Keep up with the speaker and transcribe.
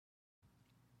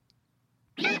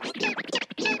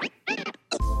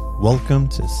Welcome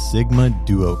to Sigma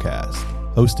Duocast,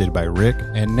 hosted by Rick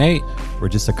and Nate. We're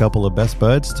just a couple of best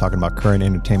buds talking about current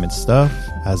entertainment stuff,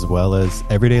 as well as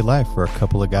everyday life for a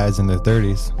couple of guys in their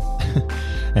 30s.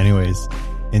 Anyways,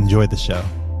 enjoy the show.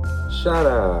 Shut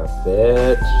up,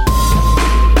 bitch.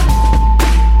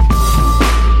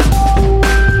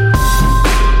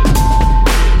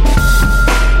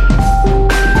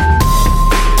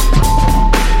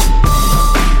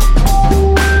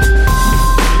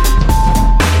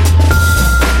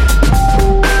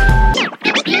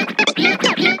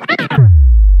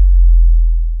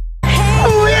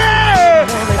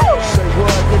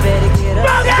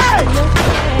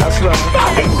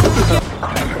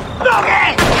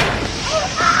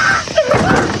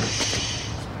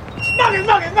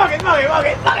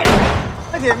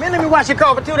 Look here, man. Let me wash your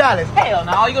car for $2. Hell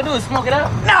no, all you gonna do is smoke it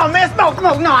up. No, man, smoke.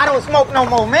 No, I don't smoke no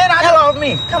more, man. I love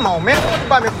me. Come on, man. You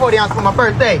buy me a 40 ounce for my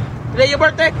birthday. Today your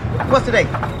birthday? What's today?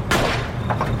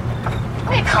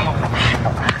 Man, come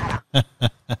on.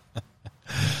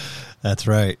 That's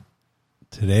right.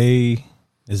 Today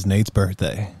is Nate's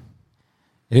birthday.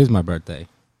 It is my birthday.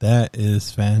 That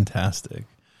is fantastic.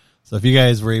 So if you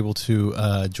guys were able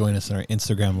to join us in our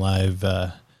Instagram live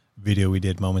video we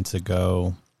did moments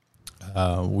ago,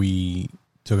 we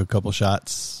took a couple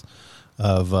shots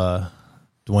of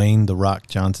Dwayne The Rock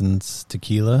Johnson's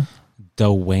tequila.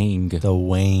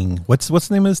 Dwayne. What's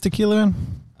the name of this tequila,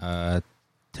 man?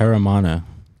 Terramana.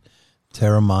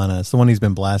 It's the one he's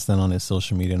been blasting on his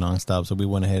social media nonstop. So we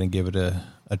went ahead and gave it a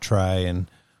try, and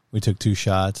we took 2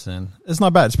 shots, and it's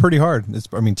not bad. It's pretty hard.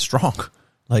 Strong.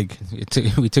 Like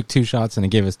We took 2 shots, and it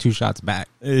gave us 2 shots back.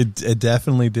 It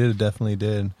definitely did. It definitely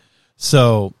did.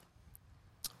 So,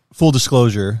 full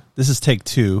disclosure, this is take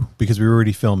 2 because we were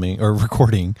already filming or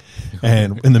recording,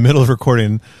 and in the middle of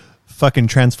recording, fucking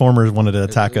Transformers wanted to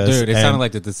attack us. Dude, it sounded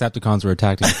like the Decepticons were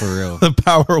attacking for real. The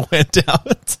power went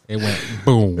out. It went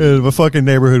boom. The fucking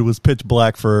neighborhood was pitch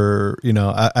black for,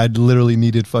 I literally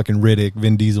needed fucking Riddick,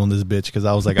 Vin Diesel in this bitch because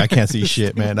I was like, I can't see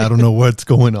shit, man. I don't know what's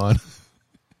going on.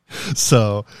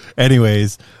 So,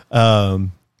 anyways,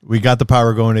 we got the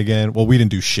power going again. Well, we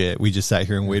didn't do shit. We just sat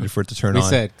here and waited for it to turn on. We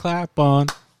said, clap on.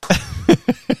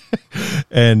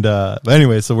 And but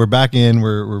anyway, so we're back in.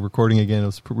 We're recording again.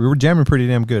 We were jamming pretty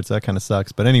damn good, so that kind of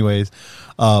sucks. But anyways,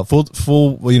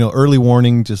 full early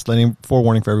warning. Just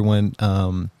forewarning for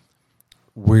everyone.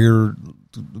 We're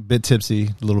a bit tipsy,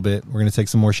 a little bit. We're gonna take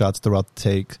some more shots throughout the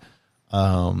take.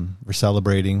 We're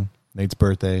celebrating Nate's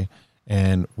birthday,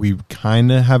 and we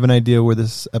kind of have an idea where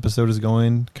this episode is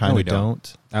going. Kind of we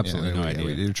don't. Absolutely no idea.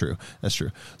 We do. True. That's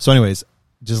true. So, anyways.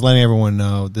 Just letting everyone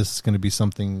know this is going to be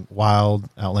something wild,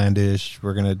 outlandish.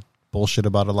 We're going to bullshit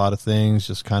about a lot of things,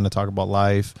 just kind of talk about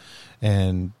life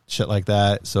and shit like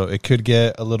that. So it could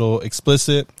get a little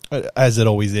explicit, as it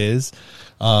always is.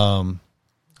 A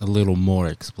little more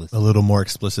explicit. A little more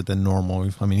explicit than normal.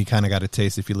 I mean, you kind of got a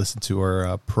taste if you listen to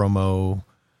our promo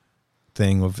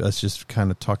thing of us just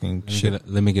kind of talking shit.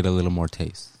 Let me get a little more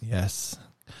taste. Yes.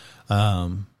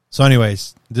 So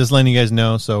anyways, just letting you guys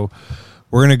know. So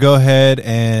we're going to go ahead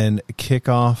and kick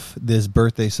off this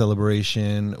birthday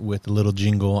celebration with a little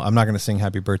jingle. I'm not going to sing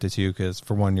happy birthday to you because,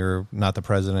 for one, you're not the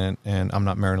president and I'm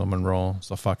not Marilyn Monroe,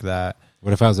 so fuck that.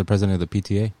 What if I was the president of the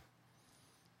PTA?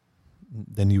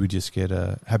 Then you would just get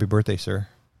a happy birthday, sir.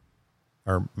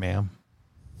 Or ma'am.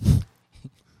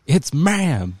 It's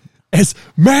ma'am. It's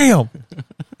ma'am.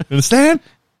 Understand?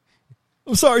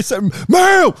 I'm sorry, sir.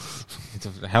 Ma'am! It's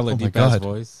a hella deep God. ass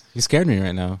voice. You scared me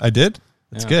right now. I did?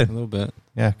 That's good. A little bit.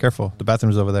 Yeah, careful. The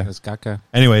bathroom's over there. It's caca.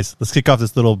 Anyways, let's kick off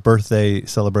this little birthday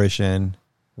celebration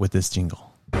with this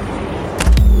jingle.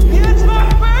 It's my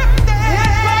birthday!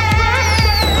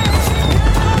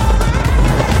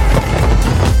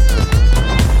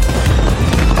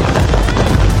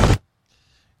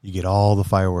 You get all the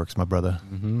fireworks, my brother.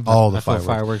 Mm-hmm. All the I feel fireworks.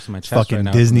 fireworks in my chest Fucking right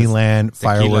now. Disneyland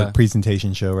firework tequila.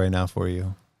 presentation show right now for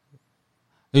you.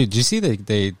 Dude, did you see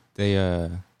they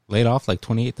laid off like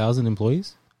 28,000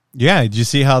 employees? Yeah, did you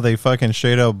see how they fucking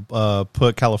straight up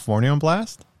put California on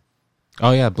blast?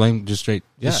 Oh yeah, blame just straight.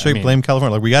 Yeah, Just straight blame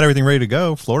California. Like, we got everything ready to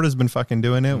go. Florida's been fucking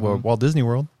doing it. Mm-hmm. Walt Disney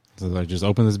World. So like, just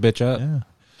open this bitch up. Yeah.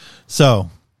 So,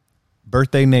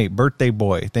 birthday Nate, birthday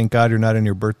boy. Thank God you're not in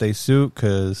your birthday suit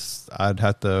because I'd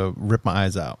have to rip my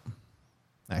eyes out.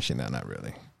 Actually, no, not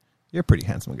really. You're a pretty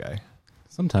handsome guy.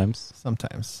 Sometimes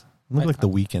Sometimes. You look like The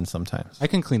Weeknd sometimes. I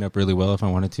can clean up really well if I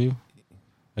wanted to.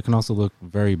 I can also look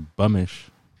very bummish.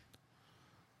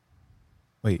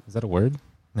 Wait. Is that a word?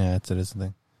 Yeah, it is a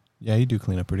thing. Yeah, you do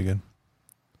clean up pretty good.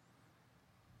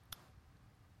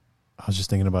 I was just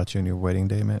thinking about you on your wedding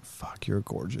day, man. Fuck, you're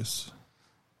gorgeous.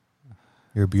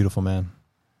 You're a beautiful man.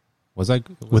 Was I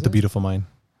with the beautiful mind.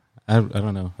 I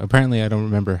don't know. Apparently, I don't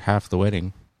remember half the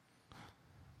wedding.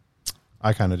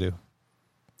 I kind of do.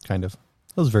 Kind of.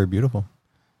 It was very beautiful.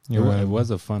 It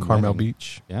was a fun Carmel wedding.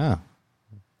 Beach. Yeah.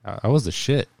 I was the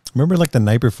shit. Remember like the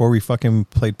night before we fucking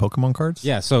played Pokemon cards?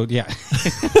 Yeah, so yeah.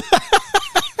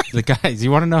 The guys,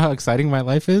 you want to know how exciting my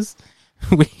life is?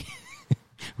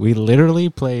 We literally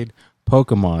played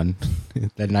Pokemon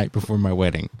the night before my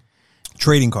wedding.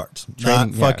 Trading cards. Not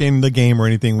Yeah. fucking the game or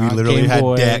anything. We Not literally Game had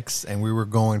Boy. decks and we were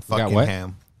going fucking what?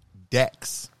 ham.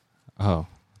 Decks. Oh,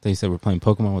 they said we're playing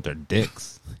Pokemon with their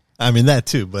dicks. I mean that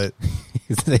too, but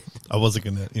I wasn't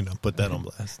gonna, put that on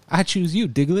blast. I choose you,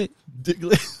 Diglett.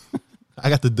 Diglett. I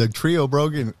got the Doug Trio, bro,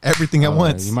 getting everything at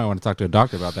once. You might want to talk to a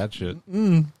doctor about that shit.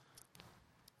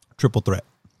 Triple threat.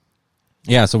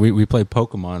 Yeah, so we played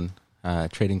Pokemon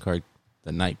trading card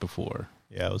the night before.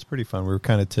 Yeah, it was pretty fun. We were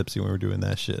kind of tipsy when we were doing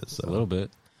that shit. So A little bit.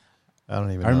 I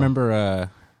don't even. I remember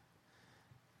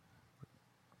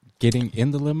getting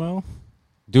in the limo,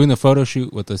 doing the photo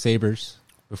shoot with the sabers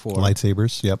before.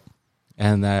 Lightsabers. Yep.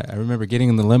 And I remember getting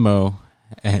in the limo,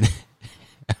 and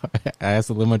I asked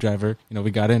the limo driver,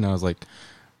 we got in, I was like,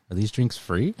 are these drinks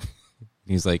free? And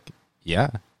he's like, yeah.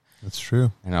 That's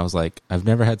true. And I was like, I've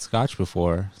never had scotch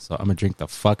before, so I'm going to drink the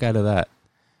fuck out of that.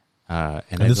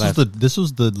 And this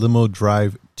was the limo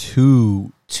drive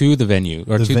to the venue,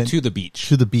 or The to the beach.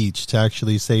 the beach to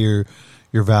actually say your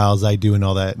vows, I do, and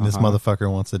all that. And this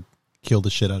motherfucker wants to kill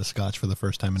the shit out of scotch for the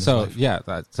first time in his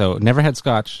life. So never had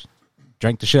scotch,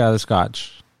 drank the shit out of the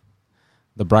scotch.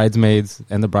 The bridesmaids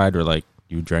and the bride were like,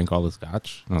 you drank all the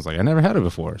scotch? And I was like, I never had it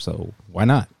before, so why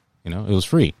not? It was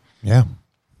free. Yeah.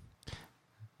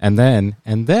 And then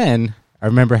I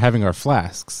remember having our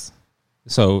flasks.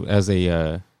 So as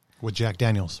a With Jack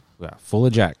Daniels. full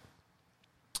of Jack,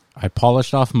 I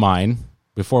polished off mine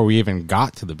before we even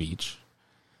got to the beach.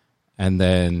 And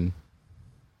then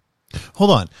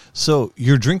Hold on. So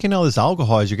you're drinking all this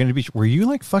alcohol as you're going to be. Were you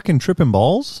like fucking tripping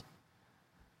balls?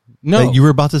 no, That you were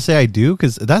about to say I do?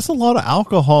 Because that's a lot of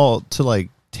alcohol to like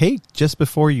take just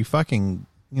before you fucking,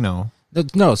 no.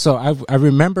 So I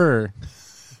remember.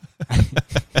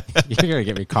 You're gonna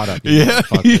get me caught up. you Yeah,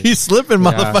 motherfucker. he's slipping,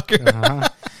 motherfucker. Uh-huh.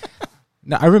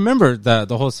 No, I remember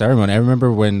the whole ceremony. I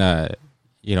remember when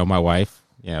my wife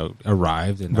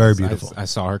arrived and Very beautiful. I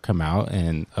saw her come out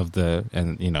and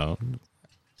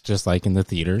just like in the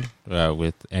theater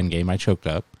with Endgame, I choked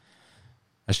up.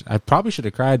 I probably should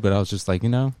have cried, but I was just like,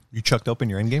 You chucked up in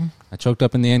your endgame? I choked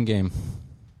up in the Endgame.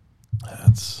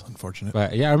 That's unfortunate.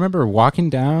 But yeah, I remember walking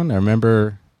down. I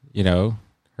remember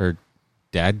her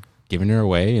dad giving her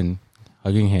away and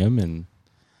hugging him, and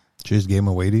She just gave him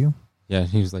away to you? yeah,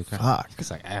 he was like, Fuck.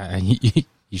 He's like,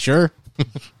 you sure?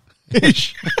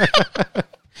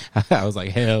 I was like,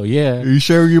 hell yeah. Are you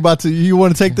sure you want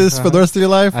to take this for the rest of your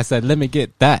life? I said, let me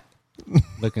get that.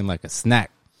 Looking like a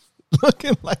snack.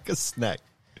 Looking like a snack.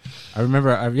 I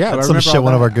remember, I That's remember some shit all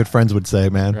one of that. our good friends would say,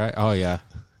 man. Right? Oh yeah.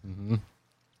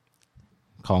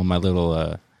 Call him my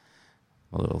little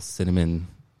cinnamon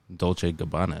Dolce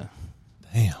Gabbana.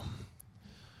 Damn.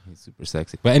 He's super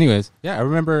sexy. But anyways, yeah, I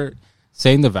remember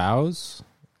saying the vows.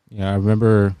 I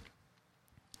remember,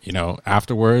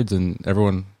 afterwards and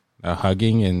everyone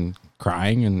hugging and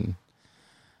crying, and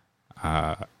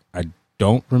I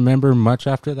don't remember much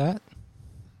after that.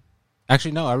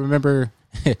 Actually, no, I remember.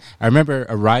 I remember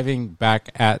arriving back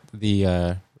at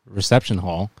the reception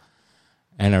hall,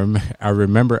 and I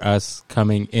remember us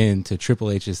coming into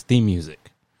Triple H's theme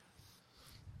music.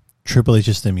 Triple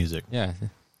H's theme music. Yeah.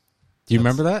 Do you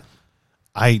remember that?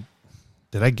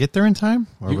 Did I get there in time?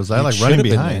 Or was I You like should running have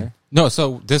been behind? there. No,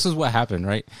 so this is what happened,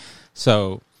 right?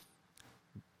 So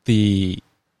the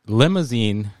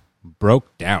limousine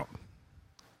broke down.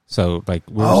 So like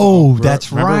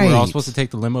that's remember right. We're all supposed to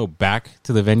take the limo back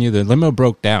to the venue. The limo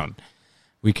broke down.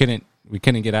 We couldn't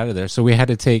get out of there. So we had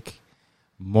to take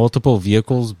multiple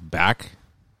vehicles back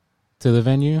to the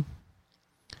venue.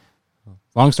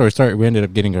 Long story short, we ended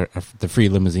up getting the free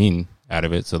limousine out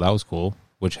of it, so that was cool,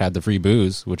 which had the free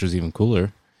booze, which was even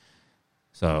cooler.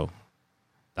 So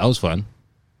that was fun.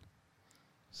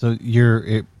 So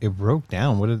it broke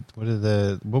down.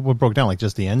 What broke down? Like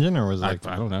just the engine, or was it like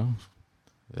I don't know.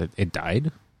 It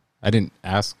died. I didn't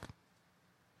ask.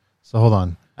 So hold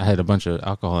on. I had a bunch of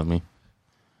alcohol in me.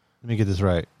 Let me get this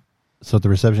right. So at the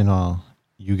reception hall,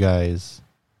 you guys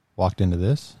walked into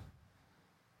this.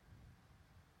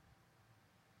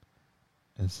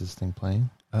 Is this thing playing?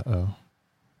 Uh-oh.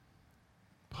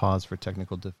 Pause for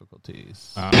technical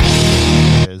difficulties.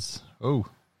 Is oh.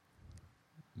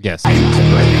 Yes. Time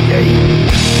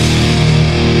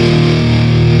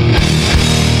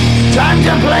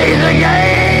to play the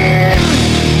game!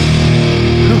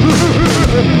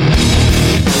 So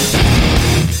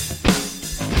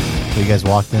you guys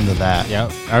walked into that. Yep.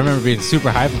 I remember being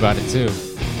super hype about it too.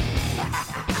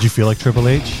 Did you feel like Triple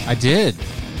H? I did.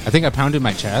 I think I pounded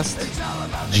my chest.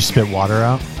 Did you spit water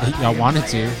out? I wanted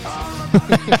to.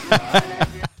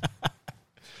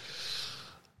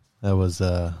 That was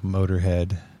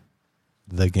Motorhead,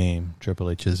 The Game, Triple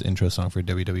H's intro song for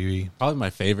WWE. Probably my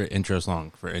favorite intro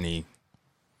song for any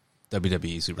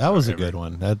WWE superstar. That was a ever. good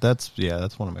one. That's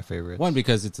one of my favorites. One,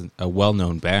 because it's a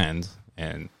well-known band,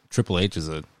 and Triple H is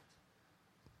He's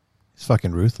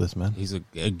fucking ruthless, man. he's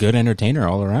a good entertainer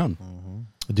all around.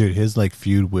 Dude, his like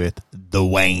feud with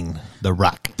Dwayne The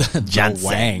Rock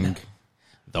Johnson.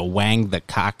 The Wang, the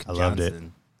Cock. I loved it.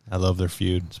 Johnson. I love their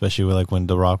feud, especially with, like when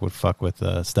The Rock would fuck with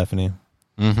Stephanie.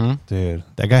 Mm-hmm. Dude,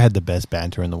 that guy had the best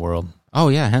banter in the world. Oh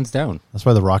yeah, hands down. That's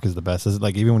why The Rock is the best. It's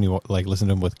like even when you like listen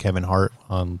to him with Kevin Hart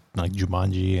on like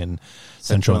Jumanji and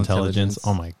Central Intelligence.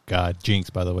 Oh my God, Jinx!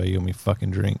 By the way, you owe me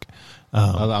fucking drink.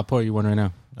 I'll pour you one right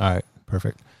now. All right,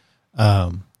 perfect.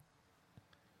 Yeah,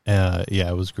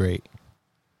 it was great.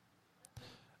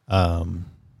 But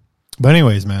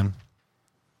anyways, man,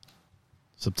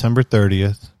 September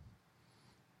 30th,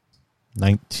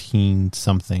 19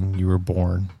 something, you were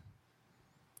born,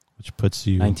 which puts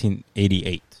you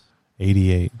 1988.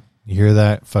 88. You hear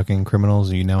that, fucking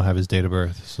criminals? You now have his date of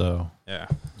birth, so Yeah.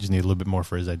 you just need a little bit more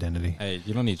for his identity. Hey,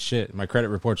 you don't need shit. My credit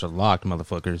reports are locked,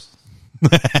 motherfuckers.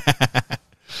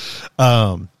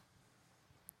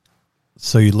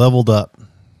 So you leveled up.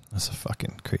 That's a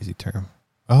fucking crazy term.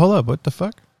 Oh, hold up, what the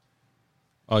fuck?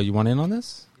 Oh, you want in on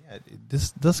this? Yeah,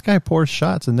 this guy pours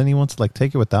shots and then he wants to like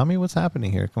take it without me. What's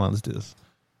happening here? Come on, let's do this.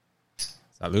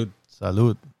 Salud.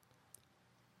 Salud.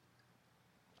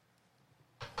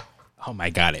 Oh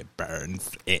my God, it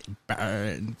burns. It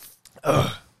burns.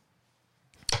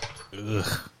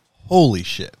 Holy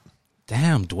shit,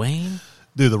 Damn, Dwayne.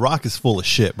 dude! The Rock is full of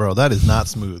shit, bro. That is not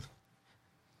smooth.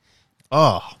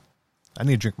 Oh, I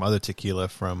need to drink my other tequila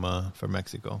from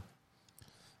Mexico.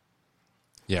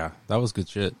 Yeah, that was good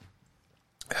shit.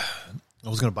 I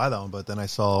was gonna buy that one, but then I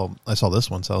saw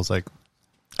this one, so I was like,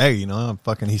 "Hey, you know, I'm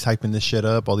fucking." He's hyping this shit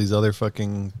up. All these other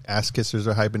fucking ass kissers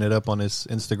are hyping it up on his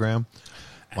Instagram.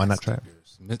 Why not try it?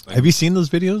 Have you seen those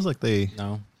videos? Like they?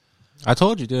 No, I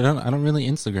told you, dude. I don't really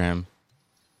Instagram.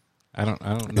 I don't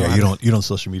know. Yeah, you don't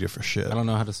social media for shit. I don't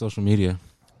know how to social media.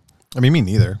 I mean, me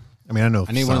neither. I mean, I know.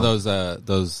 I need one of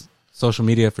those social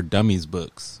media for dummies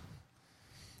books.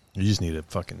 You just need a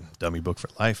fucking dummy book for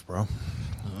life, bro.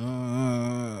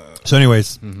 So,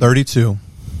 anyways, 32,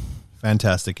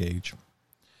 fantastic age.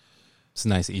 It's a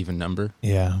nice even number.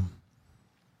 Yeah.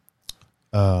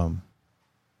 What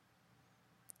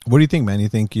do you think, man? You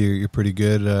think you're pretty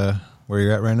good where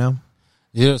you're at right now?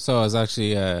 Yeah. So I was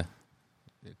actually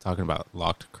talking about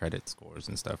locked credit scores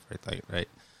and stuff, right?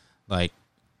 Like,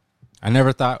 I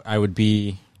never thought I would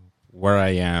be where I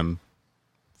am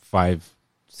 5,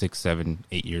 6, 7,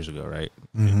 8 years ago, right?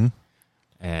 Mm-hmm.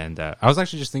 And I was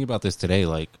actually just thinking about this today.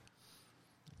 Like,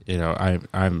 you know,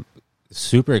 I'm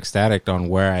super ecstatic on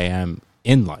where I am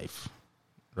in life,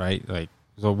 right? Like,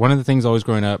 so one of the things always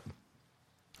growing up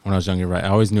when I was younger, right, I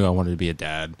always knew I wanted to be a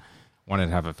dad, wanted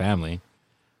to have a family.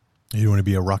 You want to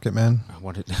be a rocket man, I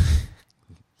wanted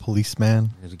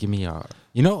policeman? to give me a,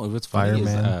 you know, what's funny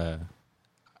Fireman. is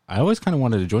I always kind of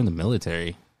wanted to join the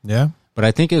military, Yeah. but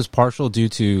I think it was partial due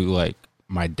to like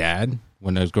my dad.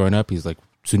 When I was growing up, he's like,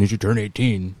 as soon as you turn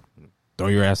 18, throw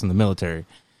your ass in the military.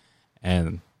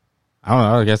 And I don't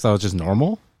know, I guess that was just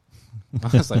normal.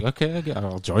 I was like, okay,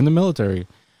 I'll join the military.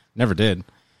 Never did.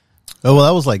 Oh, well,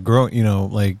 that was like growing, you know,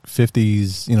 like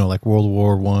 50s, you know, like World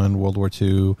War I, World War II,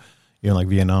 you know, like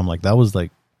Vietnam. Like that was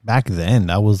like back then,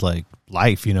 that was like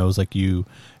life, you know. It was like you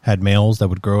had males that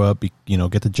would grow up, you know,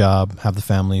 get the job, have the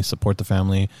family, support the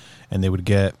family, and they would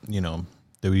get, you know,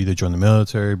 they would either join the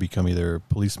military, become either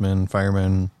policeman,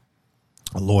 fireman,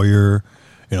 a lawyer,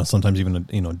 you know, sometimes even a,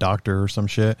 you know, doctor or some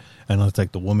shit. And it's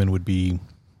like the woman would be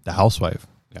the housewife.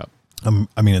 Yep.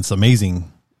 I mean, it's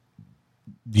amazing,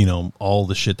 you know, all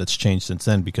the shit that's changed since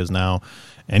then, because now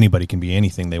anybody can be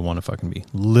anything they want to fucking be.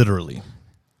 Literally.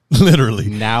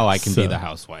 Now I can be the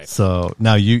housewife. So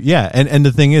now and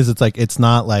the thing is, it's like, it's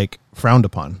not like frowned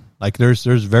upon. Like there's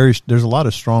a lot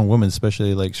of strong women,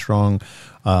 especially like strong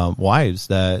wives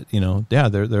that, you know, yeah,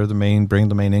 they're the main, bring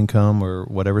the main income or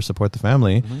whatever, support the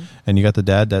family. Mm-hmm. And you got the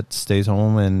dad that stays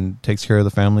home and takes care of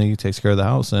the family, takes care of the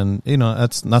house. And, you know,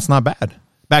 that's not bad.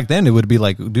 Back then it would be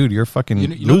like, dude, you're a fucking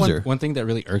you know loser. one thing that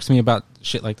really irks me about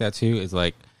shit like that too is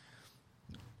like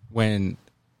when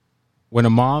a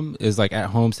mom is like at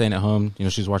home, staying at home, you know,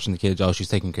 she's watching the kids, she's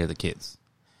taking care of the kids.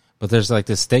 But there's like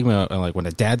this stigma of like when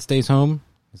a dad stays home,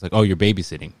 It's like, oh, you're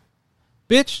babysitting.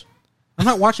 Bitch, I'm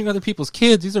not watching other people's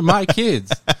kids. These are my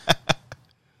kids.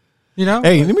 You know?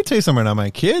 Hey, let me tell you something right now,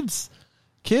 man. Kids,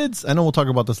 I know we'll talk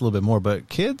about this a little bit more, but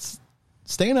kids,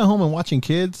 staying at home and watching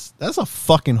kids, that's a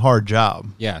fucking hard job.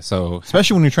 Yeah, so...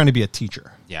 Especially when you're trying to be a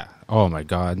teacher. Yeah. Oh, my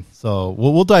God. So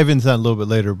we'll dive into that a little bit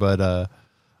later, but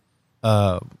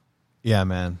yeah,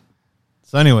 man.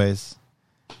 So anyways,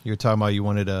 you were talking about you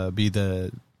wanted to be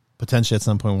potentially at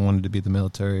some point wanted to be the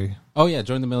military. Oh, yeah,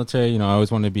 join the military. You know, I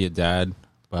always wanted to be a dad,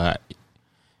 but,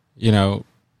 you know,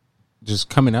 just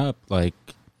coming up, like,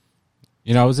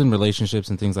 you know, I was in relationships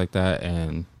and things like that,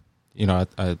 and, you know,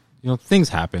 things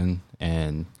happen,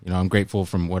 and, you know, I'm grateful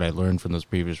from what I learned from those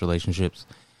previous relationships,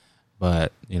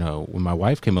 but, you know, when my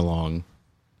wife came along,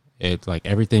 it, like,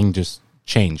 everything just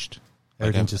changed.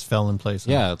 Everything just fell in place.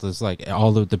 Yeah, it was like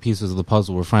all of the pieces of the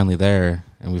puzzle were finally there,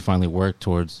 and we finally worked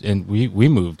towards, and we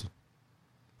moved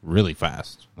really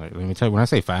fast. Like, let me tell you, when I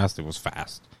say fast, it was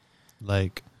fast.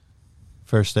 Like,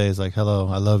 first day is like, hello,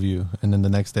 I love you, and then the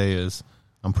next day is,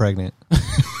 I'm pregnant.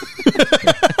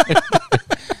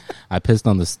 I pissed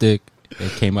on the stick.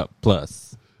 It came up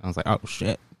plus. I was like, oh,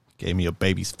 shit. Gave me a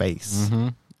baby's face.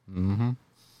 No,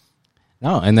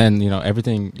 and then, you know,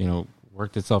 everything, you know,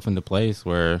 worked itself into place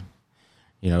where,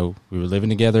 you know, we were living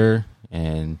together,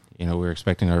 and, you know, we were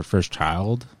expecting our first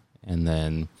child, and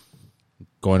then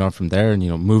going on from there, and, you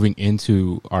know, moving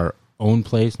into our own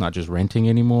place, not just renting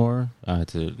anymore,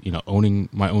 to, you know, owning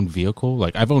my own vehicle.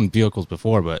 Like, I've owned vehicles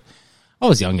before, but I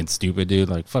was young and stupid, dude.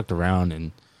 Like, fucked around,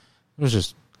 and it was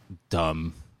just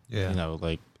dumb. Yeah. You know,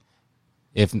 like,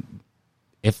 if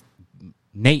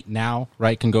Nate now,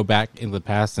 right, can go back in the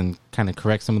past and kind of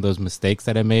correct some of those mistakes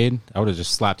that I made, I would have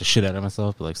just slapped the shit out of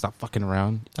myself, but, like, stop fucking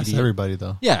around. That's idiot. everybody,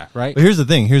 though. Yeah, right? But here's the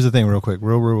thing, real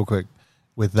quick,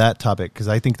 with that topic, because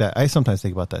I think that I sometimes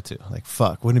think about that too. Like,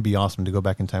 fuck, wouldn't it be awesome to go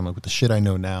back in time, like with the shit I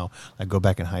know now, like go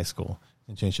back in high school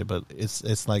and change it? But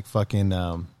it's like fucking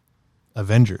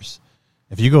Avengers.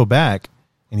 If you go back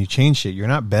and you change shit, you're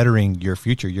not bettering your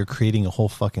future. You're creating a whole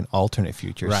fucking alternate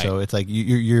future. Right. So it's like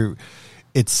you're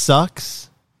it sucks,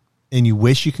 and you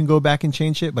wish you can go back and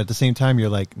change it, but at the same time, you're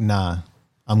like, nah,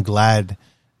 I'm glad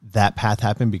that path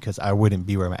happened because I wouldn't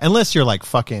be where I'm at. Unless you're like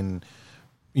fucking,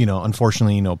 you know,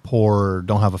 unfortunately, you know, poor,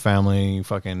 don't have a family,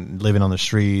 fucking living on the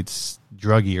streets,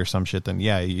 druggy or some shit, then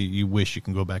yeah, you wish you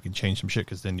can go back and change some shit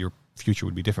because then your future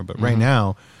would be different. But right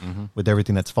now, with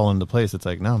everything that's fallen into place, it's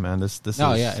like, no, man, this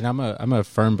No, is... yeah, and I'm a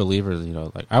firm believer, you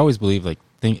know, like, I always believe, like,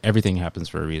 everything happens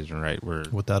for a reason, right?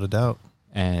 Without a doubt.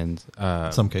 And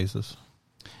some cases.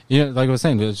 you know, like I was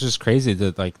saying, it's just crazy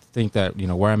to, like, think that, you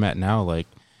know, where I'm at now, like,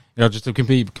 you know, just to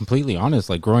be completely honest,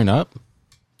 like, growing up,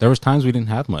 there was times we didn't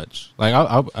have much. Like,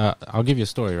 I'll give you a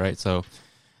story, right? So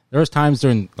there was times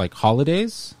during, like,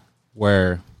 holidays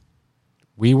where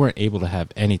we weren't able to have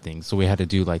anything, so we had to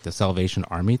do, like, the Salvation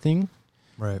Army thing,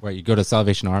 Right. where you go to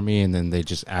Salvation Army and then they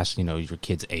just ask, you know, your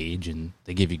kid's age, and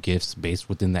they give you gifts based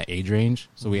within that age range.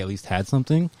 So we at least had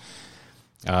something.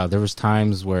 There was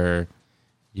times where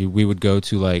we would go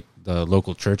to, like, the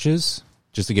local churches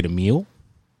just to get a meal,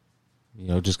 you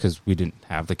know, just because we didn't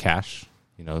have the cash,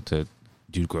 you know, to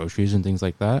do groceries and things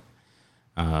like that.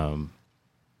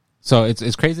 So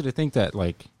it's crazy to think that,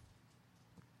 like,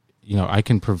 you know, I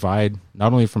can provide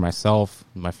not only for myself,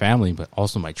 my family, but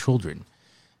also my children,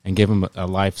 and give them a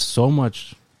life so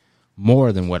much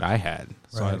more than what I had.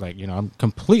 So Right. I, like, you know, I'm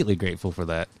completely grateful for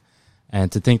that.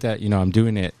 And to think that, you know, I'm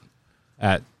doing it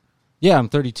at, I'm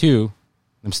 32,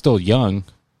 I'm still young,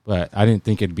 but I didn't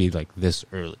think it'd be like this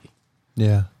early.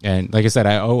 Yeah. And like I said,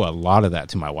 I owe a lot of that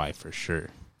to my wife for sure.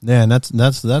 Yeah, and that's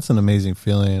an amazing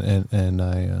feeling, and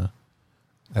I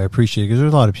appreciate it, because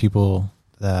there's a lot of people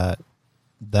that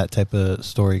type of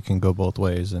story can go both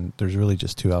ways, and there's really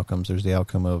just two outcomes. There's the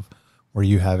outcome of where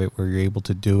you have it, where you're able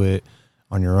to do it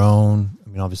on your own. I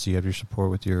mean, obviously you have your support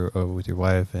with your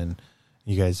wife, and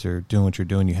you guys are doing what you're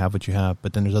doing. You have what you have,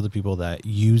 but then there's other people that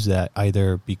use that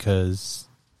either because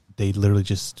they literally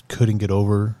just couldn't get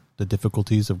over the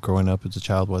difficulties of growing up as a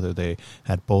child, whether they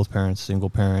had both parents, single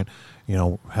parent, you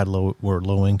know, were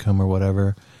low income or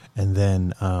whatever, and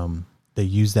then they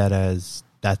use that as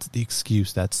that's the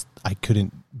excuse. That's I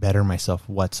couldn't better myself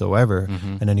whatsoever.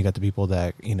 Mm-hmm. And then you got the people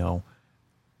that, you know,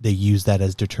 they use that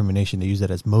as determination. They use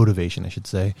that as motivation, I should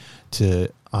say, to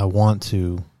I want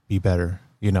to be better.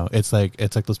 You know, it's like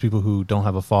those people who don't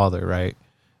have a father, right?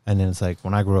 And then it's like,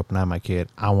 when I grow up and I have my kid,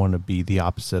 I want to be the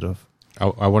opposite of.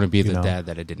 I want to be the know, dad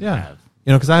that I didn't yeah. have.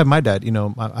 You know, because I have my dad. You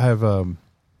know, I have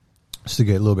just to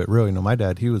get a little bit real. You know, my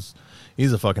dad, he's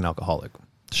a fucking alcoholic,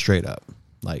 straight up.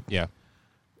 Like, Yeah.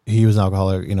 he was an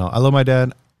alcoholic. You know, I love my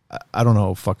dad. I don't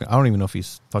know. I don't even know if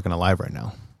he's fucking alive right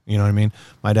now. You know what I mean?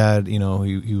 My dad, you know,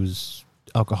 he was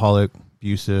alcoholic,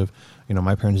 abusive. You know,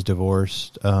 my parents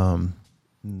divorced in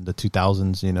the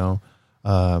 2000s, you know.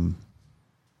 A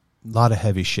lot of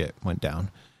heavy shit went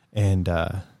down. And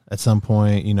at some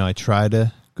point, you know, I tried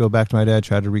to go back to my dad,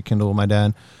 tried to rekindle with my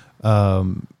dad.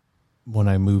 When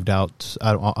I moved out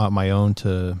on my own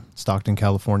to Stockton,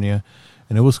 California.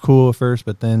 And it was cool at first,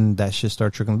 but then that shit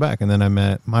started trickling back. And then I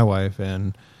met my wife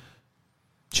and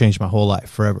changed my whole life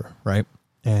forever, right?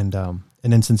 And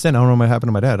then since then, I don't know what happened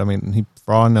to my dad. I mean, he,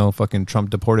 for all I know, fucking Trump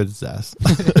deported his ass.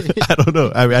 I don't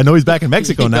know. I know he's back in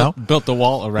Mexico now. Built the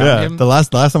wall around him. The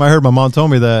last time I heard, my mom told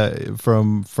me that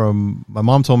from my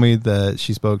mom told me that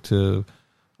she spoke to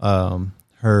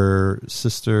her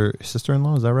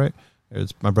sister-in-law. Is that right?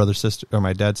 It's my brother's sister or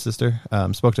my dad's sister.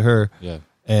 Spoke to her. Yeah.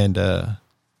 And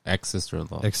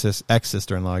ex-sister-in-law.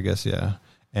 Ex-sister-in-law, I guess, yeah.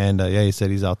 And yeah, he said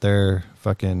he's out there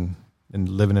fucking and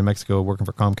living in Mexico working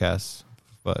for Comcast.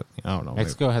 But I don't know.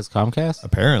 Mexico has Comcast?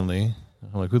 Apparently.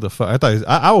 I'm like, who the fuck? I thought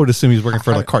I would assume he's working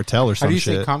for like cartel or How some do you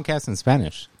shit. say Comcast in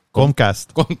Spanish?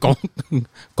 Comcast. Comcast?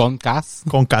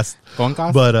 Comcast.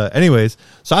 Comcast? But anyways,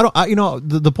 so you know,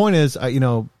 the point is, you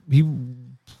know, he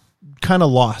kind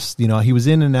of lost, you know, he was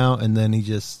in and out, and then he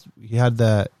had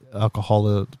that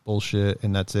alcoholic bullshit,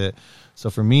 and that's it.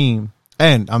 So for me,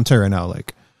 and I'm telling you right now,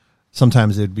 like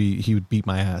sometimes he would beat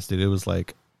my ass, dude. It was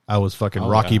like I was fucking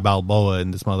Rocky Balboa,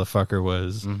 and this motherfucker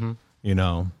was, you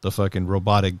know, the fucking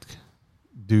robotic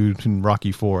dude in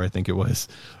Rocky 4, I think it was,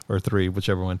 or 3,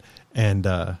 whichever one. And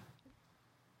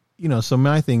you know, so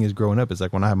my thing is growing up is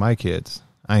like when I have my kids,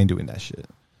 I ain't doing that shit.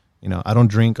 You know, I don't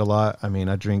drink a lot. I mean,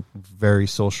 I drink very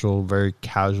social, very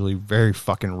casually, very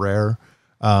fucking rare.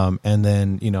 And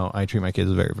then, you know, I treat my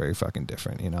kids very, very fucking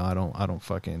different. You know, I don't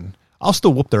fucking, I'll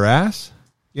still whoop their ass,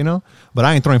 you know, but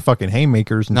I ain't throwing fucking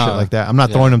haymakers and shit like that. I'm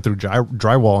not throwing them through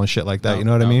drywall and shit like that. You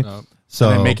know what I mean? No. So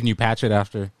and then making you patch it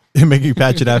after. Making you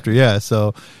patch it after. Yeah.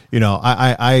 So, you know,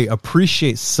 I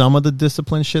appreciate some of the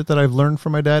discipline shit that I've learned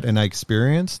from my dad and I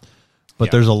experienced, but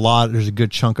there's a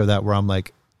good chunk of that where I'm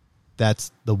like,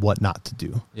 that's the what not to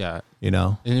do. Yeah. You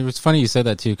know? And it was funny you said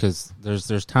that too, because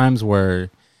there's times where,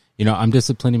 you know, I'm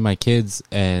disciplining my kids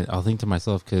and I'll think to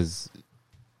myself, because,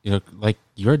 you know, like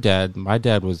your dad, my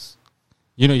dad was,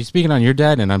 you know, you're speaking on your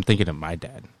dad and I'm thinking of my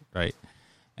dad, right?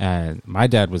 And my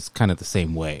dad was kind of the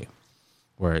same way,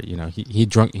 where, you know, he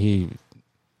drunk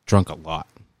a lot.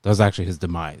 That was actually his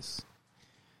demise.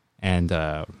 And,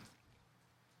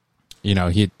 you know,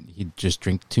 he'd just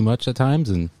drink too much at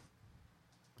times and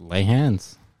lay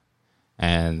hands.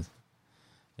 And,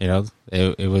 you know,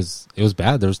 it was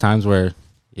bad. There was times where,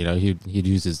 you know, he'd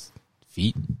use his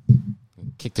feet,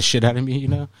 kick the shit out of me, you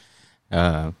know.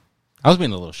 I was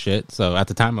being a little shit, so at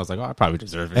the time I was like, oh, I probably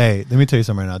deserve it. Hey, let me tell you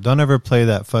something right now. Don't ever play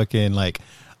that fucking, like,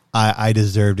 I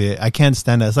deserved it. I can't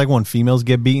stand that. It's like when females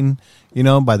get beaten, you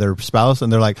know, by their spouse, and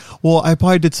they're like, well, I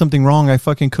probably did something wrong. I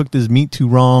fucking cooked his meat too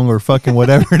wrong or fucking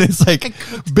whatever. And it's like,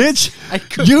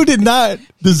 bitch, you did not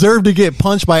deserve to get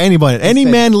punched by anybody. Any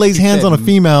man lays hands on a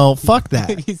female, fuck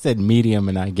that. He said medium,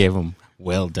 and I gave him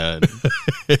well done.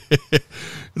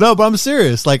 No, but I'm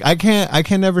serious. Like, I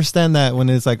can never stand that when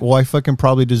it's like, well, I fucking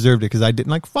probably deserved it because I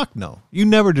didn't. Like, fuck no. You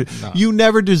never do. No. You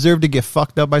never deserve to get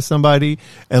fucked up by somebody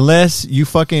unless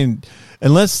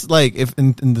like, if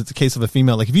in the case of a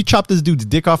female, like if you chop this dude's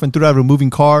dick off and threw it out of a moving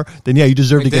car, then yeah, you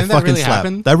deserve to get fucking really slapped.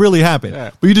 Happen? That really happened.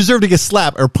 Yeah. But you deserve to get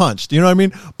slapped or punched. You know what I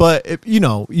mean? But if, you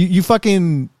know, you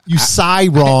fucking, you sigh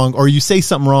wrong or you say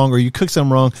something wrong or you cook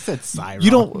something wrong. I said sigh wrong.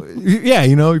 You don't, yeah,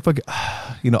 you know, you fucking,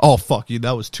 you know, oh fuck you,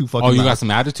 that was too fucking Oh, you loud. got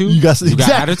some attitude? You got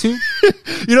attitude?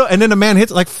 You know, and then a man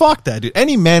hits, like, fuck that, dude.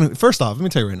 Any man, first off, let me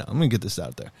tell you right now, I'm going to get this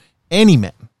out there. Any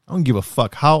man, I don't give a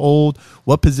fuck how old,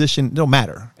 what position, it don't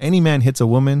matter. Any man hits a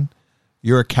woman,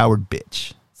 you're a coward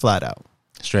bitch, flat out.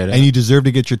 Straight up. And you deserve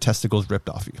to get your testicles ripped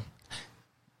off you.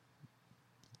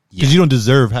 Because you don't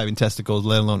deserve having testicles,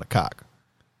 let alone a cock,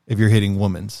 if you're hitting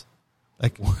women's.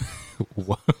 Like,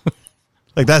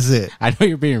 like that's it. I know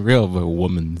you're being real, but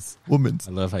women's.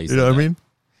 I love how you say know that. what I mean?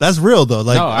 That's real though.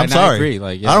 Like, no, I'm sorry. I agree.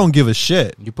 Like, yeah. I don't give a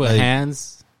shit. You put like,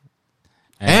 hands.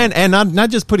 And not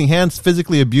just putting hands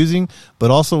physically abusing, but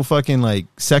also fucking like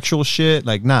sexual shit.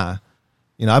 Like, nah.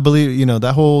 You know, I believe, you know,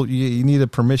 that whole, you need a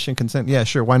permission, consent. Yeah,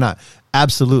 sure. Why not?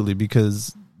 Absolutely.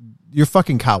 Because you're a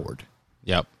fucking coward.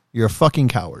 Yep. You're a fucking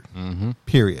coward. Mm-hmm.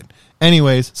 Period.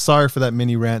 Anyways, sorry for that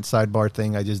mini rant sidebar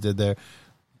thing I just did there.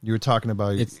 You were talking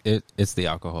about it's the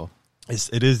alcohol.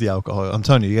 It is the alcohol. I'm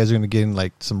telling you guys are going to get in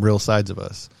like some real sides of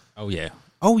us. Oh yeah.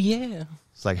 Oh yeah.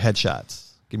 It's like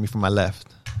headshots. Give me from my left.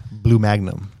 Blue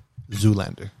Magnum,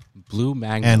 Zoolander. Blue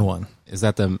Magnum. And one. Is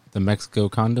that the Mexico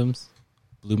condoms?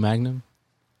 Blue Magnum.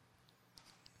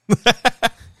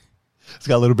 It's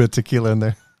got a little bit of tequila in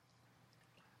there.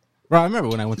 Bro, I remember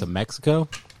when I went to Mexico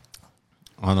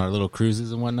on our little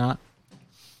cruises and whatnot.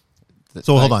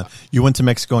 So hold on. You went to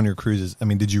Mexico on your cruises. I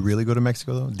mean, did you really go to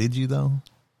Mexico though? Did you though?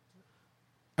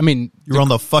 I mean, You were on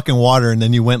the fucking water and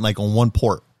then you went like on one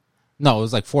port. no, it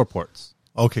was like 4 ports.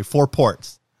 Okay, 4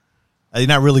 ports. You're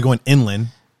not really going inland.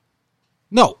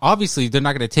 No, obviously they're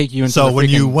not going to take you into So the when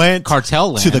you freaking went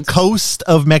cartel to the lands. coast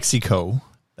of Mexico,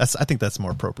 I think that's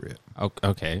more appropriate.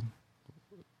 Okay.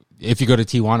 If you go to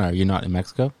Tijuana, are you not in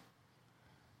Mexico?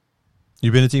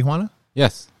 You been to Tijuana?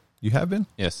 Yes. You have been?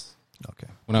 Yes. Okay.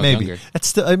 When I was Maybe. younger. That's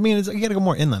still, I mean, you got to go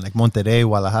more inland, like Monterrey,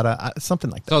 Guadalajara, something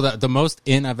like that. So the most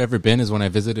in I've ever been is when I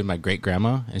visited my great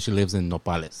grandma, and she lives in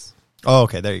Nopales. Oh,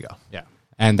 okay. There you go. Yeah,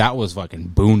 and that was fucking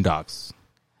boondocks.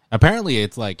 Apparently,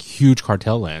 it's like huge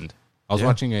cartel land. I was Yeah.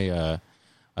 watching a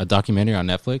documentary on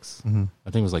Netflix. I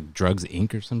think it was like Drugs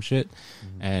Inc. or some shit.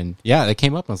 And yeah, it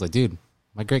came up, and I was like, dude,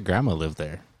 my great grandma lived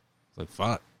there. I was like,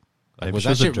 fuck. Like, Maybe was she that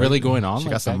was a shit drug really dealer. going on? She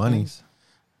like got some back then? monies.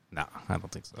 No, I don't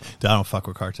think so. Dude, I don't fuck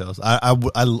with cartels. I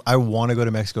want to go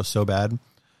to Mexico so bad,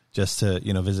 just to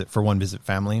visit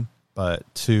family, but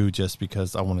 2 just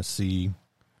because I want to see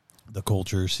the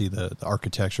culture, see the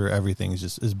architecture, everything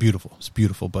is beautiful. It's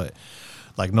beautiful, but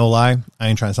like no lie, I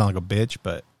ain't trying to sound like a bitch,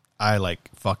 but I like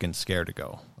fucking scared to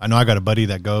go. I know I got a buddy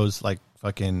that goes like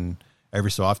fucking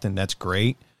every so often. That's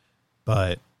great,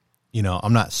 but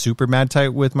I'm not super mad tight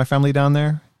with my family down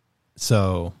there,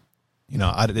 so.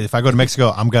 If I go to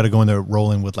Mexico, I'm got to go in there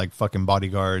rolling with like fucking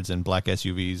bodyguards and black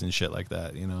SUVs and shit like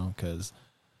that, because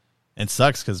it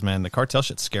sucks because, man, the cartel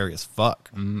shit's scary as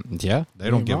fuck. Yeah, They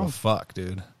don't give a fuck,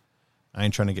 dude. I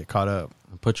ain't trying to get caught up.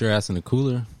 Put your ass in a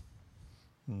cooler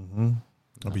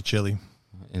I'll be chilly.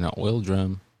 in an oil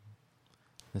drum.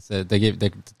 They said they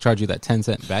charge you that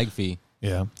 10-cent bag fee.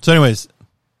 Yeah. So anyways,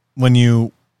 when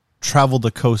you travel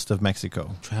the coast of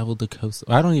Mexico, Traveled the coast.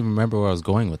 I don't even remember where I was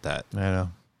going with that. I know.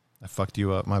 I fucked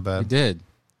you up. My I bad. did.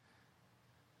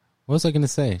 What was I going to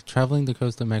say? Traveling the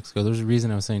coast of Mexico. There's a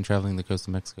reason I was saying traveling the coast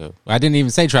of Mexico. I didn't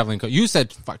even say traveling. You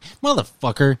said, fuck,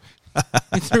 motherfucker.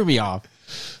 You threw me off.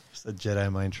 It's a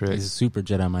Jedi mind trick. These super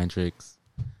Jedi mind tricks.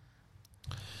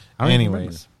 I don't even remember.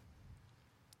 Anyways.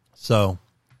 So,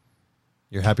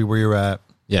 you're happy where you're at.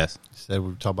 Yes. You said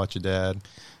we talked about your dad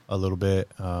a little bit.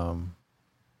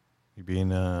 You being,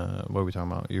 what are we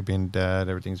talking about? You're being dad.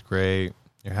 Everything's great.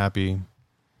 You're happy.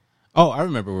 Oh, I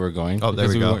remember where we're going. Oh, there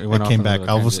we go. went I off came on a back.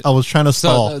 little I tangent. was trying to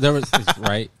stall. So there was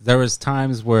right. There was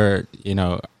times where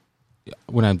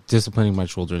when I'm disciplining my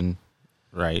children,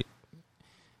 right,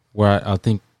 where I'll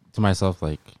think to myself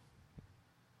like,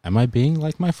 "Am I being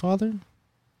like my father?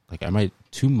 Like, am I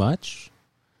too much?"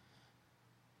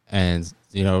 And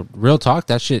real talk,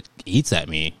 that shit eats at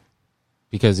me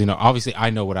because obviously I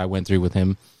know what I went through with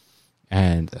him,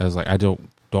 and I was like, I don't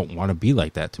want to be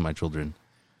like that to my children.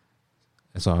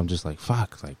 And so I'm just like,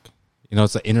 fuck, like,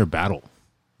 it's an inner battle.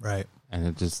 Right. And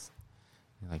it just,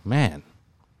 you're like, man,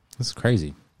 this is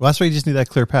crazy. Well, that's why you just need that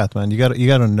clear path, man. You got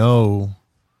to know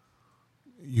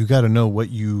what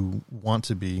you want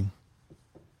to be,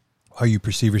 how you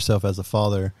perceive yourself as a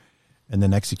father, and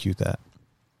then execute that.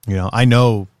 I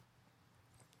know,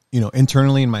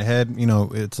 internally in my head,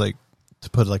 it's like, to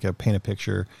put like paint a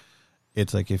picture,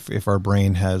 it's like if our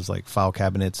brain has like file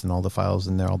cabinets and all the files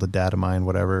in there, all the data mine,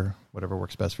 whatever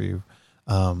works best for you.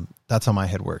 That's how my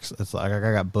head works. It's like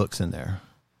I got books in there,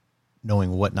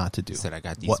 knowing what not to do. I said, I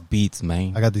got these beats,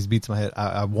 man. I got these beats in my head.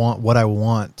 I want what I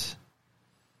want,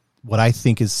 what I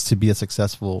think is to be a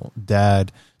successful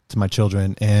dad to my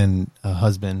children and a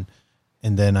husband,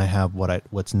 and then I have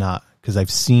what's not, because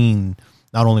I've seen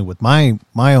not only what my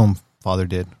own father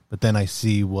did, but then I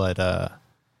see what other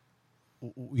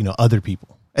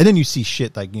people, and then you see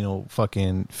shit like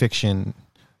fucking fiction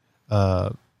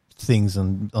things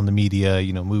on the media,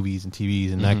 movies and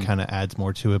TVs, and that kind of adds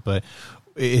more to it. But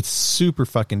it's super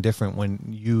fucking different when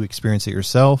you experience it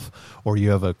yourself, or you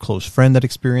have a close friend that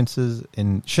experiences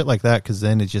and shit like that. Because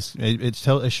then it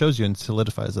shows you and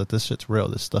solidifies that this shit's real.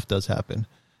 This stuff does happen.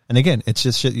 And again, it's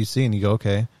just shit you see and you go,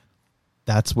 okay,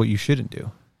 that's what you shouldn't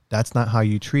do. That's not how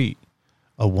you treat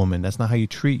a woman. That's not how you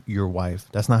treat your wife.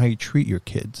 That's not how you treat your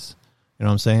kids. You know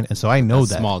what I'm saying? And so I know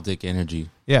that small dick energy.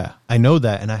 Yeah, I know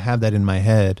that, and I have that in my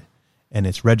head, and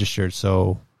it's registered.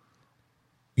 So,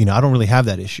 I don't really have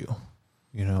that issue.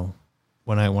 When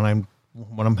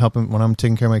I'm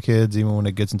taking care of my kids, even when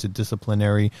it gets into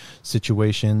disciplinary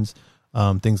situations,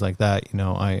 things like that,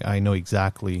 I know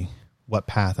exactly what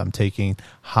path I'm taking,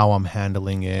 how I'm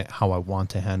handling it, how I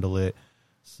want to handle it.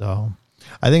 So,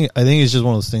 I think it's just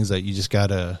one of those things that you just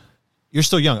gotta. You're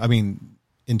still young. I mean,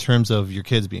 in terms of your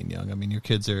kids being young, I mean, your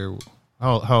kids are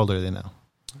how old are they now?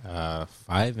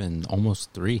 5 and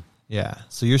almost 3. Yeah.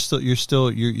 So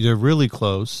you're really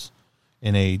close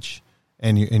in age,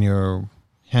 and you're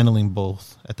handling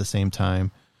both at the same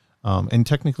time. And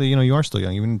technically, you are still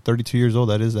young. Even 32 years old,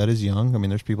 that is young. I mean,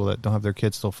 there's people that don't have their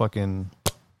kids till fucking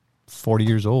 40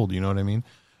 years old. You know what I mean?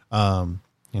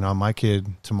 My kid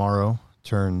tomorrow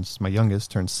my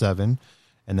youngest turns 7,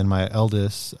 and then my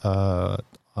eldest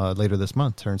later this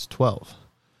month turns 12.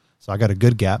 So I got a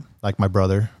good gap, like my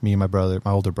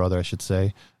older brother, I should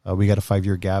say. We got a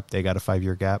 5-year gap. They got a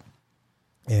 5-year gap.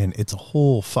 And it's a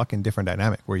whole fucking different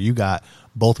dynamic where you got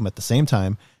both of them at the same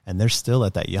time, and they're still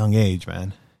at that young age,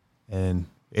 man. And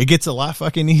it gets a lot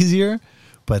fucking easier,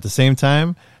 but at the same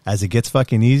time, as it gets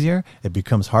fucking easier, it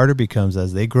becomes harder because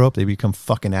as they grow up, they become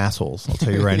fucking assholes. I'll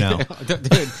tell you right now.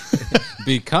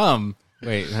 Become...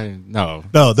 Wait, no.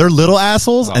 No, they're little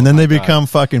assholes, and then they become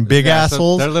fucking big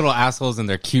assholes. So they're little assholes, and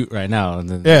they're cute right now. And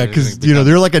then yeah, because,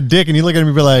 they're like a dick, and you look at them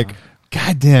and be like,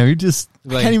 God damn, I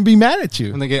can't even be mad at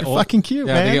you. When they get fucking cute,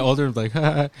 man. They get older, like,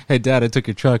 hey, Dad, I took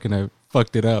your truck, and I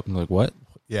fucked it up. I'm like, what?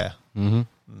 Yeah. Mm-hmm.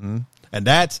 Mm-hmm. And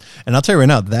I'll tell you right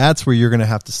now, that's where you're going to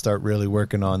have to start really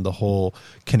working on the whole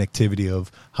connectivity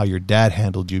of how your dad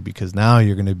handled you, because now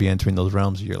you're going to be entering those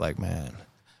realms where you're like, man,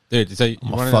 dude, so I'm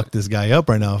going to fuck this guy up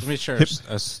right now. Let me share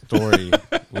a story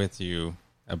with you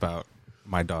about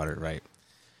my daughter, right?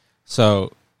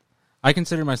 So I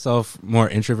consider myself more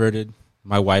introverted.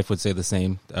 My wife would say the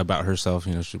same about herself.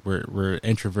 We're an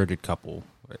introverted couple,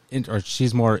 or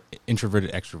she's more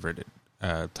introverted, extroverted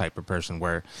type of person,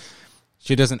 where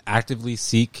she doesn't actively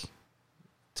seek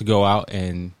to go out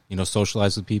and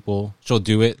socialize with people. She'll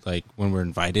do it like when we're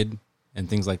invited and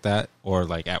things like that, or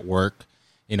like at work.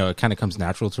 It kind of comes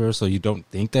natural to her, so you don't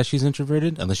think that she's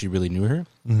introverted unless you really knew her.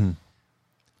 Mm-hmm.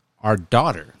 Our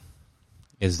daughter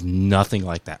is nothing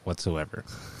like that whatsoever.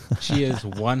 She is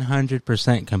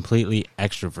 100% completely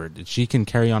extroverted. She can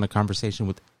carry on a conversation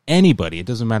with anybody. It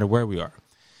doesn't matter where we are.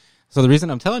 So the reason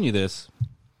I'm telling you this,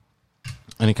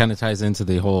 and it kind of ties into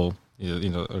the whole,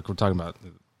 like we're talking about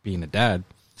being a dad.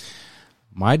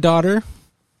 My daughter,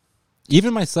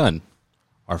 even my son,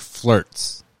 are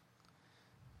flirts.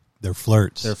 They're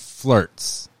flirts. They're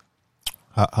flirts.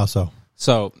 How so?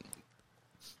 So,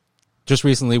 just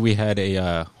recently we had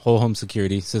a whole home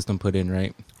security system put in,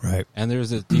 right? Right. And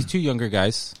there's these 2 younger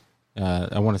guys.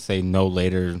 I want to say no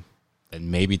later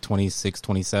than maybe 26,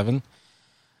 27.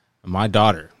 My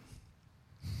daughter.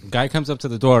 Guy comes up to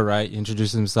the door, right?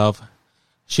 Introduces himself.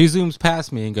 She zooms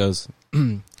past me and goes,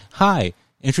 "Hi."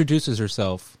 Introduces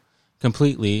herself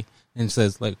completely and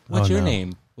says, like, "What's your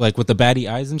name?" Like with the batty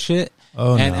eyes and shit.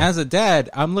 Oh, and no. as a dad,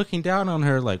 I'm looking down on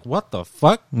her like, what the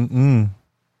fuck? Mm-mm.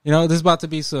 There's about to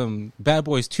be some Bad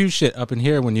Boys 2 shit up in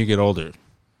here when you get older.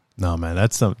 No, man,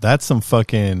 that's some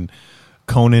fucking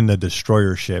Conan the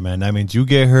Destroyer shit, man. That means you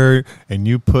get her and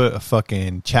you put a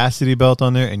fucking chastity belt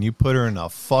on there and you put her in a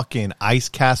fucking ice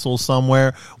castle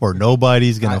somewhere where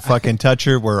nobody's gonna fucking touch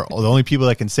her, where the only people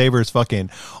that can save her is fucking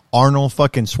Arnold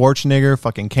fucking Schwarzenegger,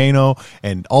 fucking Kano,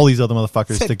 and all these other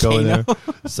motherfuckers to go in there.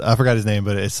 So, I forgot his name,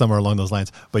 but it's somewhere along those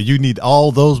lines. But you need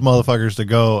all those motherfuckers to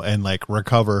go and like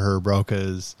recover her, bro,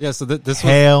 because so this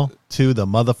hail was, to the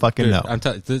motherfucking dude, no. I'm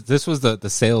this was the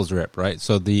sales rep, right?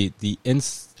 So the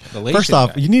installation First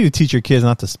off, guy, you need to teach your kids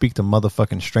not to speak to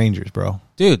motherfucking strangers, bro.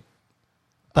 Dude,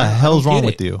 what the hell's wrong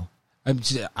with you?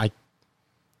 I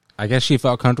guess she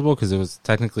felt comfortable because it was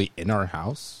technically in our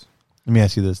house. Let me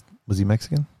ask you this: was he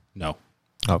Mexican? No.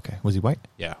 Okay. Was he white?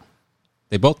 Yeah.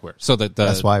 They both were. So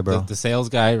that's why, bro. The sales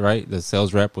guy, right? The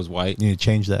sales rep was white. You need to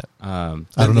change that. I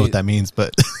don't know what that means,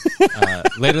 but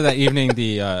later that evening,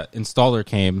 the installer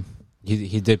came.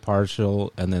 He did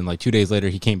partial, and then like 2 days later,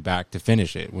 he came back to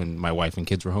finish it when my wife and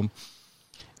kids were home,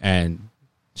 and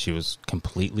she was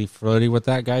completely flirty with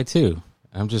that guy too.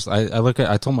 I'm just, I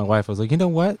told my wife, I was like, you know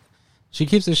what? She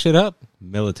keeps this shit up.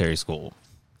 Military school,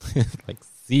 like,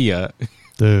 see ya,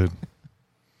 dude.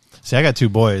 See, I got 2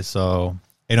 boys, so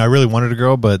I really wanted a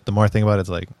girl, but the more I think about it, it's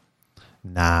like,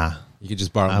 nah. You could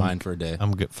just borrow mine for a day.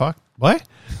 I'm good. Fuck. What?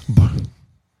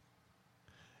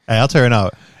 Hey, I'll tell you now.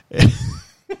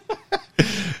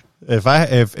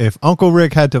 If Uncle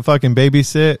Rick had to fucking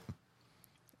babysit,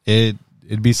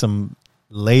 it'd be some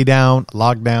lay down,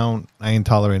 lockdown. I ain't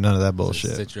tolerating none of that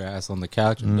bullshit. Sit your ass on the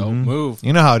couch and don't move.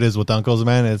 You know how it is with uncles,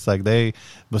 man. It's like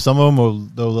but some of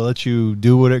them they'll let you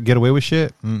get away with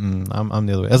shit. I'm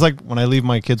the other way. It's like when I leave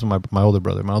my kids with my older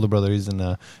brother. My older brother, he's in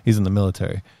the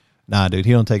military. Nah, dude,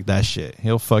 he don't take that shit.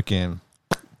 He'll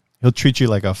treat you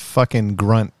like a fucking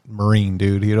grunt Marine,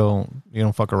 dude. You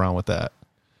don't fuck around with that.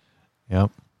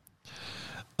 Yep.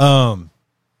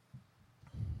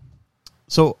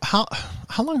 So how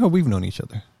long have we known each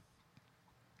other?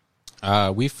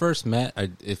 We first met,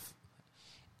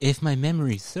 if my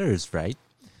memory serves right,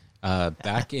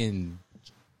 back in,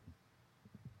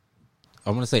 I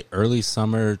want to say early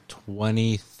summer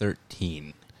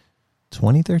 2013.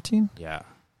 2013? Yeah.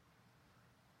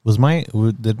 Was my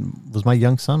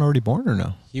young son already born or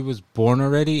no? He was born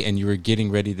already, and you were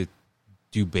getting ready to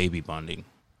do baby bonding.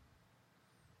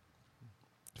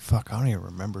 Fuck, I don't even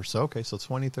remember. So okay, so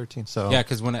 2013. So Yeah,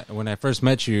 because when I first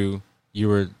met you, you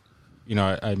were,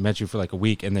 I met you for like a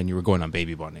week, and then you were going on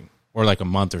baby bonding, or like a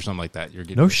month or something like that. You're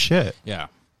getting no shit. Yeah.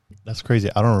 That's crazy.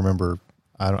 I don't remember.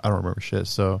 I don't remember shit.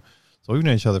 So we've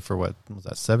known each other for what was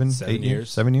that 8 years?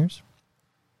 7 years.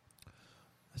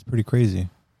 That's pretty crazy.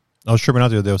 I was tripping out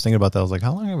the other day. I was thinking about that. I was like,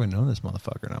 how long have I known this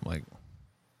motherfucker? And I'm like,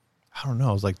 I don't know.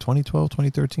 It was like 2012,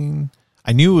 2013.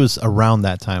 I knew it was around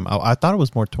that time. I thought it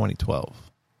was more 2012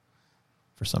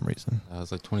 for some reason. It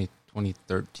was like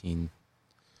 2013.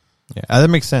 Yeah, that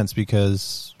makes sense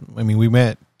because, I mean, we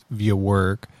met via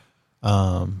work,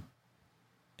 and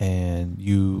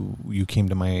you came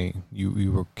to my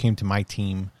came to my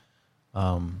team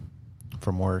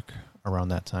from work around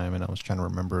that time, and I was trying to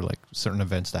remember like certain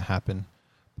events that happened.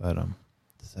 But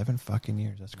 7 fucking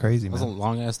years. That's crazy, man. That was a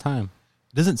long ass time.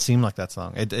 It doesn't seem like that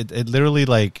long. It literally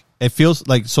like it feels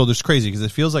like so. There's crazy because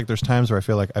it feels like there's times where I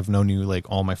feel like I've known you like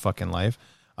all my fucking life.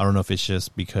 I don't know if it's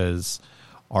just because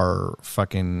our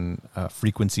fucking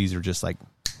frequencies are just like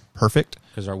perfect.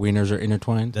 Because our wieners are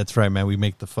intertwined. That's right, man. We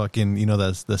make the fucking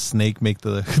the snake make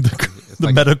the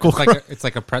like, medical. It's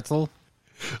like a pretzel.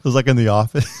 It was like in The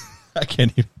Office. I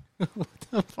can't even. What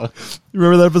the fuck? You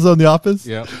remember that episode in The Office?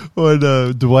 Yeah. When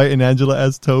Dwight and Angela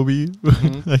asked Toby,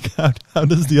 like, how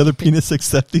does the other penis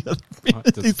accept the other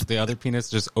penis? Does the other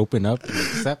penis just open up and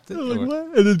accept it? Like,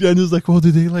 what? And then Angela's like, well, do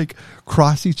they like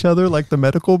cross each other like the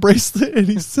medical bracelet? And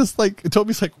he's just like,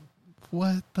 Toby's like,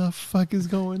 what the fuck is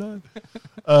going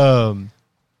on?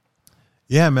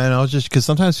 Yeah, man. I was just because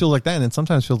sometimes feel like that, and then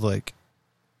sometimes feel like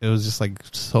it was just like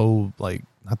so like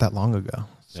not that long ago.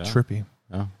 It's trippy.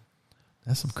 Yeah.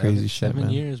 That's some crazy shit, 7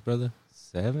 man. years, brother.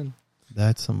 7.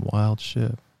 That's some wild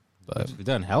shit. But we've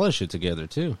done hella shit together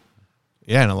too.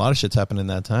 Yeah, and a lot of shit's happened in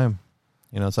that time.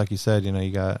 It's like you said.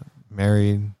 You got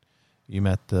married. You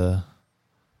met the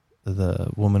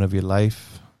woman of your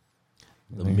life.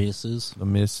 The missus. The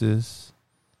missus.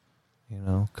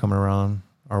 Coming around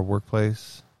our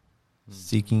workplace,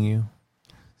 seeking you.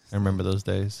 I remember those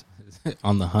days.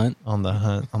 On the hunt. On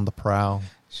the prowl.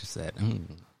 She said,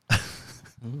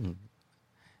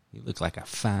 you look like a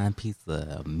fine piece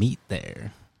of meat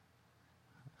there.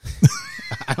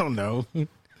 I don't know.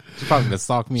 She's probably going to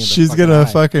sock me in the She's fucking going to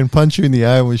eye. fucking punch you in the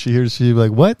eye when she hears. She's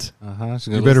like, what?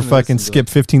 You better fucking skip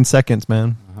 15 seconds,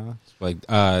 man. Like,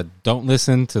 don't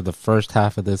listen to the first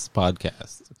half of this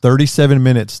podcast. 37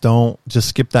 minutes. Don't just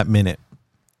skip that minute.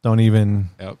 Don't even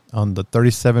on the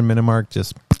 37-minute mark.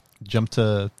 Just jump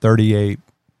to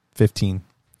 38:15.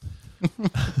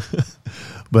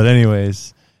 But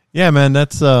anyways, yeah, man,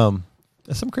 that's some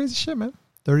crazy shit, man.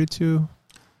 32.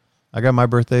 I got my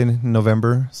birthday in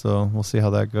November, so we'll see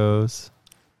how that goes.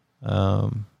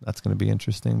 That's going to be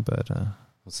interesting, but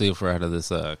we'll see if we're out of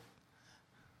this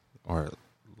or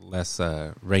less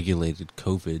regulated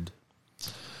COVID.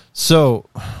 So,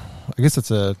 I guess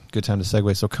that's a good time to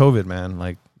segue. So, COVID, man,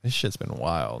 like this shit's been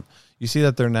wild. You see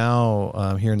that they're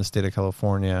now here in the state of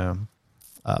California.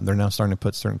 They're now starting to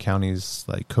put certain counties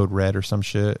like code red or some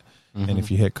shit. Mm-hmm. And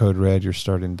if you hit code red, they're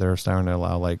starting to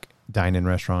allow like dine-in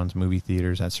restaurants, movie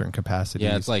theaters at certain capacities.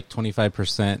 Yeah, it's like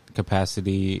 25%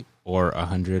 capacity or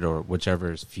 100 or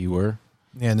whichever is fewer.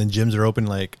 Yeah, and then gyms are open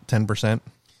like 10%.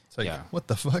 It's like, what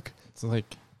the fuck? It's like,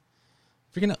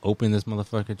 if you're going to open this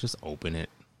motherfucker, just open it.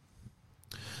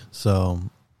 So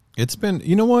it's been,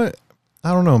 you know what?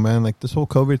 I don't know, man. Like this whole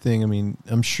COVID thing, I mean,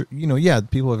 I'm sure,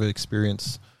 people have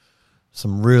experienced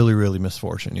some really, really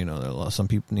misfortune. There are some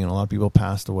people, a lot of people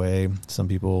passed away. Some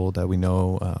people that we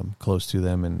know close to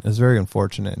them, and it's very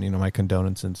unfortunate. And my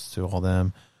condolences to all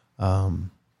them.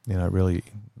 It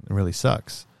really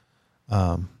sucks.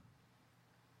 But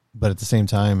at the same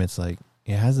time, it's like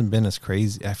it hasn't been as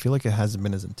crazy. I feel like it hasn't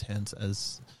been as intense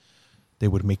as they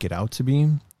would make it out to be.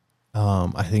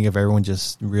 I think if everyone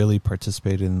just really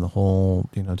participated in the whole,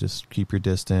 just keep your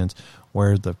distance,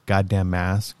 wear the goddamn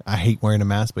mask. I hate wearing a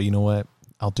mask, but you know what?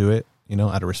 I'll do it,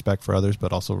 out of respect for others,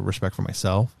 but also respect for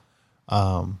myself.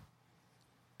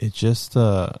 It just,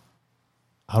 I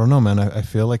don't know, man. I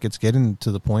feel like it's getting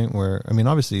to the point where, I mean,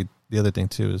 obviously the other thing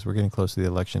too is we're getting close to the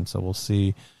election. So we'll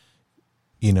see,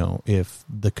 if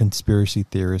the conspiracy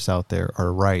theorists out there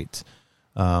are right,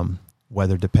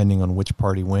 whether depending on which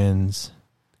party wins,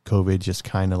 COVID just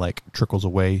kind of like trickles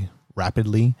away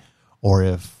rapidly, or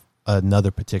if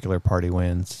another particular party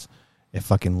wins, it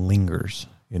fucking lingers.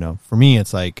 You know, for me,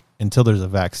 it's like until there's a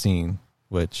vaccine,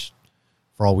 which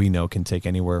for all we know can take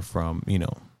anywhere from, you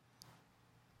know,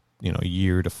 a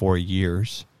year to 4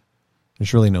 years.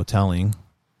 There's really no telling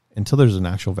until there's an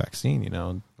actual vaccine, you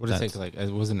know. What did it take? Like,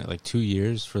 wasn't it like 2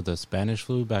 years for the Spanish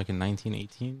flu back in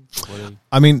 1918?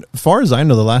 I mean, as far as I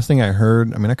know, the last thing I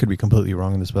heard, I mean, I could be completely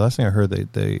wrong on this, but the last thing I heard,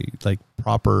 they like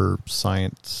proper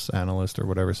science analyst or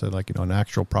whatever said, like, you know, an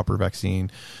actual proper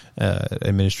vaccine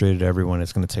administered to everyone,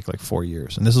 it's going to take like 4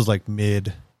 years. And this is like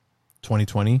mid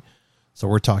 2020. So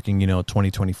we're talking, you know,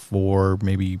 2024,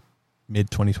 maybe mid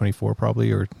 2024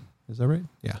 probably, or is that right?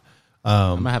 Yeah.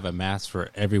 I'm going to have a mask for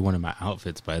every one of my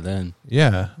outfits by then.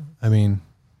 Yeah. I mean,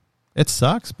 it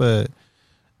sucks, but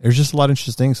there's just a lot of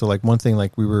interesting things. So like one thing,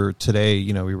 like we were today,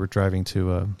 you know, we were driving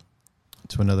to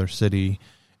another city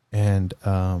and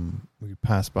we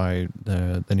passed by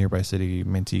the nearby city,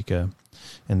 Manteca,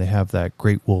 and they have that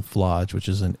Great Wolf Lodge, which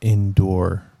is an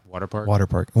indoor water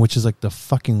park, which is like the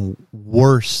fucking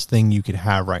worst thing you could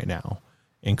have right now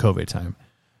in COVID time.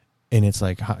 And it's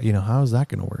like, how is that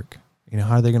going to work? You know,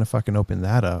 how are they going to fucking open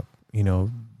that up? You know,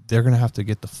 they're going to have to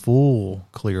get the full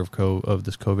clear of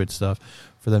this COVID stuff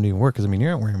for them to even work. Because, I mean,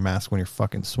 you're not wearing a mask when you're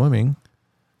fucking swimming,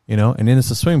 you know, and then it's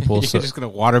a swimming pool. You're so, just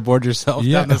going to waterboard yourself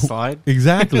down the slide?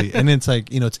 Exactly. And it's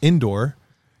like, you know, it's indoor.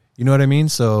 You know what I mean?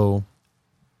 So,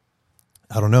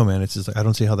 I don't know, man. It's just like, I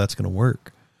don't see how that's going to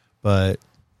work. But,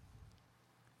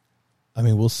 I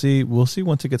mean, we'll see. We'll see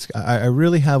once it gets... I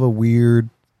really have a weird...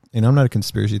 And I'm not a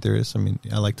conspiracy theorist. I mean,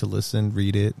 I like to listen,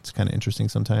 read it. It's kind of interesting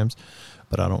sometimes,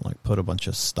 but I don't like put a bunch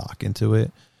of stock into it.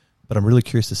 But I'm really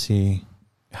curious to see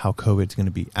how COVID's going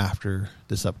to be after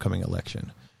this upcoming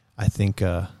election. I think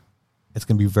it's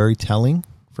going to be very telling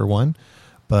for one,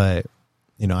 but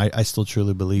you know, I still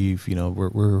truly believe, you know,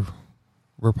 we're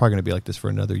probably going to be like this for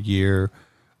another year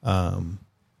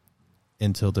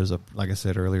until there's like I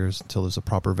said earlier, until there's a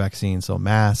proper vaccine. So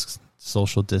masks,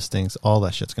 social distance, all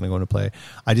that shit's going to go into play.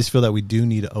 I just feel that we do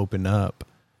need to open up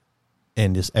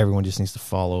and just everyone just needs to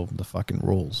follow the fucking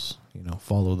rules, you know,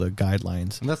 follow the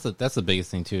guidelines. And that's the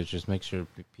biggest thing too, is just make sure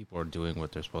people are doing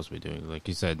what they're supposed to be doing. Like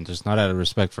you said, just not out of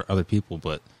respect for other people,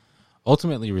 but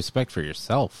ultimately respect for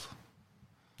yourself.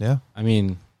 Yeah. I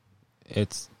mean,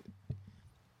 it's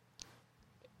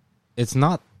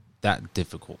not that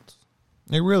difficult.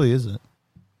 It really isn't.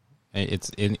 It's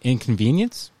an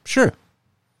inconvenience, sure.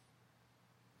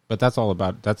 But that's all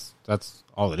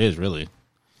all it is, really.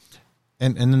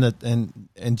 And then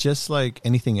just like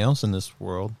anything else in this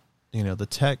world, you know, the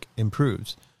tech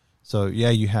improves. So yeah,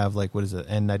 you have like, what is it,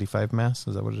 N95 masks?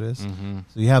 Is that what it is? Mm-hmm.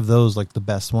 So you have those like the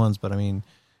best ones, but I mean,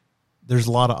 there's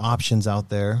a lot of options out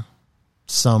there.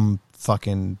 Some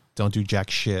fucking don't do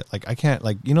jack shit. Like I can't,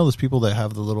 like, you know, those people that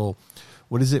have the little,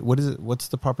 what is it? What's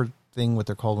the proper thing? What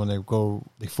they're called when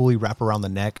they fully wrap around the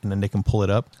neck and then they can pull it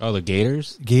up. Oh, the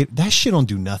gaiters? That shit don't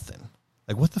do nothing.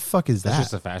 Like, what the fuck is that? That's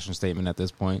just a fashion statement at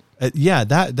this point. Yeah,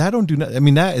 that don't do nothing. I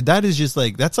mean, that is just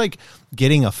like, that's like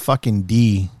getting a fucking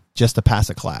D just to pass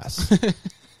a class.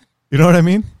 You know what I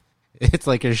mean? It's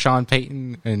like a Sean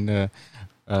Payton and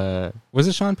was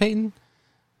it Sean Payton?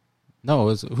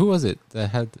 No, who was it that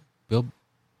had Bill?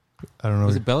 I don't know.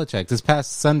 Was it Belichick? This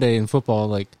past Sunday in football,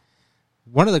 like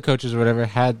one of the coaches or whatever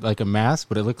had like a mask,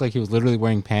 but it looked like he was literally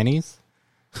wearing panties.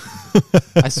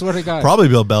 I swear to God, probably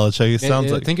Bill Belichick. It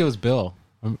sounds like, I think it was Bill.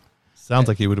 Sounds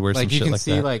like he would wear like some you shit can like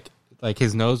see that. like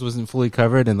his nose wasn't fully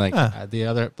covered and like the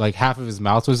other like half of his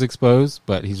mouth was exposed,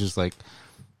 but he's just like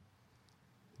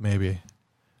maybe.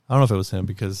 I don't know if it was him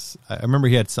because I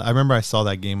remember I saw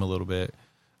that game a little bit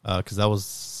because that was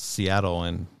Seattle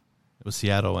and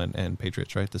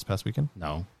Patriots, right? This past weekend.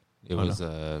 No, it was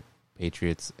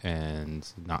Patriots and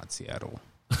not Seattle.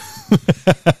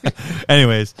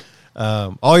 Anyways, you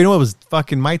know what was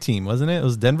fucking my team, wasn't it? It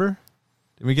was Denver.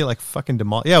 Did we get like fucking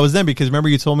demolished? Yeah, it was them because remember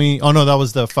you told me. Oh no, that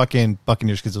was the fucking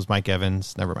Buccaneers because it was Mike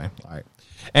Evans. Never mind. All right.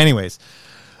 Anyways,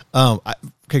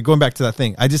 okay, going back to that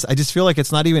thing. I just feel like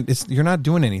it's not even. You're not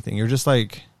doing anything. You're just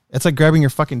like, it's like grabbing your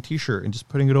fucking t-shirt and just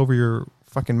putting it over your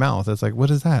fucking mouth. It's like,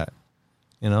 what is that?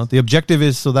 You know, the objective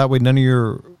is so that way none of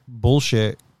your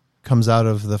bullshit comes out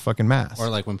of the fucking mask. Or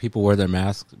like when people wear their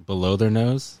mask below their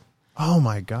nose. Oh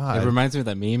my God. It reminds me of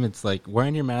that meme. It's like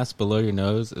wearing your mask below your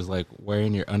nose is like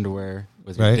wearing your underwear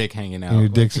with your dick hanging out. And your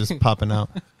dick's just popping out.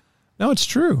 No, it's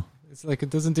true. It's like it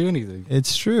doesn't do anything.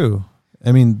 It's true.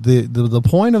 I mean, the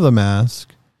point of the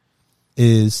mask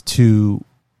is to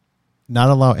not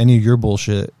allow any of your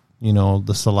bullshit, you know,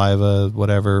 the saliva,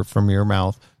 whatever, from your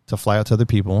mouth to fly out to other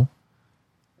people.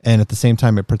 And at the same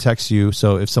time, it protects you.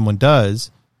 So if someone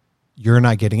does, you're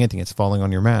not getting anything. It's falling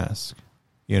on your mask.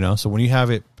 So when you have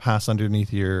it pass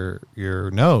underneath your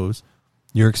nose,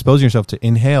 you're exposing yourself to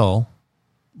inhale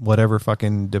whatever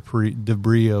fucking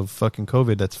debris of fucking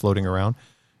COVID that's floating around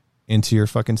into your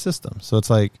fucking system. So it's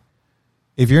like,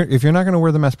 if you're not going to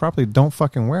wear the mask properly, don't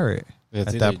fucking wear it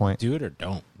at that point. Do it or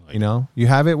don't. Like, You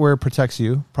have it where it protects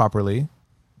you properly,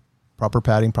 proper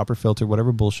padding, proper filter,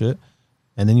 whatever bullshit,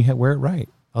 and then you wear it right.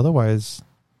 Otherwise,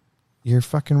 you're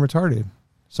fucking retarded.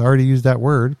 Sorry to use that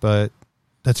word, but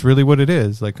that's really what it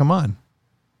is. Like, come on.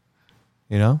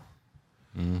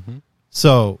 Mm-hmm.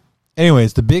 So,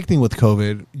 anyways, the big thing with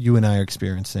COVID, you and I are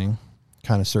experiencing,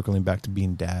 kind of circling back to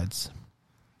being dads.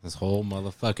 This whole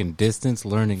motherfucking distance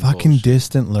learning. Fucking bullshit.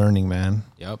 distant learning, man.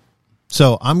 Yep.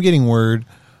 So I'm getting word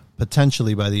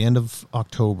potentially by the end of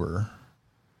October,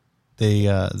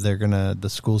 they're gonna, the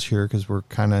schools here, because we're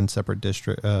kind of in separate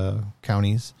district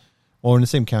counties, or in the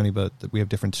same county, but we have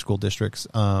different school districts.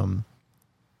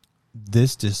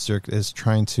 This district is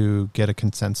trying to get a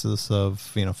consensus of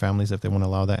families if they want to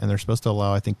allow that, and they're supposed to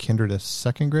allow, I think, kinder to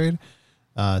second grade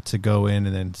to go in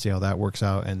and then see how that works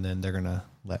out, and then they're gonna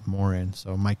let more in.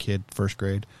 So my kid, first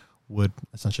grade, would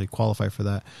essentially qualify for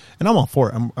that, and I'm all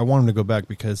for it. I want him to go back,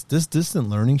 because this distant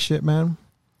learning shit, man,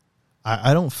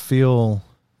 I don't feel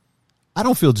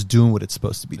it's doing what it's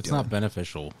supposed to be doing. It's not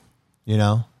beneficial. It's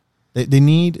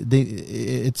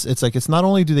like, it's not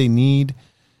only do they need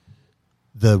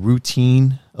the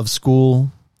routine of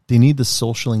school, they need the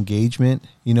social engagement,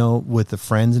 with the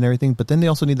friends and everything. But then they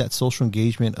also need that social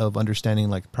engagement of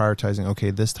understanding, like prioritizing, okay,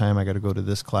 this time I got to go to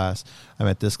this class. I'm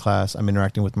at this class. I'm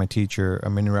interacting with my teacher.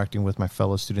 I'm interacting with my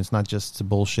fellow students, not just to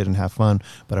bullshit and have fun,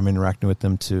 but I'm interacting with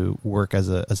them to work as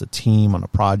a team on a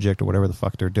project or whatever the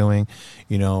fuck they're doing.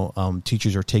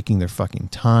 Teachers are taking their fucking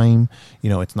time.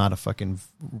 It's not a fucking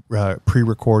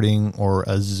pre-recording or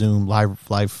a Zoom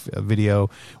live video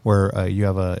where you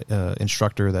have a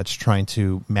instructor that's trying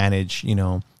to manage,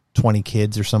 20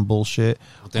 kids or some bullshit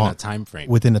within a time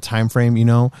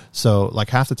frame. So like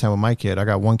half the time with my kid, I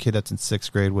got one kid that's in 6th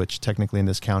grade, which technically in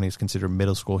this county is considered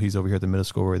middle school. He's over here at the middle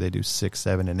school where they do 6,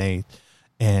 7, and 8.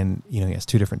 And, he has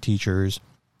 2 different teachers.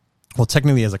 Well,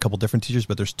 technically he has a couple different teachers,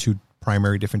 but there's 2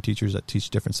 primary different teachers that teach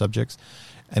different subjects.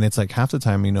 And it's like half the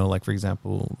time, like for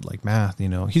example, like math,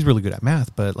 he's really good at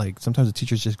math, but like sometimes the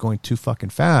teacher's just going too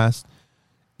fucking fast.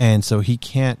 And so he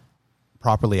can't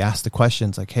properly ask the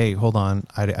questions like, hey, hold on,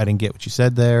 I didn't get what you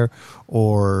said there.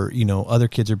 Or, other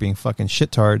kids are being fucking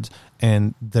shittards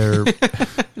and they're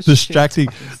distracting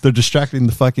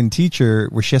the fucking teacher,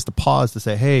 where she has to pause to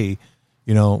say, hey,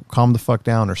 calm the fuck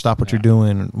down or stop what you're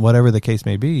doing, whatever the case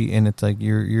may be. And it's like,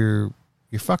 you're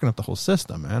fucking up the whole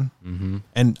system, man. Mm-hmm.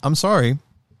 And I'm sorry,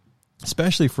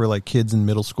 especially for like kids in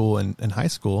middle school and high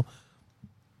school,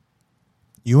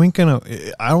 I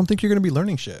don't think you're going to be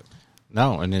learning shit.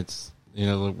 No. And it's,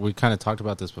 we kind of talked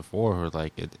about this before, where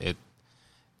like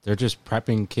they're just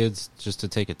prepping kids just to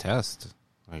take a test,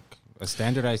 like a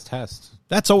standardized test.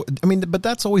 But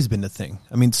that's always been the thing.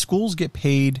 Schools get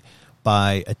paid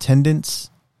by attendance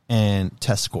and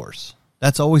test scores.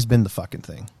 That's always been the fucking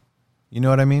thing. You know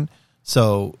what I mean?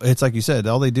 So it's like you said,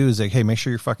 all they do is like, hey, make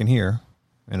sure you're fucking here,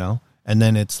 and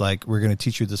then it's like, we're going to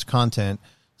teach you this content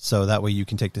so that way you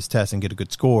can take this test and get a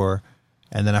good score.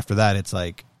 And then after that, it's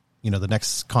like, the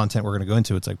next content we're going to go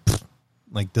into, it's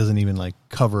like doesn't even like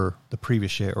cover the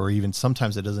previous shit, or even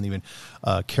sometimes it doesn't even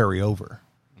carry over.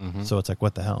 Mm-hmm. So it's like,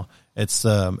 what the hell? It's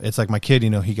like my kid,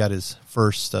 he got his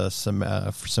first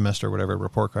semester or whatever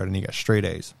report card, and he got straight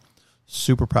A's.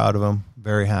 Super proud of him,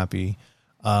 very happy.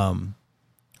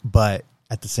 But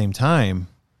at the same time,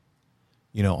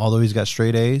 although he's got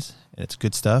straight A's and it's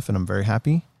good stuff, and I'm very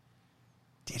happy,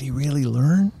 did he really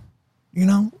learn?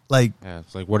 It's like,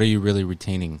 what are you really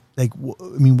retaining? Like,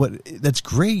 what? That's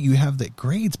great. You have the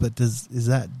grades, but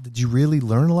did you really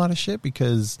learn a lot of shit?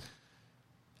 Because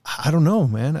I don't know,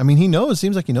 man. He knows.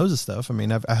 Seems like he knows his stuff.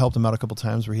 I helped him out a couple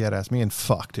times where he had asked me, and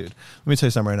fuck, dude. Let me tell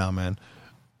you something right now, man.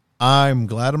 I'm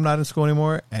glad I'm not in school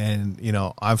anymore, and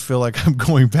I feel like I'm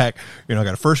going back. I got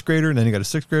a first grader, and then you got a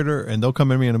 6th grader, and they'll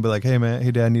come at me and I'll be like, "Hey, man,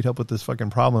 hey, Dad, I need help with this fucking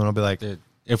problem," and I'll be like, Dude.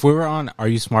 If we were on Are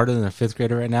You Smarter Than a 5th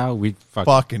Grader right now, we'd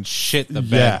fucking shit the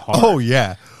bed hard. Oh,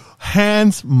 yeah.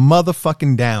 Hands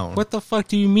motherfucking down. What the fuck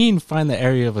do you mean find the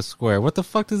area of a square? What the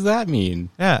fuck does that mean?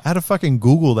 Yeah, I had to fucking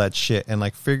Google that shit and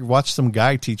like watch some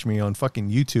guy teach me on fucking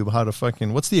YouTube how to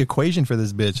fucking, what's the equation for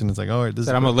this bitch? And it's like, oh, this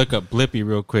I'm going to look up Blippi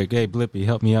real quick. Hey, Blippi,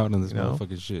 help me out on this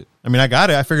motherfucking shit. I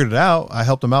got it. I figured it out. I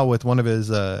helped him out with one of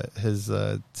his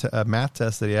math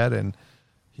tests that he had, and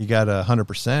he got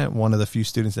 100%, one of the few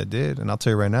students that did. And I'll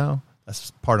tell you right now, that's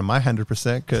part of my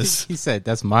 100% because he said,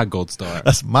 that's my gold star.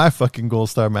 That's my fucking gold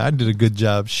star, man. I did a good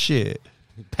job. Shit.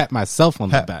 pat myself on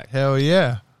the back. Hell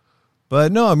yeah.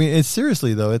 But no, I mean, it's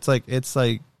seriously though. It's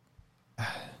like,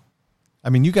 I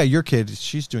mean, you got your kid.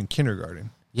 She's doing kindergarten.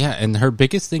 Yeah, and her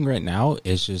biggest thing right now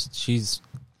is just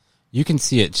you can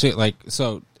see it.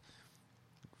 So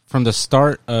from the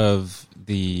start of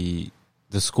the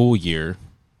school year,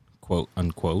 quote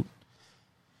unquote,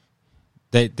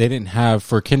 they didn't have,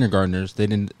 for kindergartners, they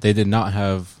did not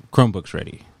have Chromebooks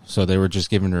ready. So they were just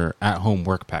giving her at home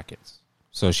work packets.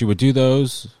 So she would do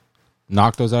those,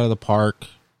 knock those out of the park,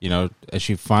 as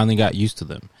she finally got used to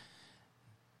them.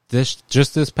 This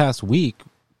past week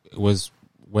was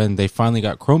when they finally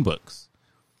got Chromebooks,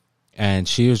 and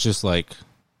she was just like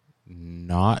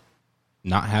not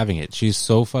having it. She's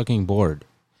so fucking bored.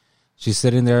 She's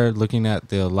sitting there looking at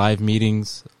the live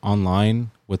meetings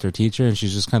online with her teacher, and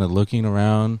she's just kind of looking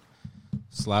around,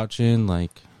 slouching,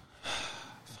 like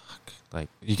fuck. Like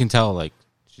you can tell, like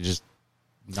she's just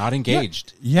not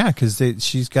engaged. Yeah, because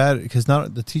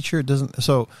the teacher doesn't.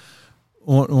 So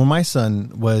when my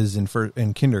son was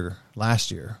in kinder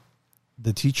last year,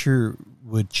 the teacher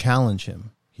would challenge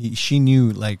him. She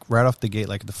knew, like, right off the gate,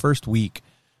 like the first week,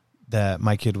 that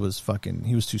my kid was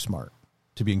he was too smart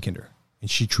to be in kinder. And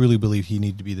she truly believed he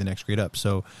needed to be the next grade up.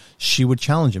 So she would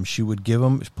challenge him. She would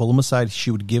pull him aside.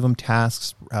 She would give him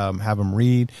tasks, have him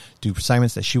read, do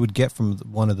assignments that she would get from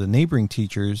one of the neighboring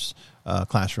teachers'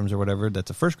 classrooms or whatever, that's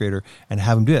a first grader, and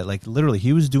have him do it. Like, literally,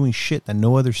 he was doing shit that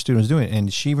no other student was doing.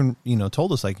 And she even,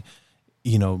 told us, like,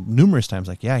 numerous times,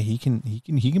 like, yeah, he can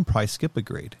probably skip a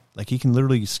grade. Like, he can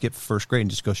literally skip first grade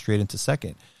and just go straight into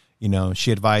second.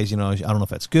 She advised, I don't know if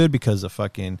that's good because of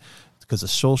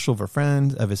social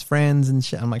of his friends and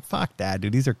shit. I'm like, fuck that,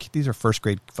 dude. These are first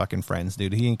grade fucking friends,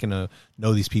 dude. He ain't gonna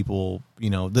know these people.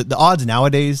 The odds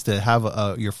nowadays to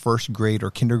have your first grade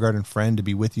or kindergarten friend to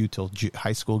be with you till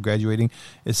high school graduating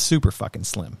is super fucking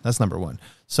slim. That's number one.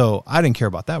 So I didn't care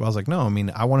about that. But I was like, no, I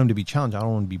mean, I want him to be challenged. I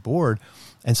don't want him to be bored.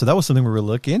 And so that was something we were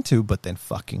looking into. But then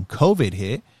fucking COVID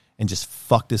hit and just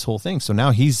fucked this whole thing. So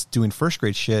now he's doing first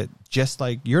grade shit just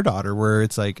like your daughter, where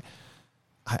it's like,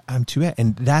 I'm too,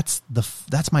 and that's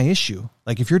my issue.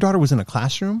 Like, if your daughter was in a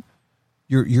classroom,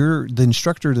 you're the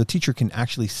instructor, the teacher can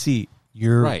actually see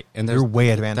you're right, and you're way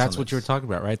advanced. That's what you were talking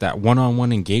about, right? That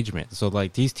one-on-one engagement. So,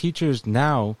 like, these teachers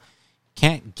now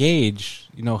can't gauge,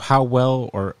 how well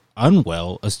or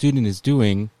unwell a student is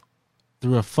doing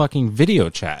through a fucking video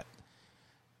chat.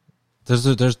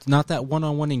 There's not that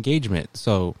one-on-one engagement.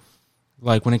 So,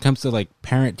 like, when it comes to, like,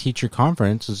 parent-teacher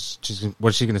conference,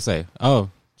 what's she going to say? Oh,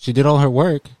 she did all her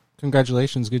work.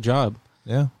 Congratulations. Good job.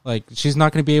 Yeah. Like, she's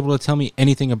not going to be able to tell me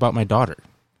anything about my daughter.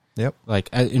 Yep. Like,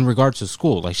 in regards to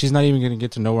school. Like, she's not even going to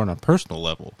get to know her on a personal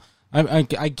level. I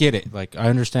get it. Like, I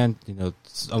understand,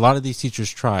 a lot of these teachers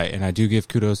try, and I do give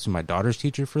kudos to my daughter's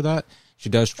teacher for that. She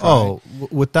does try. Oh,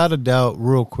 without a doubt,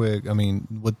 real quick, I mean,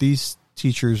 what these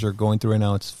teachers are going through right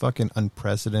now, it's fucking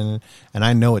unprecedented, and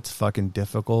I know it's fucking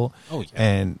difficult. Oh, yeah.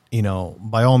 And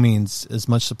by all means, as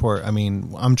much support. I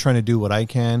mean, I'm trying to do what I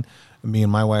can. Me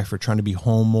and my wife are trying to be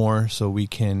home more so we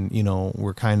can,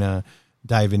 we're kind of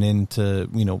diving into,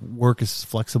 work is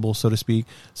flexible, so to speak.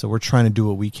 So we're trying to do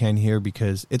what we can here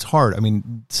because it's hard. I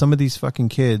mean, some of these fucking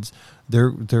kids,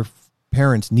 their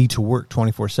parents need to work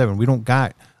 24/7. We don't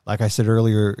got, like I said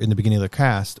earlier in the beginning of the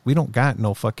cast, we don't got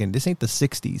no fucking, this ain't the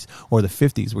 60s or the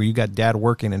 50s where you got dad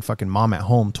working and fucking mom at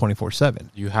home 24/7.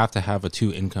 You have to have a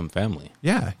 2-income family.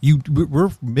 Yeah.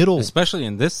 We're middle. Especially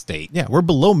in this state. Yeah. We're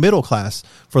below middle class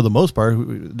for the most part.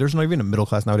 There's not even a middle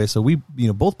class nowadays. So we,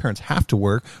 both parents have to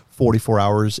work 44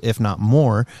 hours, if not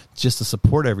more, just to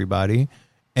support everybody.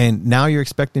 And now you're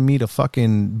expecting me to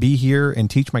fucking be here and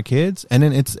teach my kids, and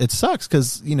then it sucks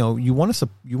because you want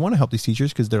to help these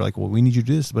teachers because they're like, well, we need you to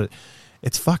do this, but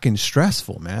it's fucking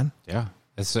stressful, man. Yeah,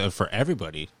 it's for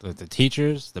everybody, the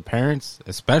teachers, the parents,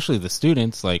 especially the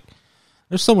students. Like,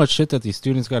 there's so much shit that these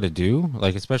students got to do,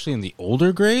 like especially in the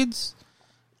older grades.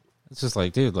 It's just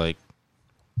like, dude, like,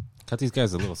 cut these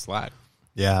guys a little slack.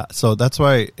 Yeah, so that's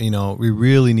why we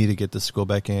really need to get the school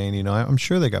back in. I'm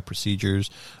sure they got procedures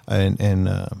and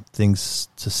things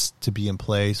to be in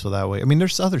place so that way. I mean,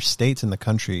 there's other states in the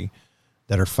country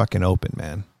that are fucking open,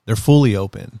 man. They're fully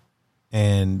open,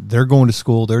 and they're going to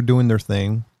school. They're doing their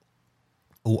thing.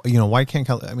 Why can't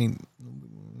I mean,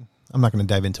 I'm not going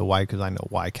to dive into why because I know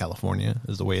why California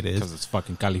is the way it is. Because it's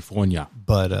fucking California.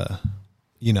 But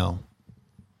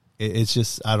it's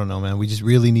just, I don't know, man. We just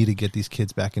really need to get these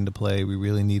kids back into play. We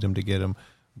really need them to get them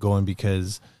going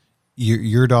because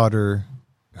your daughter,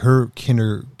 her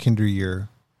kinder year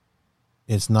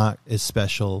is not as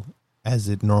special as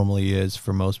it normally is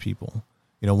for most people.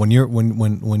 When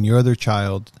your other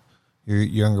child your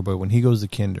younger boy, when he goes to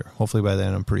kinder, hopefully by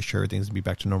then I'm pretty sure everything's gonna be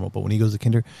back to normal. But when he goes to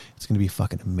kinder, it's gonna be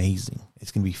fucking amazing.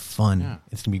 It's gonna be fun. Yeah.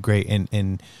 It's gonna be great.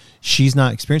 And she's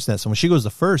not experiencing that. So when she goes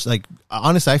to first, like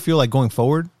honestly, I feel like going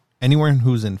forward, anyone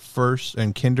who's in first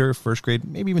and kinder, first grade,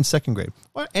 maybe even second grade,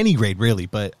 or any grade really,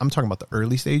 but I'm talking about the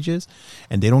early stages,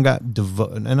 and they don't got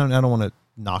and I don't want to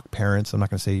knock parents. I'm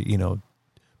not gonna say, you know,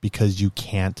 because you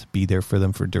can't be there for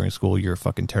them for during school, you're a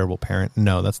fucking terrible parent.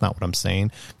 No, that's not what I'm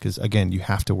saying. Because again, you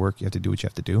have to work, you have to do what you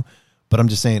have to do. But I'm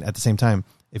just saying at the same time,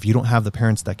 if you don't have the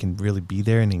parents that can really be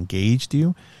there and engage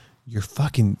you, you're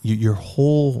fucking, your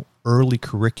whole early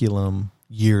curriculum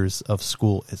years of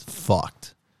school is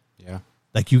fucked. Yeah.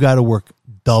 Like you got to work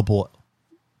double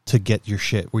to get your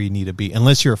shit where you need to be.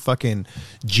 Unless you're a fucking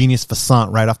genius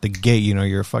facant right off the gate, you know,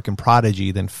 you're a fucking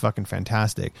prodigy, then fucking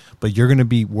fantastic. But you're going to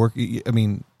be working. I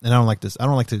mean, and I don't like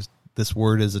this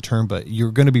word as a term, but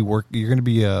you're going to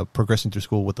be progressing through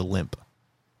school with a limp,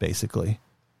 basically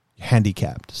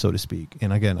handicapped, so to speak.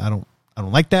 And again, I don't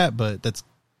like that, but that's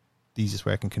the easiest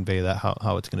way I can convey that,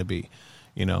 how it's going to be,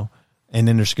 you know. And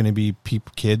then there's going to be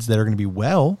kids that are going to be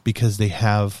well because they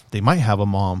might have a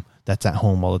mom that's at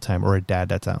home all the time, or a dad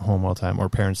that's at home all the time, or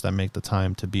parents that make the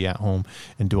time to be at home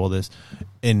and do all this.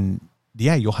 And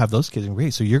yeah, you'll have those kids in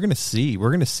grade. So we're going to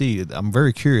see, I'm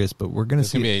very curious, but we're going to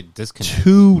see be a disconnect.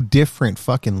 2 different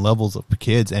fucking levels of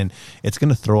kids, and it's going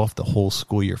to throw off the whole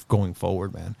school year going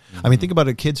forward, man. I mean, think about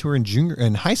it, kids who are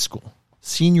in high school,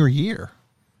 senior year.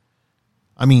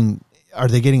 I mean, are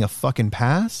they getting a fucking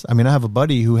pass? I mean, I have a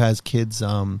buddy who has kids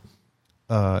in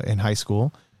high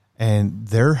school, and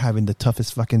they're having the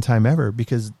toughest fucking time ever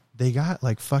because they got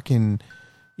like fucking,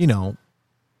 you know,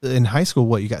 in high school,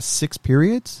 what, you got 6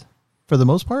 periods for the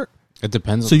most part? It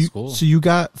depends on the school. So you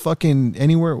got fucking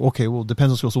anywhere, okay, well, it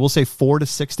depends on school. So we'll say 4 to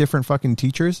 6 different fucking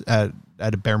teachers at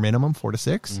a bare minimum, 4 to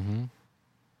 6. Mm-hmm.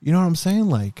 You know what I'm saying?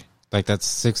 Like that's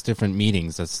 6 different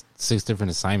meetings. That's 6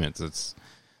 different assignments. It's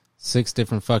 6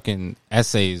 different fucking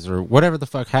essays or whatever the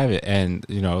fuck have it. And,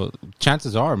 you know,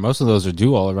 chances are most of those are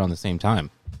due all around the same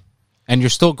time. And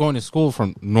you're still going to school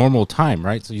from normal time,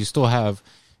 right? So you still have,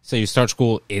 say you start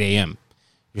school 8 a.m.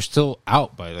 You're still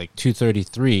out by like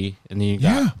 2:33, and then you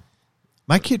got...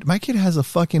 My kid has a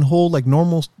fucking whole like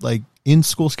normal like in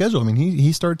school schedule. I mean,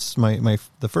 he starts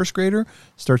the first grader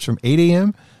starts from 8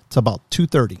 a.m. to about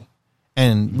 2:30.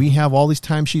 And we have all these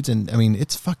timesheets, and I mean,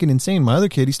 it's fucking insane. My other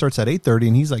kid, he starts at 8:30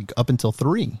 and he's like up until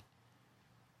 3.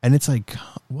 And it's like,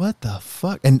 what the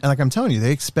fuck? And like I'm telling you,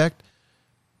 they expect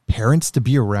parents to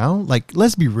be around. Like,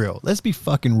 let's be real. Let's be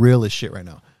fucking real as shit right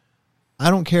now. I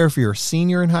don't care if you're a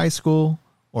senior in high school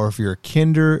or if you're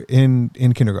a in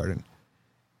kindergarten.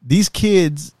 These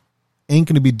kids ain't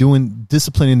going to be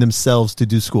disciplining themselves to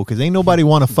do school because ain't nobody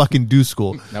want to fucking do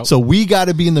school. Nope. So we got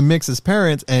to be in the mix as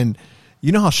parents. And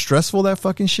you know how stressful that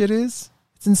fucking shit is?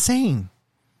 It's insane.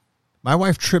 My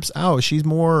wife trips out. She's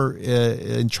more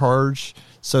in charge,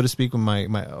 so to speak, with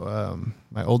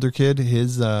my older kid,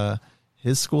 his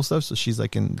school stuff. So she's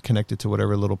like connected to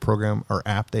whatever little program or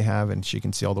app they have, and she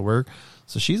can see all the work.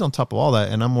 So she's on top of all that,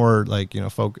 and I'm more like, you know,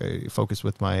 focused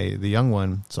with the young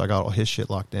one. So I got all his shit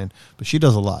locked in. But she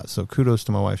does a lot. So kudos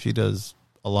to my wife. She does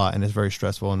a lot, and it's very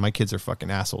stressful. And my kids are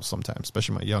fucking assholes sometimes,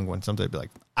 especially my young one. Sometimes they'll be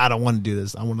like, I don't want to do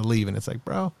this. I want to leave. And it's like,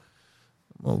 bro,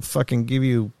 we'll fucking give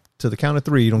you to the count of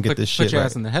 3. You don't get this shit. Put your right.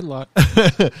 ass in the headlock.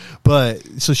 But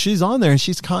so she's on there, and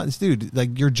she's dude,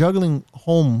 like you're juggling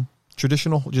home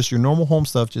traditional, just your normal home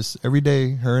stuff, just every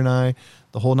day, her and I,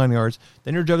 the whole 9 yards.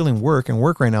 Then you're juggling work, and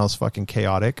work right now is fucking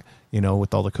chaotic, you know,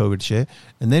 with all the COVID shit.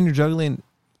 And then you're juggling,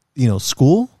 you know,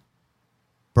 school,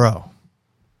 bro.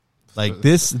 Like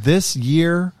this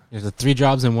year, There's the 3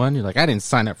 jobs in one. You're like, I didn't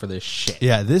sign up for this shit.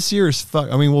 yeah, this year is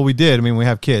fuck. I mean, well, we did. I mean, we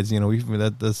have kids, you know,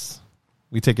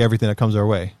 we take everything that comes our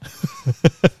way.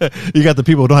 You got the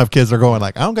people who don't have kids, they're going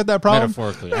like, I don't get that problem.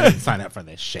 Metaphorically, I didn't sign up for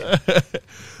this shit.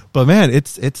 But man,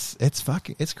 it's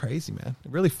fucking, it's crazy, man.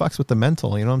 It really fucks with the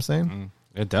mental. You know what I'm saying?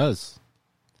 It does.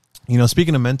 You know,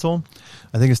 speaking of mental,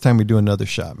 I think it's time we do another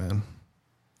shot, man.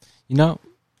 You know,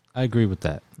 I agree with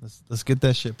that. Let's get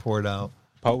that shit poured out.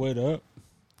 Pour it up.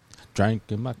 Drink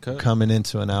in my cup. Coming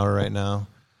into an hour right now.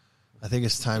 I think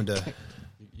it's time to.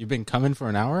 You've been coming for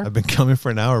an hour? I've been coming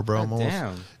for an hour, bro. God I'm almost.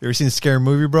 damn. You ever seen a scary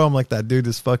movie, bro? I'm like that dude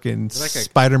is fucking You're like a-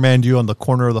 Spider-Man you on the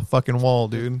corner of the fucking wall,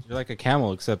 dude. You're like a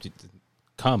camel, except you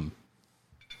come.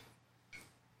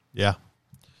 Yeah.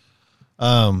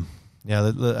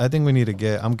 Yeah, I think we need to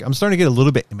get. I'm starting to get a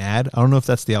little bit mad. I don't know if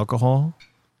that's the alcohol,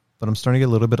 but I'm starting to get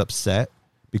a little bit upset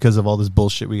because of all this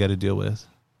bullshit we got to deal with.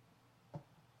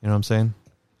 You know what I'm saying?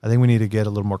 I think we need to get a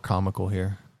little more comical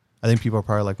here. I think people are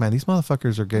probably like, man, these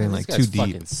motherfuckers are getting This like guy's too deep.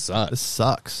 fucking sucks. This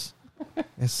sucks.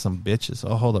 It's some bitches.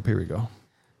 Oh, hold up. Here we go.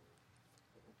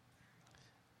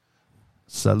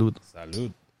 Salud.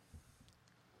 Salud.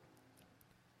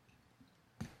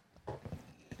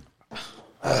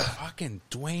 Fucking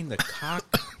Dwayne the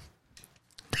cock.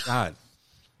 God.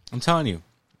 I'm telling you.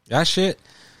 That shit.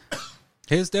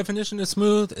 His definition of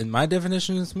smooth and my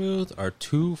definition of smooth are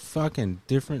two fucking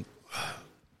different.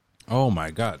 Oh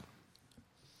my God.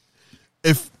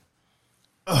 If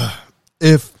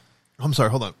I'm sorry,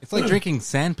 hold on. It's like drinking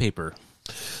sandpaper.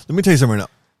 Let me tell you something right now.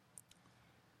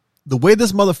 The way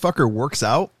this motherfucker works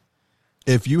out,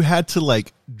 if you had to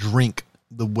like drink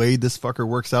the way this fucker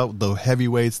works out, the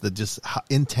heavyweights, the just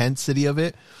intensity of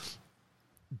it,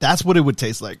 that's what it would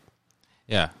taste like.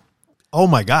 Yeah. Oh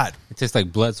my God. It tastes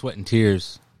like blood, sweat, and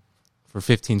tears for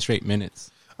 15 straight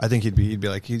minutes. I think he'd be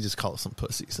like, he'd just call us some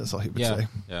pussies. That's all he would say.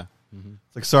 Yeah.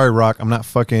 It's like, sorry, Rock, I'm not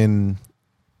fucking,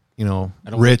 don't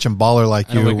rich and baller like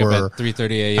I don't you. wake Or up at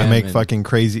 3:30 a.m. I make and fucking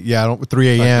crazy. Yeah, I don't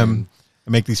 3 a.m. I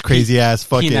make these crazy ass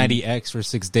fucking P90X for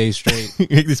 6 days straight.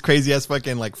 make these crazy ass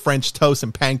fucking like French toast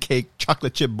and pancake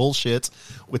chocolate chip bullshits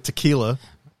with tequila.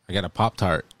 I got a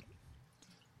Pop-Tart.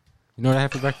 You know what I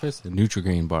have for breakfast? A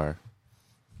Nutri-Grain bar.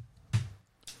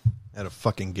 At a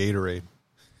fucking Gatorade.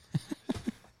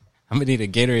 I'm going to need a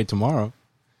Gatorade tomorrow.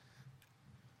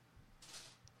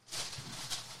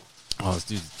 Oh, this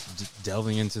dude's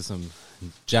delving into some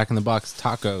Jack in the Box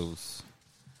tacos.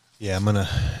 Yeah,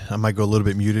 I might go a little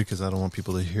bit muted because I don't want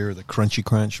people to hear the crunchy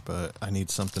crunch, but I need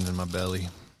something in my belly.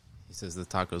 He says the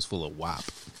taco's full of wop.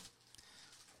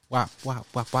 Wop, wop,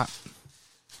 wop, wop.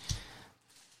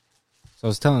 So I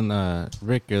was telling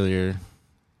Rick earlier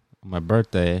on my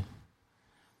birthday,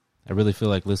 I really feel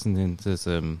like listening to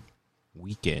some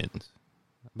Weeknd.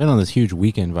 I've been on this huge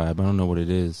Weeknd vibe. I don't know what it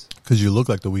is. Because you look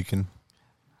like the Weeknd.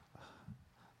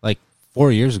 Like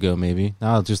 4 years ago, maybe.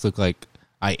 Now I just look like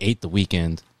I ate the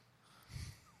Weeknd.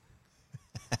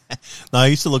 No, I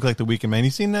used to look like the Weeknd, man. You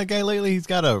seen that guy lately? He's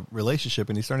got a relationship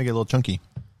and he's starting to get a little chunky.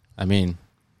 I mean,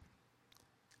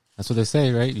 that's what they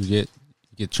say, right? You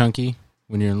get chunky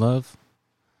when you're in love.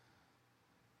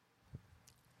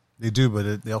 They do,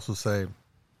 but they also say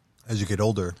as you get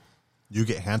older, you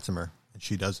get handsomer and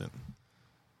she doesn't.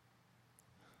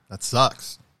 That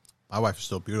sucks. My wife is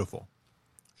still beautiful.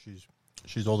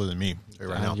 She's older than me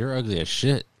right now. You're ugly as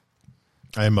shit.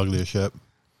 I am ugly as shit.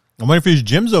 I'm waiting for these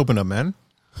gyms to open up, man.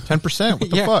 10%. What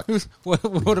the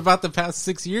fuck? What about the past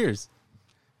 6 years?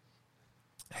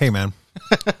 Hey, man.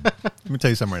 Let me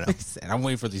tell you something right now. He said, I'm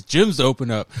waiting for these gyms to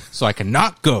open up so I can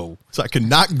not go. So I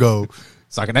cannot go.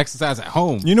 So I can exercise at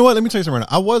home. You know what? Let me tell you something right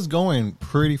now. I was going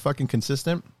pretty fucking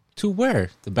consistent. To where?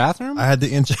 The bathroom? I had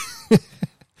the inch.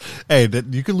 Hey,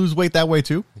 you can lose weight that way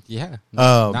too. Yeah.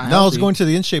 No, I was going to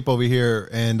the InShape over here,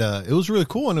 and it was really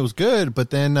cool and it was good. But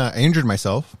then I injured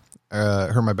myself,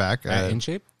 hurt my back.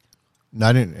 InShape? No,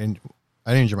 I didn't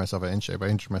injure myself at InShape. I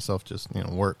injured myself just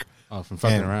work. Oh, from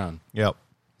fucking around. Yep.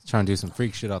 Trying to do some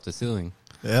freak shit off the ceiling.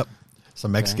 Yep.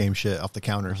 Some X game shit off the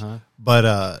counters. Uh-huh.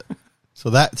 But so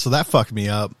that fucked me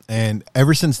up, and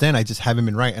ever since then I just haven't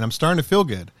been right, and I'm starting to feel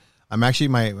good. I'm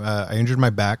actually I injured my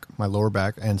back, my lower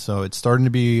back, and so it's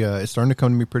starting to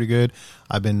come to me pretty good.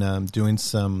 I've been doing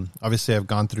some. Obviously, I've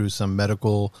gone through some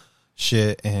medical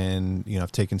shit, and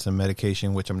I've taken some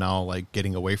medication, which I'm now like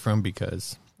getting away from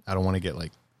because I don't want to get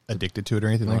like addicted to it or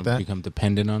anything like that. Become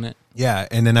dependent on it. Yeah,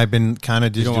 and then I've been kind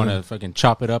of just. You don't want to fucking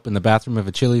chop it up in the bathroom of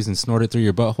a Chili's and snort it through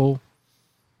your butthole.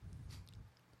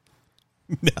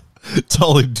 No,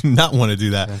 totally do not want to do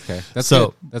that. Okay, that's so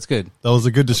good. That's good. That was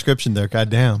a good description there. God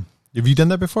damn. Have you done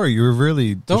that before? You were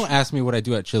really... Don't ask me what I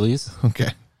do at Chili's. Okay.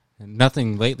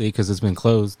 Nothing lately because it's been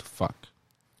closed. Fuck.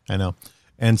 I know.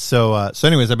 And so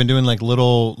anyways, I've been doing like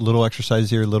little exercises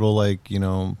here, little like,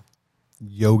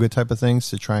 yoga type of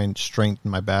things to try and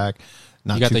strengthen my back.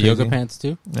 Not You got too the crazy. yoga pants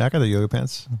too? Yeah, I got the yoga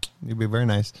pants. You'd be very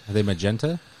nice. Are they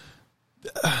magenta?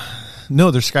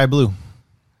 No, they're sky blue.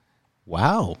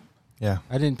 Wow. Yeah.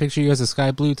 I didn't picture you as a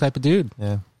sky blue type of dude.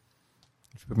 Yeah.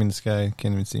 If you put me in the sky, you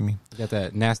can't even see me. You got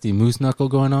that nasty moose knuckle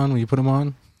going on when you put them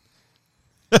on?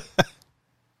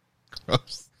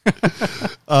 Gross.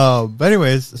 But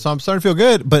anyways, so I'm starting to feel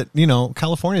good, but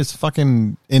California is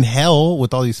fucking in hell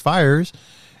with all these fires,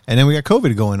 and then we got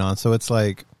COVID going on, so it's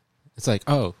like,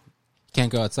 oh, you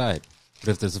can't go outside. But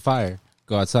if there's a fire,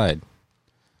 go outside.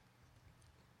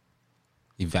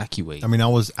 Evacuate. I mean, I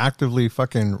was actively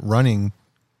fucking running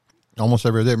almost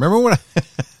every day. Remember when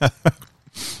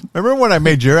I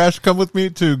made your ass come with me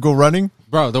to go running?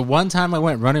 Bro, the one time I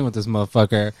went running with this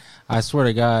motherfucker, I swear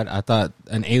to God, I thought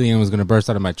an alien was going to burst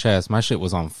out of my chest. My shit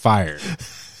was on fire.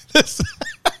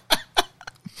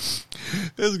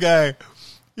 This guy,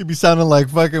 You'd be sounding like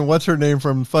fucking what's her name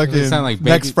from fucking sound like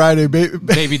Next Friday,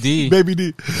 Baby D. Baby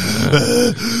D.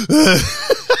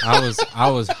 I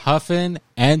was huffing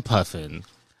and puffing,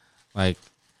 like,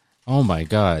 oh my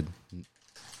god.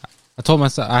 I told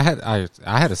myself I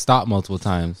had to stop multiple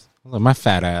times. I was like, my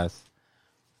fat ass.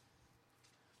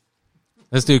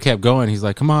 This dude kept going. He's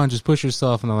like, come on, just push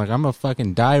yourself. And I'm like, I'm gonna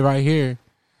fucking die right here.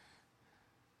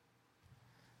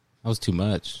 That was too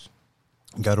much.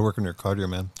 You got to work on your cardio,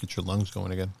 man. Get your lungs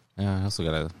going again. Yeah, I also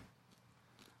gotta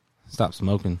stop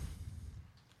smoking.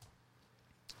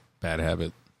 Bad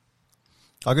habit.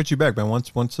 I'll get you back, man.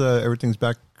 Once everything's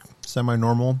back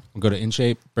semi-normal, We'll go to In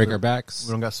Shape, break our backs.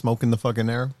 we don't got smoke in the fucking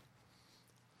air,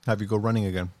 have you go running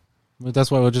again. But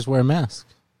that's why we'll just wear a mask.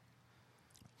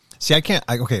 See, I can't.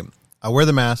 Okay, I wear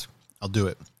the mask. I'll do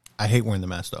it. I hate wearing the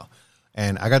mask though,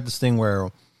 and I got this thing where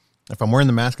if I'm wearing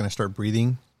the mask and I start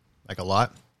breathing like a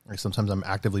lot, like sometimes I'm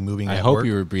actively moving. I at hope work.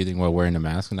 you were breathing while wearing a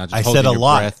mask and not just I holding said a your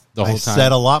lot. breath the whole time. I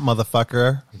said a lot,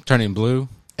 motherfucker. Turning blue.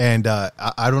 And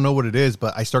I don't know what it is,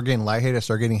 but I start getting lightheaded. I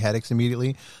start getting headaches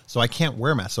immediately, so I can't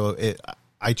wear a mask. So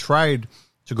I tried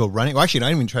to go running. Well, actually, I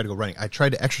didn't even try to go running. I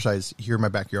tried to exercise here in my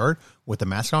backyard with the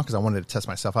mask on because I wanted to test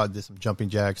myself out. Did some jumping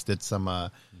jacks, did some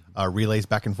relays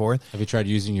back and forth. Have you tried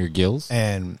using your gills?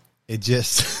 And it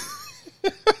just...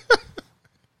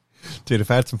 Dude,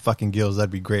 if I had some fucking gills, that'd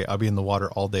be great. I'll be in the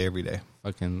water all day, every day.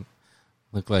 Fucking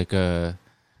look like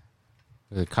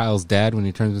Kyle's dad when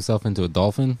he turns himself into a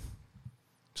dolphin.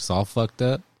 Just all fucked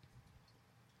up.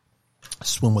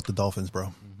 Swim with the dolphins, bro.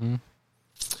 Mm-hmm.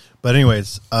 But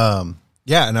anyways,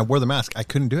 yeah, and I wore the mask. I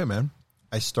couldn't do it, man.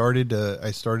 I started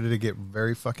to get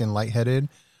very fucking lightheaded.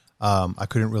 I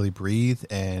couldn't really breathe,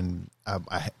 and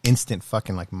I instant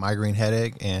fucking like migraine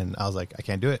headache. And I was like, I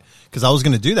can't do it because I was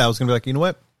gonna do that. I was gonna be like, you know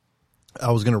what?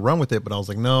 I was gonna run with it, but I was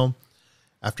like, no.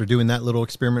 After doing that little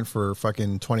experiment for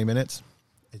fucking 20 minutes,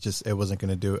 it wasn't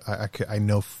gonna do it. I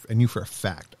knew for a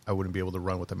fact I wouldn't be able to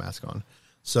run with the mask on.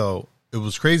 So it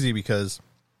was crazy because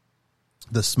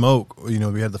the smoke, we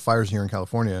had the fires here in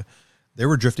California, they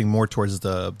were drifting more towards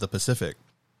the Pacific.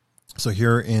 So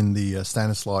here in the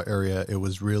Stanislaus area, it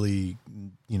was really,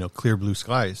 clear blue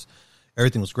skies.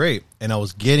 Everything was great. And I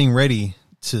was getting ready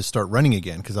to start running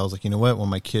again because I was like, you know what? When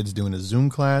my kid's doing a Zoom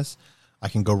class, I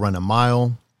can go run a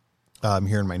mile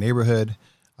here in my neighborhood.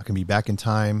 I can be back in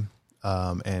time,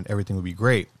 and everything would be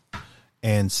great.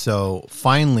 And so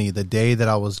finally, the day that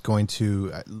I was going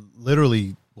to,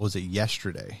 literally, was it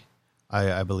yesterday?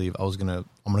 I believe I'm going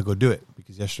to go do it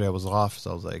because yesterday I was off. So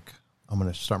I was like, I'm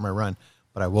going to start my run.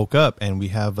 But I woke up and we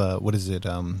have,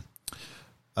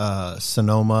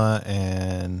 Sonoma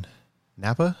and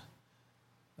Napa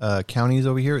counties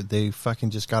over here. They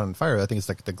fucking just got on fire. I think it's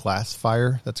like the glass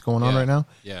fire that's going on right now.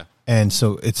 Yeah. And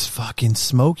so it's fucking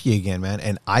smoky again, man.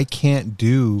 And I can't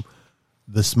do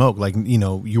the smoke. Like,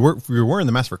 you're wearing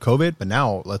the mask for COVID, but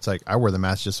now let's I wear the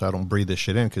mask just so I don't breathe this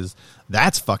shit in because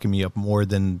that's fucking me up more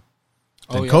than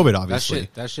COVID, obviously.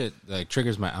 That shit like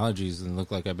triggers my allergies and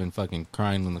look like I've been fucking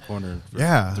crying in the corner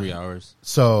for 3 hours.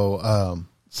 So I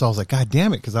was like, God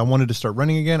damn it, because I wanted to start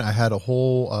running again. I had a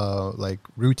whole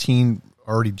routine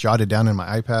already jotted down in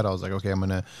my iPad. I was like, okay, I'm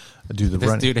gonna do the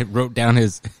run. This dude wrote down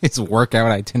his workout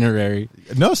itinerary.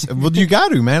 No, well, you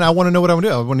got to, man. I want to know what I'm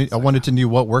gonna do. I wanted to know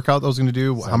what workout I was gonna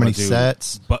do, how many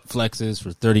sets, butt flexes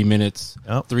for 30 minutes,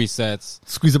 3 sets,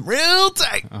 squeeze them real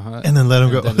tight, and then let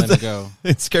them go. Then let 'em go.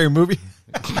 It's a scary movie.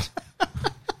 And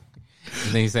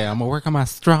then you say, I'm gonna work on my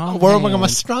strong. Working on my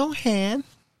strong hand.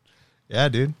 Yeah,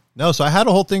 dude. No, so I had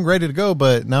a whole thing ready to go,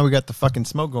 but now we got the fucking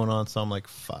smoke going on. So I'm like,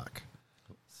 fuck.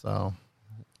 So,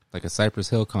 like a Cypress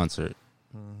Hill concert.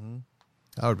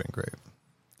 That would have been great.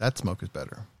 That smoke is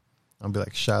better. I'll be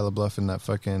like Shia LaBeouf in that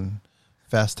fucking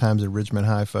Fast Times at Ridgemont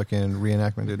High fucking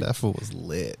reenactment. Dude, that fool was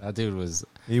lit. That dude was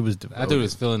devoted. That dude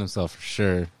was feeling himself for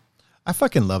sure. I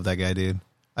fucking love that guy, dude.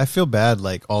 I feel bad,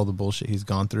 like, all the bullshit he's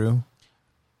gone through.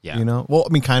 Yeah. Well,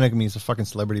 I mean, kind of. I mean, he's a fucking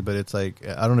celebrity, but it's like,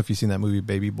 I don't know if you've seen that movie,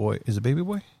 Baby Boy. Is it Baby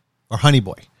Boy? Or Honey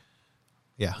Boy?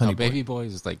 Yeah, Honey Boy. Baby Boy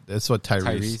is like... That's what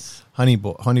Tyrese. Honey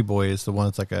Boy is the one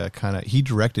that's like a kind of... He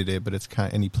directed it, but it's kind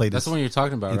of... And he played... That's the one you're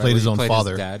talking about, He right? played his Where own he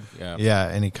father. His dad. Yeah. Yeah,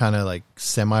 and he kind of like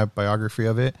semi-biography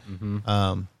of it.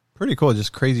 Pretty cool.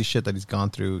 Just crazy shit that he's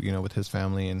gone through, with his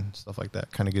family and stuff like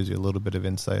that. Kind of gives you a little bit of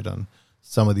insight on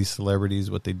some of these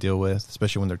celebrities, what they deal with,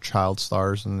 especially when they're child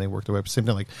stars and they work their way up. Same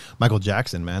thing like Michael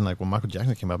Jackson, man. Like when Michael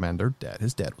Jackson came out, man,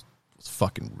 his dad was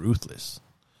fucking ruthless.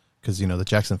 Because, the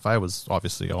Jackson 5 was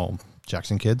obviously all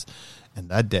Jackson kids. And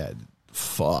that dad,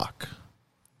 fuck.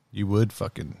 You would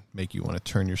fucking make you want to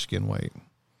turn your skin white.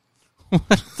 What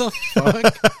the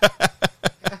fuck?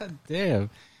 God damn. He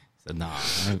said, nah.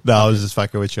 No, I was just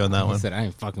fucking with you on that He one. said, I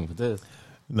ain't fucking with this.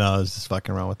 No, I was just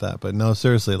fucking around with that. But no,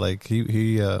 seriously, like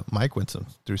Mike went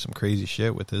through some crazy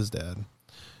shit with his dad,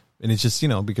 and it's just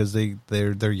because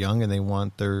they're young and they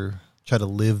want try to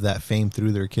live that fame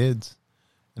through their kids,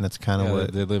 and that's kind of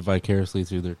what they live vicariously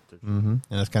through their and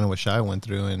that's kind of what Shia went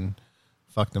through and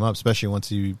fucked him up, especially once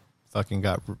he fucking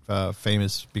got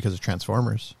famous because of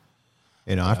Transformers.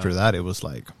 After that, it was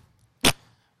like,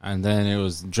 and then it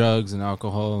was drugs and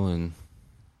alcohol and.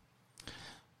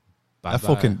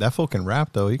 That fool can rap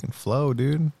though. He can flow,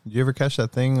 dude. Did you ever catch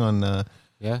that thing on?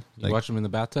 Yeah, you watch him in the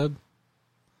bathtub.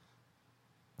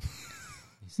 He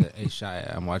said, "Hey,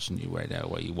 Shia, I'm watching you right now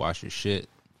while you wash your shit.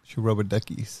 Your rubber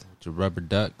duckies, with your rubber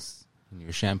ducks, and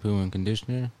your shampoo and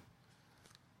conditioner."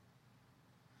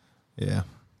 Yeah,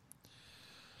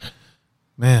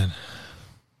 man.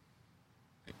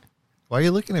 Why are you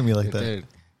looking at me like that?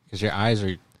 Because your eyes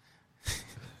are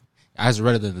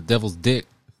redder than the devil's dick.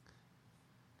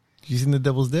 You seen the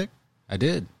devil's dick? I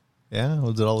did. Yeah,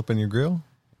 was it all up in your grill?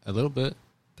 A little bit.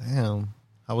 Damn,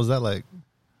 how was that like?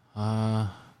 Thought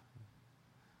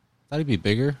he'd be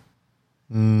bigger.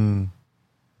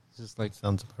 It's just like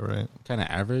sounds about right. Kind of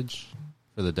average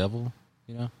for the devil,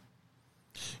 You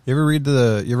ever read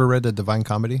the Divine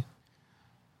Comedy?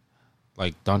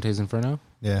 Like Dante's Inferno?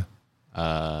 Yeah.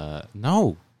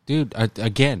 No, dude.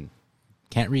 Again,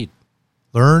 can't read.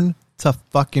 Learn to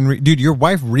fucking read, dude. Your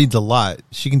wife reads a lot.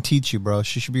 She can teach you, bro.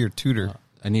 She should be your tutor.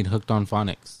 I need Hooked on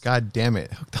Phonics. God damn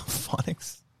it, Hooked on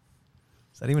Phonics.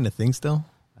 Is that even a thing still?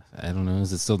 I don't know.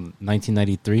 Is it still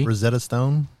 1993? Rosetta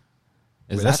Stone.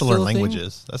 That's to still learn a thing?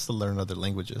 languages. That's to learn other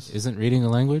languages. Isn't reading a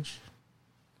language?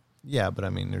 Yeah, but I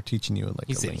mean, they're teaching you like.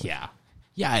 He said,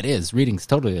 "Yeah, it is. Reading's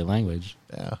totally a language."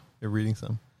 Yeah, they're reading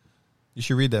some. You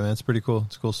should read that, man. It's pretty cool.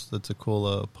 It's cool. It's a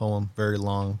cool poem. Very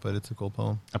long, but it's a cool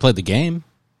poem. I played the game.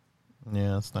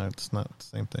 Yeah, it's not the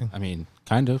same thing. I mean,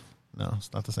 kind of. No,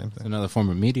 it's not the same It's thing. another form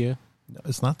of media. No,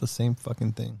 it's not the same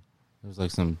fucking thing. It was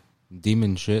like some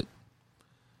demon shit.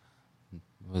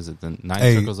 What was it the 9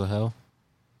 Circles of Hell?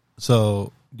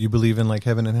 So, do you believe in like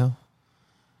heaven and hell?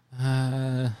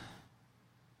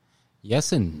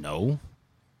 Yes and no.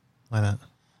 Why not?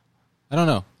 I don't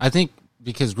know. I think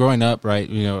because growing up, right,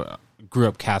 grew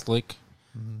up Catholic.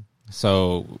 Mm-hmm.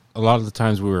 So a lot of the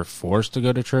times we were forced to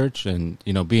go to church, and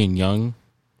being young,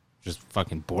 just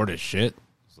fucking bored as shit.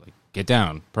 It's like, get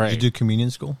down, pray. Did you do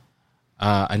communion school?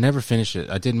 I never finished it.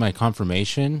 I did my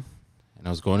confirmation, and I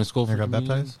was going to school for Never got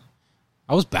communion. baptized?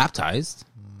 I was baptized.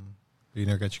 You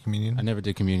never got your communion? I never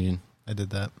did communion. I did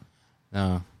that.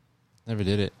 No, never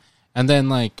did it. And then,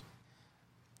 like,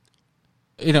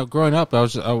 growing up, I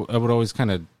would always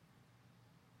kind of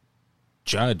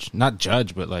not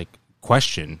judge, but like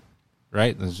question,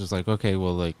 right? And it's just like, okay,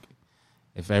 well, like,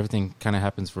 if everything kind of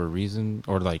happens for a reason,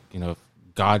 or like, if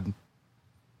God,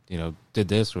 did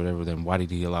this or whatever, then why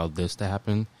did he allow this to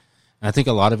happen? And I think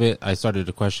a lot of it I started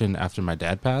to question after my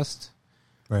dad passed.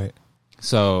 Right.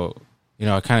 So,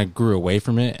 I kind of grew away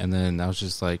from it, and then I was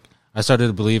just like, I started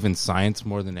to believe in science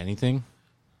more than anything.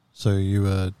 So do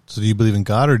you believe in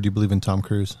God, or do you believe in Tom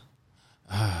Cruise?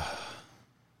 I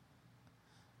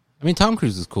mean, Tom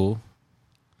Cruise is cool.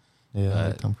 Yeah, I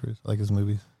like Tom Cruise. I like his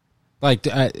movies. Like,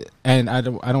 I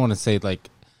don't want to say like,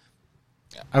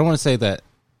 I don't want to say that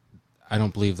I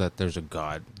don't believe that there's a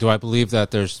God. Do I believe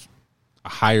that there's a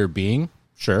higher being?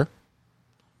 Sure.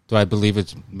 Do I believe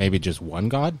it's maybe just one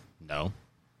God? No.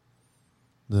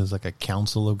 There's like a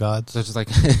council of gods. So it's just like,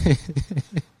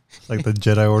 It's like the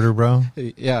Jedi Order, bro.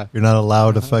 yeah, You're not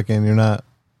allowed to fucking. You're not.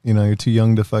 You're too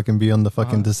young to fucking be on the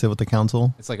fucking to sit with the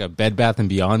council. it's like a Bed Bath and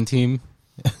Beyond team.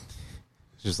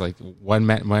 It's just like one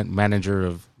manager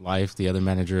of life, the other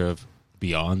manager of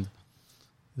Beyond.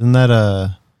 Isn't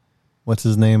that what's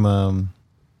his name? Oh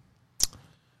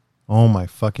my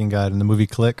fucking god! In the movie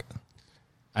Click.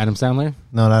 Adam Sandler?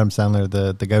 No, not Adam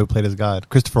Sandler. The guy who played his God,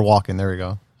 Christopher Walken. There we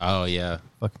go. Oh yeah.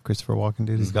 Fucking Christopher Walken,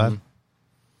 dude. His God.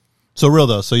 So real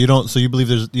though. So you don't believe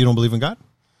you don't believe in God?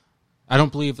 I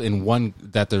don't believe in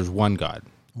that there's one God.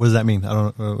 What does that mean? I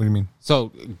don't. What do you mean?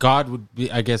 So God would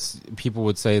be, I guess people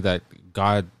would say that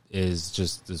God is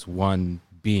just this one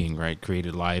being, right?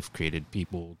 Created life, created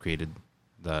people, created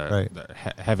the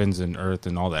heavens and earth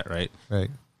and all that, right? Right.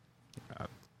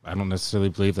 I don't necessarily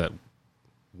believe that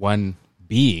one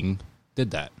being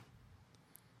did that.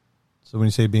 So when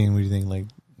you say being, what do you think? Like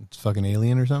it's fucking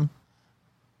alien or something?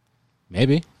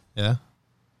 Maybe. Yeah.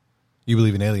 You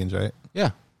believe in aliens, right?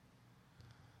 Yeah.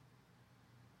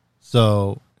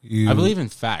 So I believe in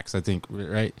facts, I think,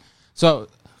 right? So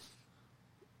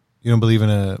you don't believe in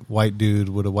a white dude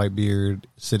with a white beard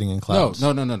sitting in clouds?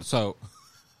 No. So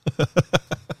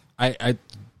I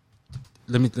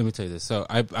let me tell you this. So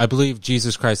I believe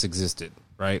Jesus Christ existed,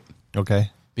 right?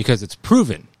 Okay. Because it's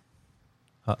proven.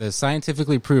 Huh. It's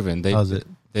scientifically proven. How's it?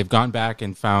 They've gone back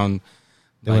and found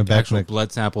They went back actual like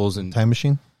blood samples and time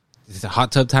machine. it's a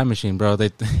hot tub time machine, bro. They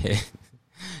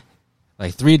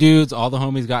like 3 dudes, all the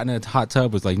homies got in a hot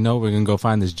tub. Was like, no, we're gonna go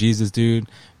find this Jesus dude,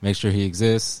 make sure he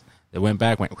exists. They went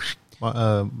back, went. Whoosh.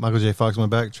 Michael J. Fox went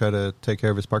back, tried to take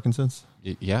care of his Parkinson's.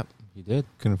 Yep, he did.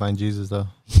 Couldn't find Jesus though.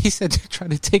 He said to try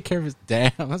to take care of his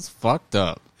damn. That's fucked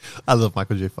up. I love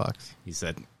Michael J. Fox. He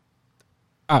said,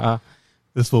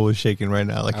 This fool was shaking right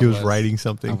now, like he was writing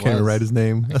something. I Can't was. write his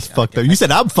name. That's fucked up. You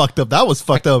said I'm fucked up. That was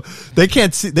fucked up. They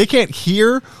can't see. They can't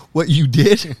hear what you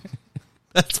did.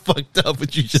 That's fucked up.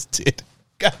 What you just did.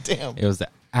 God damn. It was the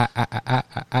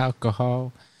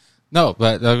alcohol. No,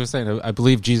 but like I was saying, I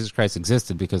believe Jesus Christ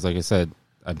existed because, like I said,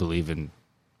 I believe in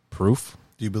proof.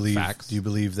 Do you believe? Facts. Do you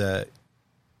believe that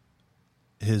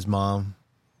his mom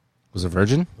Was a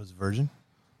virgin? was a virgin?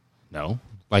 No.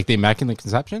 Like the Immaculate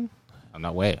Conception? I'm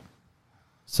not way.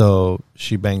 So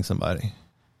she banged somebody.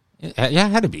 Yeah,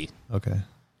 it had to be. Okay.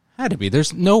 Had to be.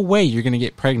 There's no way you're going to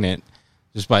get pregnant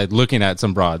just by looking at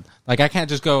some broad. Like, I can't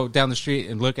just go down the street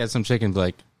and look at some chick and be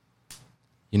like,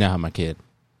 you know how my kid.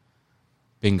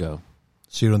 Bingo.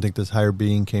 So you don't think this higher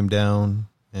being came down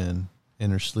and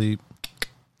in her sleep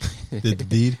did the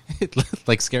deed?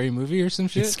 Like Scary Movie or some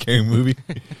shit? Scary movie.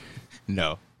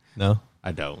 No, No.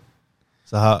 I don't.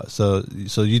 So how? So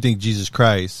you think Jesus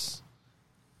Christ?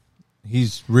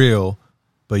 He's real,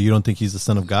 but you don't think he's the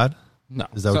Son of God? No.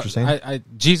 Is that what you're saying?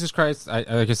 Jesus Christ, like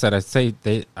I said,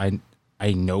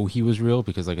 I know he was real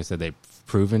because, like I said, they've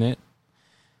proven it.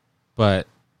 But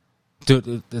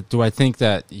do I think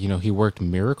that, he worked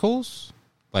miracles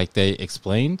like they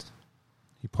explained?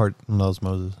 He loves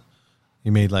Moses. He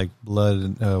made like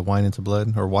blood, wine into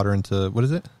blood, or water into, what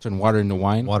is it? Turn water into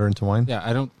wine? Water into wine?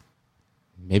 Yeah,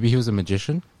 maybe he was a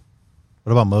magician?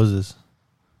 What about Moses?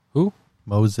 Who?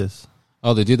 Moses.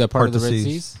 Oh, they do that part of the the Red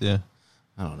seas. Seas? Yeah.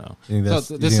 I don't know. You think that's-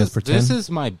 So you think that's pretend? this is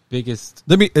my biggest.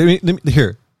 Let me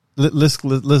here. Let's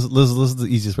this is the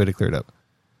easiest way to clear it up.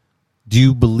 Do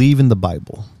you believe in the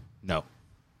Bible? No.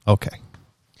 Okay.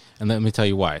 And let me tell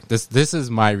you why. This is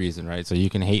my reason, right? So you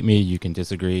can hate me, you can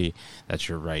disagree. That's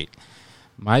your right.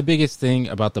 My biggest thing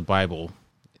about the Bible,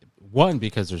 one,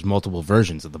 because there's multiple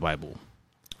versions of the Bible.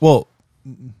 Well,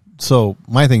 so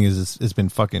my thing is it's been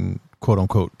fucking quote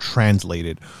unquote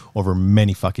translated over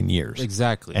many fucking years.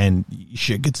 Exactly. And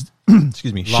shit gets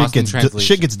excuse me, Lost in translation.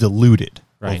 shit gets diluted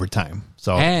Right. over time.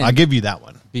 So And- I'll give you that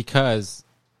one. Because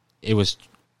it was,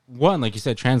 one, like you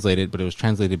said, translated, but it was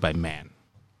translated by man.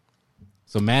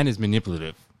 So man is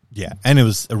manipulative. Yeah, and it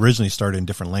was originally started in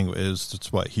different languages.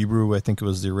 It's what, Hebrew? I think it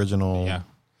was the original Yeah.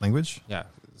 language. Yeah.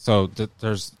 So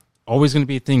there's always going to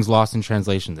be things lost in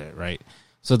translation there, right?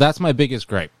 So that's my biggest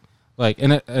gripe. Like,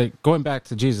 and going back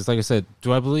to Jesus, like I said,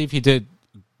 do I believe he did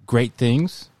great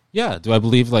things? Yeah. Do I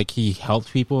believe like he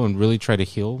helped people and really tried to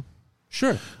heal?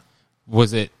 Sure.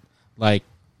 Was it like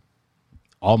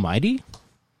almighty?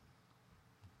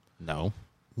 No.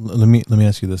 Let me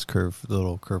ask you this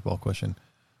little curveball question.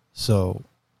 So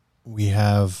we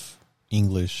have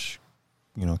English,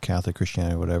 Catholic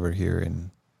Christianity, whatever, here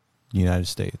in the United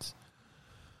States.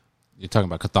 You're talking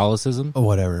about Catholicism? Or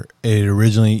whatever. It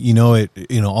originally,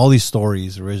 all these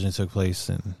stories originally took place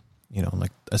in,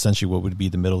 like essentially what would be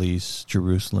the Middle East,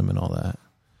 Jerusalem, and all that.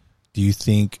 Do you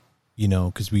think,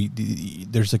 because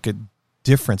there's like a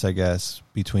difference, I guess,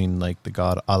 between like the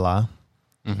God Allah,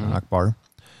 Akbar,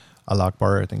 Allah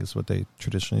Akbar, I think is what they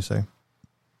traditionally say.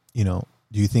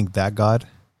 Do you think that God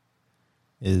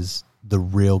is the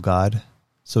real God,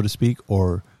 so to speak,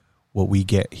 or what we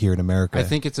get here in America? I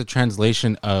think it's a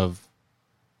translation of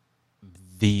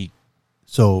the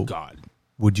so. God.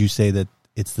 Would you say that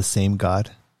it's the same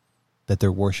God that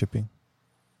they're worshiping?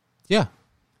 Yeah.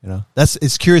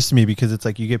 It's curious to me because it's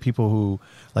like you get people who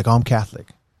like, oh, I'm Catholic,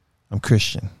 I'm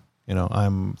Christian,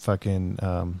 I'm fucking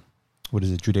what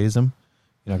is it, Judaism?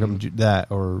 I'm that,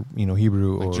 or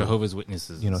Hebrew, Like or Jehovah's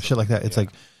Witnesses. shit like that. It's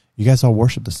like you guys all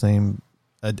worship the same.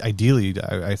 Ideally,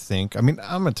 I think. I mean,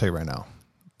 I'm gonna tell you right now,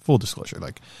 full disclosure,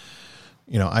 like,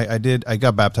 I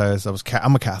got baptized.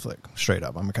 I'm a Catholic, straight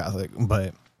up. I'm a Catholic,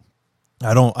 but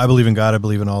I believe in God. I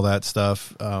believe in all that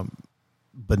stuff,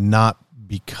 but not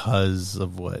because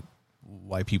of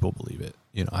why people believe it.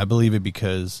 I believe it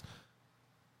because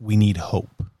we need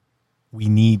hope. We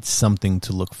need something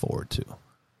to look forward to.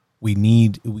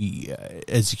 There's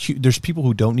people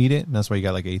who don't need it, and that's why you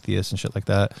got like atheists and shit like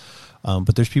that.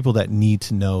 But there's people that need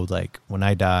to know, like, when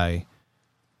I die,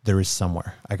 there is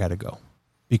somewhere I got to go.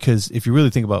 Because if you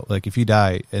really think about, like, if you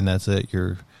die and that's it,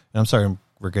 and I'm sorry,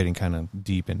 we're getting kind of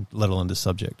deep and little on this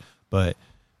subject, but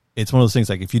it's one of those things,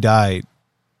 like, if you die,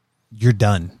 you're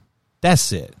done.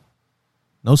 That's it.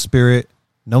 No spirit,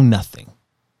 no nothing.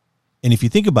 And if you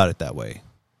think about it that way,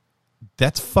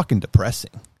 that's fucking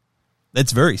depressing.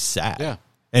 That's very sad. Yeah.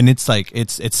 And it's like,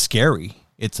 it's scary.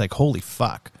 It's like, holy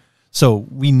fuck. So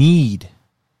we need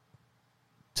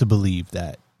to believe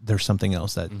that there's something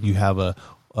else, that you have a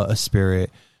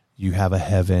spirit, you have a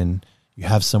heaven, you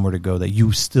have somewhere to go, that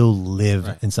you still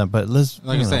live in some, but let's,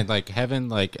 Like I'm saying, like heaven,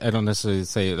 like I don't necessarily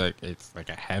say like it's like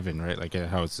a heaven, right? Like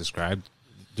how it's described.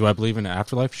 Do I believe in an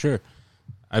afterlife? Sure.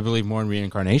 I believe more in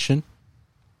reincarnation.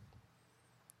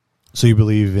 So you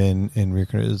believe in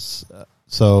reincarnation?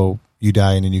 So you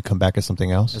die and then you come back as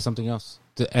something else? As something else.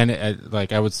 And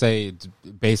like I would say, it's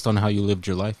based on how you lived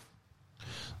your life.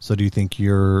 So do you think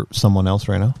you're someone else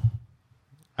right now?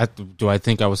 Do I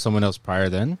think I was someone else prior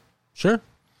then? Sure.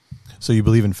 So you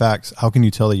believe in facts. How can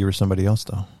you tell that you were somebody else,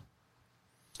 though?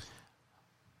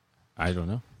 I don't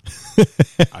know.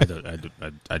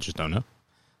 I just don't know.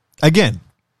 Again,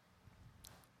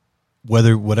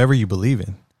 whatever you believe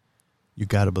in, you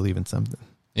got to believe in something.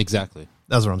 Exactly.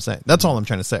 That's what I'm saying. That's all I'm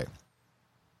trying to say.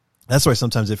 That's why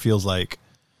sometimes it feels like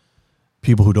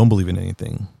people who don't believe in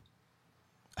anything,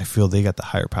 I feel they got the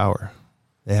higher power.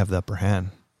 They have the upper hand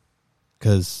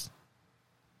because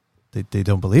they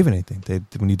don't believe in anything.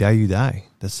 When you die, you die.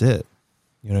 That's it.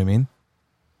 You know what I mean?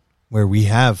 Where we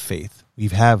have faith, we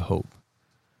have hope.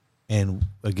 And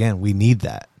again, we need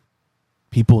that.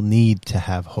 People need to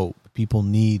have hope. People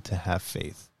need to have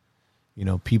faith. You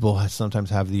know, people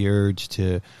sometimes have the urge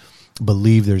to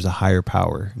believe there's a higher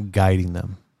power guiding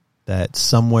them. That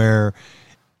somewhere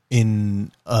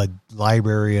in a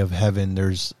library of heaven,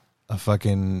 there's a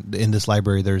fucking, in this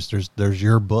library, there's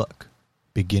your book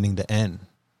beginning to end.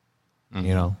 Mm-hmm.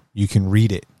 You know, you can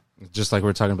read it. Just like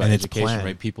we're talking about And it's education, planned.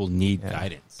 right? People need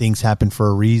guidance. Things happen for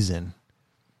a reason,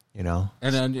 you know?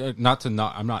 And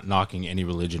I'm not knocking any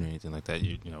religion or anything like that.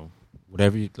 You know,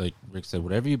 whatever you, like Rick said,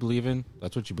 whatever you believe in,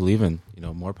 that's what you believe in. You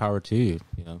know, more power to you.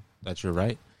 You know, that's your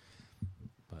right.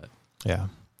 But yeah.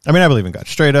 I mean, I believe in God.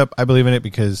 Straight up, I believe in it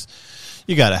because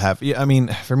you got to have, I mean,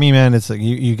 for me, man, it's like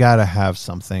you got to have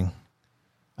something.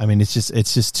 I mean, it's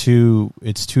just too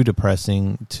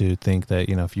depressing to think that,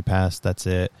 you know, if you pass, that's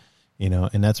it, you know,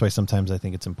 and that's why sometimes I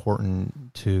think it's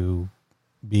important to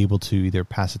be able to either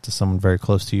pass it to someone very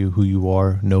close to you, who you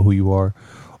are, know who you are,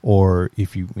 or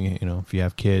if you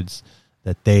have kids,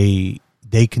 that they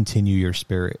continue your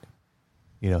spirit,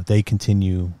 you know, they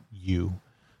continue you.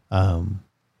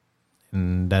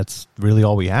 And that's really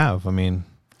all we have. I mean,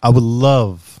 I would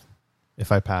love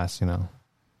if I pass, you know,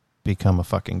 become a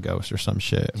fucking ghost or some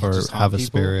shit, or Just have a people?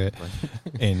 spirit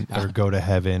and or go to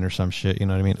heaven or some shit. You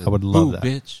know what I mean? I would love Boo, that.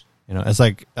 bitch. You know, it's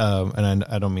like, and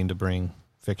I don't mean to bring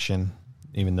fiction,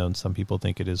 even though some people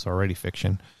think it is already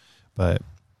fiction, but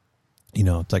you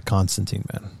know, it's like Constantine,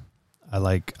 man. I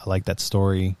like that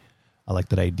story. I like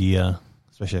that idea,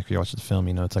 especially if you watch the film.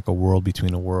 You know, it's like a world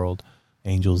between a world.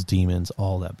 Angels, demons,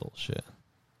 all that bullshit,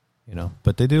 you know.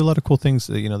 But they do a lot of cool things.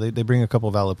 You know, they bring a couple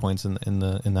of valid points in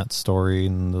that story,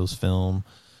 in those film,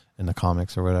 in the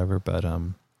comics or whatever. But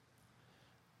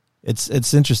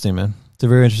it's interesting, man. It's a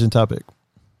very interesting topic.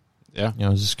 Yeah, you know,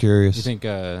 I was just curious. You think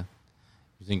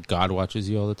God watches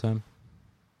you all the time?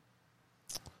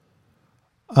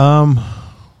 So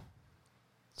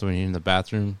when you're in the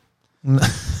bathroom,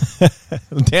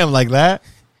 damn, like that.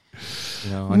 You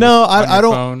know, No, on I your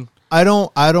don't. phone,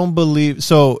 I don't believe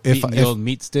so. If eating the old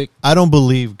meat stick. I don't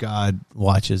believe God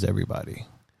watches everybody,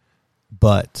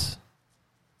 but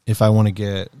if I want to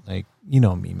get, like, you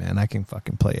know me, man, I can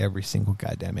fucking play every single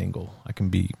goddamn angle. I can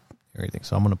be everything.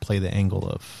 So I'm going to play the angle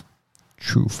of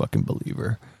true fucking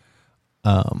believer.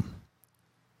 I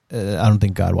don't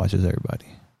think God watches everybody.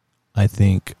 I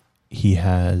think he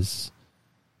has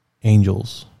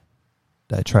angels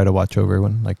that try to watch over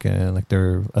everyone, like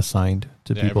they're assigned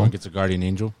to Yeah, people. everyone gets a guardian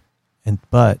angel.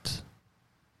 But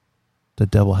the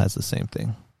devil has the same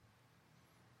thing.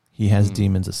 He has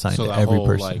demons assigned So to that every whole,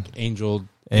 person. like angel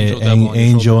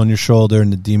Angel on your shoulder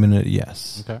and the demon.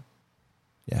 Yes. Okay.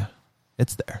 Yeah.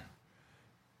 It's there.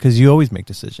 Because you always make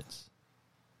decisions.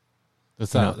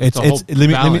 That's You not. know, It's a whole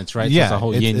balance, right? Yeah. So it's a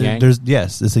whole it's- yin yang.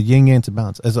 It's a yin yang to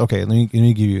balance. It's okay. Let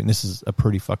me give you, and this is a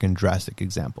pretty fucking drastic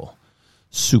example.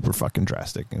 Super fucking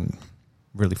drastic and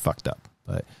really fucked up.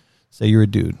 But say you're a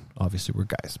dude. Obviously we're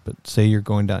guys. But say you're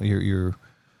going down, you're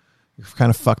kind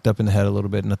of fucked up in the head a little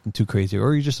bit, nothing too crazy,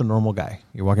 or you're just a normal guy.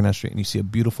 You're walking down the street and you see a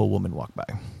beautiful woman walk by.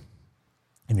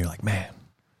 And you're like, man,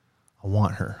 I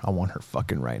want her. I want her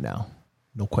fucking right now.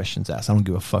 No questions asked. I don't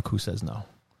give a fuck who says no.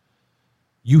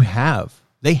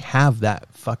 They have that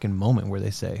fucking moment where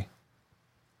they say,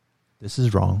 this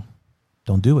is wrong.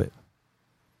 Don't do it.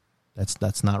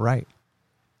 That's not right.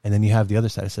 And then you have the other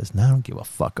side that says, no, I don't give a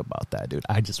fuck about that, dude.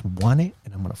 I just want it,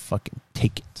 and I'm going to fucking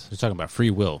take it. You're talking about free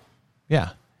will. Yeah.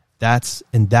 That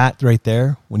right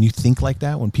there, when you think like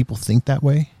that, when people think that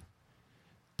way,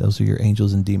 those are your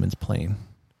angels and demons playing.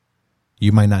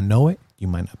 You might not know it. You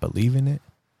might not believe in it.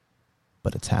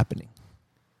 But it's happening.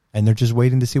 And they're just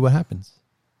waiting to see what happens.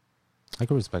 I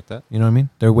can respect that. You know what I mean?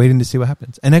 They're waiting to see what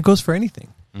happens. And that goes for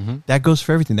anything. Mm-hmm. That goes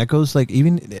for everything. That goes like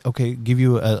even, okay, give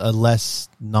you a less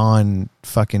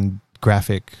non-fucking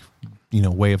graphic,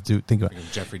 way of thinking about Like a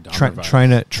Jeffrey Dahmer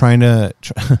vibe.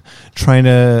 trying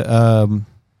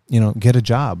to get a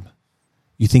job.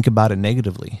 You think about it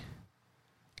negatively.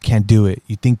 Can't do it.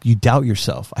 You doubt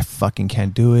yourself. I fucking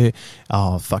can't do it.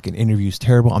 Oh, fucking interview's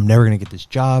terrible. I'm never going to get this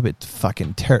job. It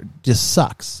fucking just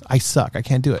sucks. I suck. I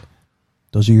can't do it.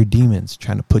 Those are your demons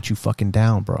trying to put you fucking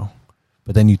down, bro.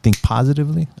 But then you think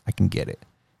positively, I can get it.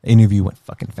 The interview went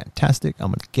fucking fantastic.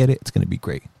 I'm going to get it. It's going to be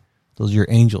great. Those are your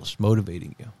angels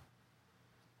motivating you.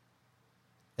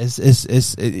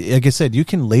 It's like I said, you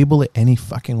can label it any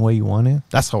fucking way you want it.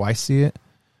 That's how I see it.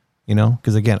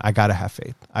 Because again, I got to have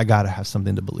faith. I got to have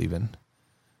something to believe in.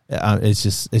 It's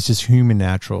just human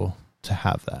natural to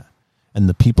have that. And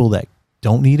the people that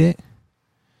don't need it,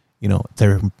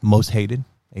 they're most hated,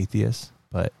 atheists.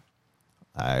 But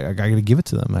I got to give it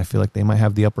to them. I feel like they might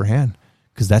have the upper hand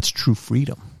because that's true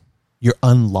freedom. You're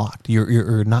unlocked.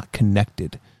 You're not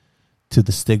connected to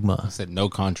the stigma. I said no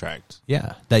contract.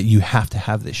 Yeah, that you have to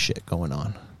have this shit going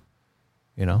on.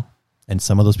 And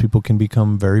some of those people can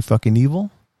become very fucking evil,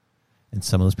 and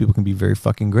some of those people can be very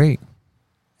fucking great.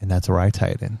 And that's where I tie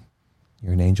it in.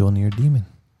 You're an angel and you're a demon.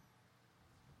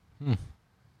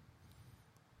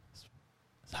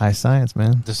 It's high science,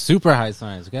 man. The super high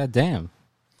science. God damn.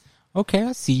 Okay,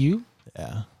 I see you.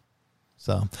 Yeah.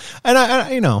 So, and I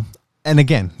and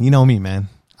again, you know me, man.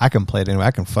 I can play it anyway.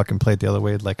 I can fucking play it the other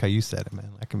way, like how you said it,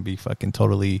 man. I can be fucking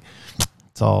totally,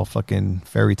 it's all fucking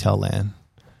fairy tale land.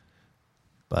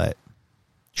 But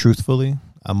truthfully,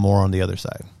 I'm more on the other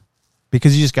side.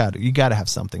 Because you got to have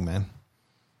something, man.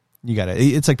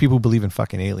 It's like people who believe in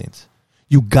fucking aliens.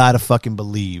 You got to fucking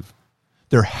believe.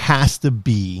 There has to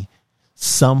be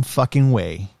some fucking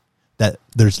way that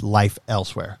there's life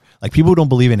elsewhere. Like people who don't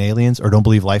believe in aliens or don't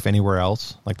believe life anywhere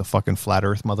else, like the fucking flat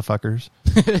earth motherfuckers.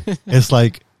 It's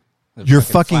like, you're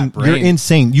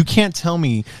insane. You can't tell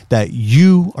me that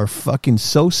you are fucking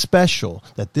so special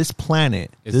that this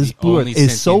planet, this blue earth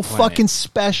is so fucking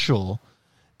special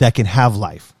that can have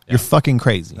life. Yeah. You're fucking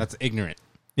crazy. That's ignorant.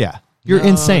 Yeah. You're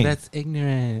insane. That's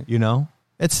ignorant.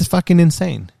 It's just fucking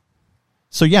insane.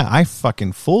 So yeah, I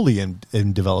fucking fully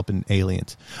am developing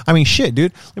aliens. I mean, shit,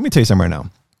 dude. Let me tell you something right now.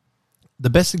 The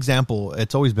best example,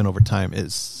 it's always been over time,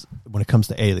 is when it comes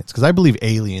to aliens. Because I believe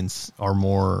aliens are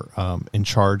more in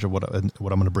charge of what I'm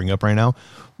going to bring up right now,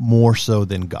 more so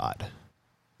than God.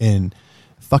 In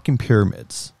fucking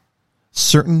pyramids,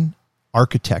 certain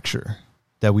architecture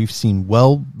that we've seen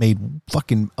well made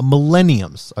fucking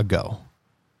millenniums ago.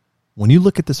 When you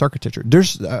look at this architecture,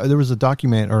 there was a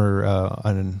document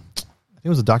I think it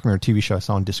was a documentary TV show I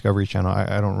saw on Discovery Channel.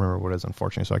 I don't remember what it is,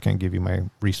 unfortunately, so I can't give you my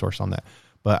resource on that.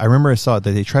 But I remember I saw that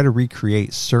they try to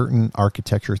recreate certain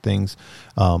architecture things,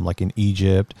 like in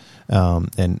Egypt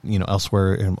and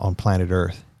elsewhere on planet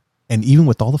Earth. And even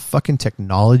with all the fucking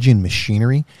technology and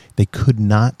machinery, they could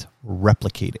not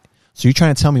replicate it. So you're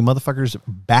trying to tell me motherfuckers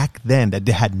back then that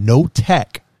they had no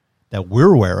tech that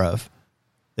we're aware of,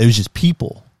 it was just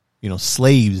people,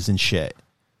 slaves and shit,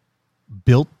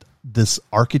 built this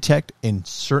architect and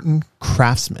certain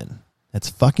craftsmen that's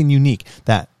fucking unique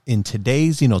that in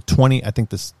today's, I think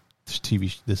this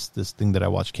thing that I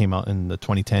watched came out in the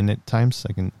 2010 times,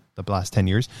 like in the last 10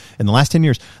 years. In the last 10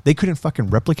 years, they couldn't fucking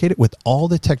replicate it with all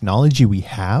the technology we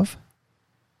have.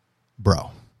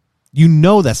 Bro,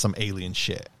 that's some alien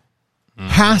shit.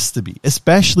 Has to be,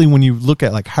 especially when you look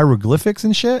at like hieroglyphics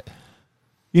and shit,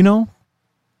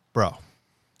 bro,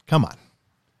 come on.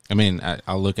 I mean,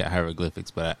 I'll look at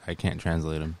hieroglyphics, but I can't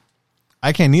translate them.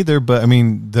 I can't either, but I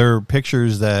mean, they're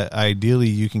pictures that ideally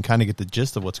you can kind of get the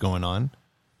gist of what's going on.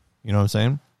 You know what I'm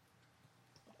saying?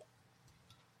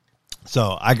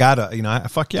 So I gotta,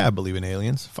 fuck yeah, I believe in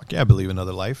aliens. Fuck yeah, I believe in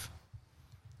other life.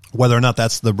 Whether or not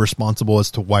that's the responsible as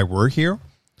to why we're here,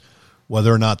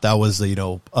 whether or not that was,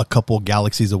 a couple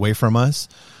galaxies away from us,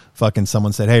 fucking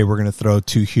someone said, hey, we're going to throw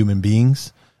 2 human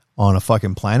beings on a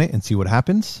fucking planet and see what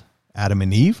happens. Adam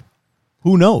and Eve.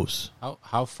 Who knows?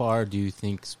 How far do you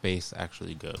think space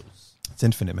actually goes? It's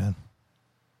infinite, man.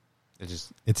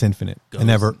 It's infinite. Goes.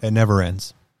 It never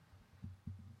ends.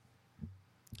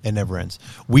 It never ends.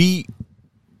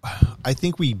 I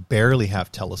think we barely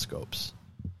have telescopes.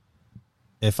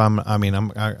 like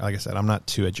I said, I'm not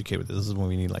too educated with this. This is when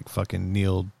we need like fucking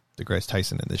Neil deGrasse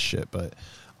Tyson in this shit. But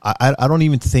I don't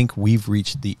even think we've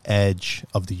reached the edge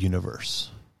of the universe.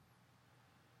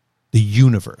 The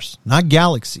universe, not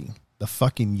galaxy, the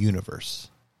fucking universe.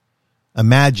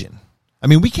 Imagine. I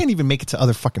mean, we can't even make it to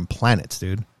other fucking planets,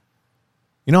 dude.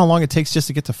 You know how long it takes just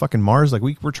to get to fucking Mars? Like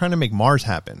we're trying to make Mars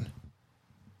happen.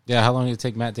 Yeah, how long did it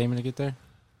take Matt Damon to get there?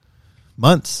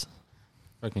 Months.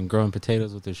 Fucking growing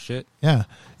potatoes with this shit. Yeah.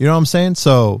 You know what I'm saying?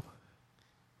 So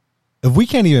if we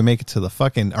can't even make it to the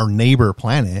fucking our neighbor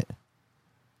planet,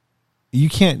 you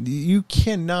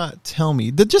cannot tell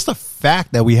me that just the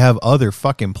fact that we have other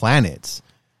fucking planets.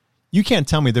 You can't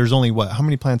tell me there's only how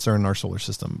many planets are in our solar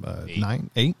system?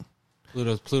 8?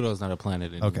 Pluto's not a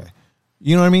planet anymore. Okay.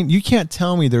 You know what I mean? You can't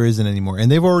tell me there isn't anymore. And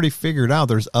they've already figured out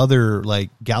there's other like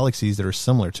galaxies that are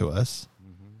similar to us.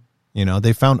 Mm-hmm. You know,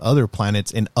 they found other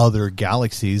planets in other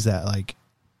galaxies that like,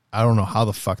 I don't know how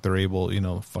the fuck they're able,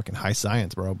 fucking high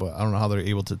science, bro, but I don't know how they're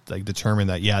able to like determine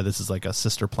that, yeah, this is like a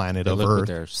sister planet of Earth.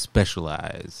 They're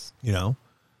specialized. You know?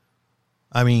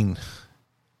 I mean,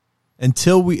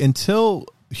 until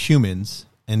humans,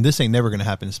 and this ain't never going to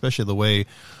happen, especially the way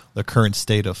the current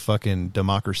state of fucking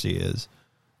democracy is,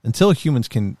 until humans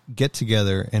can get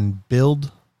together and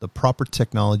build the proper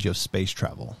technology of space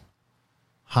travel,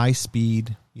 high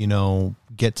speed,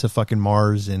 get to fucking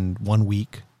Mars in 1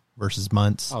 week versus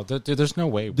months. Oh, dude, there's no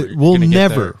way we'll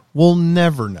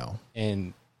never know.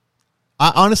 And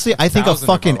I think a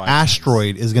fucking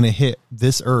asteroid is going to hit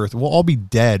this Earth. We'll all be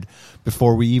dead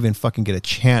before we even fucking get a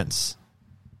chance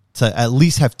to at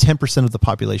least have 10% of the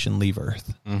population leave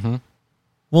Earth. Mm-hmm.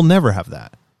 We'll never have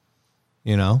that.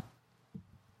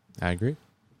 I agree.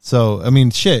 So, I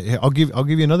mean, shit, I'll give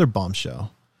you another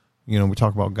bombshell. We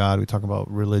talk about God, we talk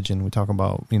about religion, we talk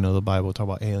about, the Bible, we talk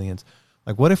about aliens.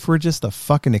 Like, what if we're just a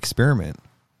fucking experiment?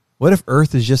 What if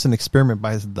Earth is just an experiment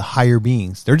by the higher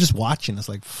beings? They're just watching us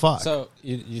like, fuck. So,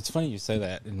 it's funny you say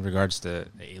that in regards to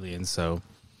aliens. So,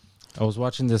 I was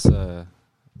watching this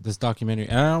documentary,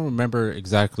 and I don't remember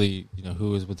exactly,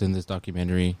 who was within this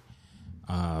documentary,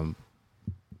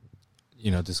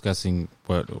 discussing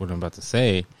what I'm about to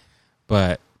say.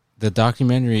 But the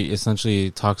documentary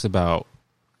essentially talks about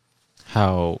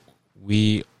how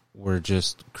we were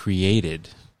just created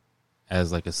as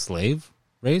like a slave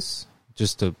race,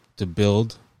 just to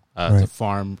build, to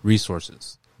farm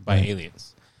resources by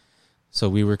aliens. So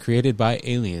we were created by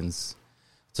aliens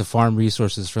to farm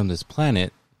resources from this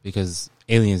planet because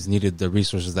aliens needed the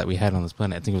resources that we had on this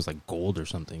planet. I think it was like gold or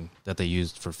something that they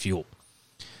used for fuel.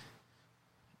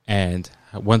 And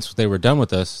once they were done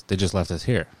with us, they just left us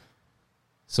here.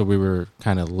 So we were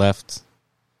kind of left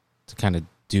to kind of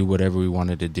do whatever we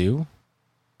wanted to do,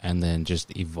 and then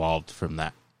just evolved from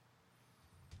that.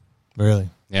 Really?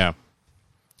 Yeah.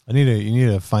 You need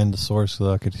to find the source so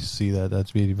that I could see that.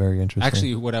 That'd be very interesting.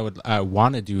 Actually, what I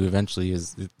want to do eventually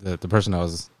is the person I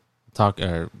was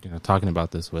talking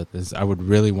about this with is I would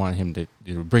really want him to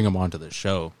bring him onto the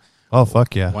show. Oh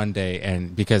fuck yeah! One day,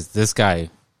 and because this guy,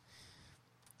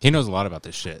 he knows a lot about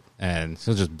this shit, and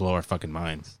he'll just blow our fucking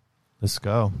minds. Let's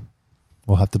go.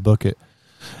 We'll have to book it.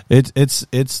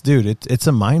 It's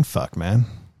a mind fuck, man.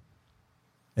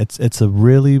 It's a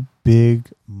really big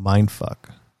mind fuck.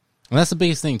 And that's the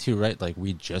biggest thing too, right? Like,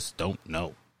 we just don't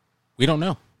know. We don't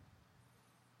know.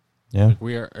 Yeah. Like,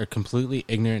 we are completely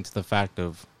ignorant to the fact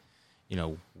of,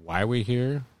 why we're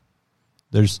here.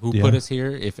 Who put us here?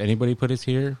 If anybody put us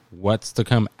here, what's to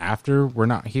come after we're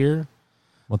not here?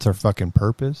 What's our fucking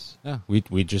purpose? Yeah,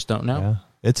 we just don't know. Yeah.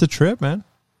 It's a trip, man.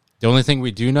 The only thing we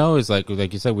do know is like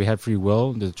you said, we have free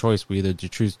will. The choice, we either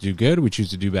choose to do good or we choose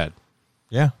to do bad.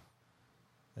 Yeah.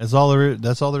 That's all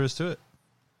there is to it.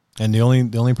 And the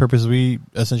only purpose we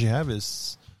essentially have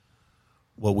is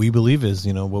what we believe is,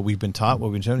 what we've been taught, what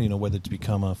we've been shown, whether it's to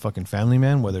become a fucking family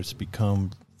man, whether it's to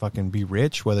become fucking be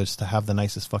rich, whether it's to have the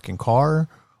nicest fucking car,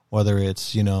 whether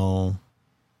it's,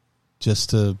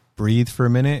 just to breathe for a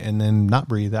minute and then not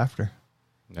breathe after.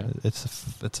 Yeah.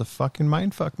 It's a fucking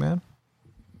mind fuck, man.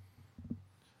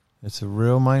 It's a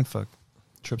real mind fuck.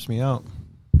 Trips me out.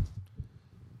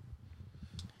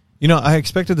 I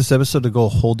expected this episode to go a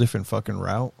whole different fucking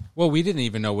route. Well, we didn't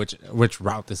even know which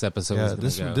route this episode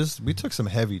was going to go. We took some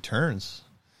heavy turns.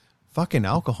 Fucking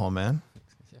alcohol, man.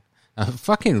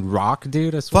 Fucking Rock,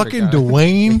 dude. I swear fucking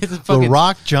Dwayne The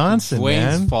Rock Johnson,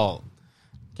 Dwayne's man. fault.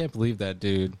 Can't believe that,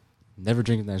 dude. Never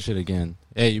drinking that shit again.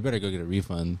 Hey, you better go get a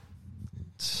refund.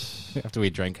 After we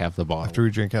drank half the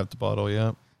bottle.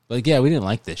 Yeah. But yeah, we didn't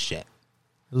like this shit.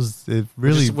 We'll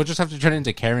just have to turn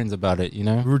into Karens about it, We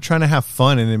were trying to have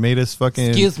fun, and it made us fucking.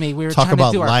 Excuse me, we were talk trying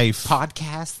about to do life. Our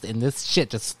podcast, and this shit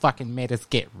just fucking made us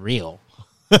get real.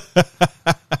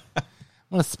 I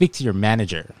want to speak to your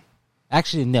manager.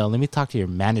 Actually, no. Let me talk to your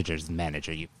manager's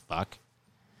manager. You fuck.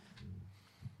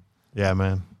 Yeah,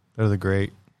 man. They're the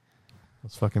great.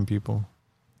 Those fucking people.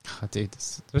 Oh, dude,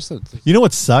 there's You know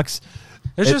what sucks?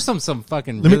 just some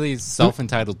fucking Let me- really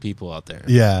self-entitled people out there.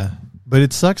 Yeah, but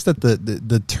it sucks that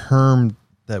the term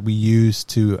that we use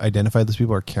to identify those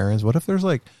people are Karens. What if there's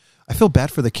like, I feel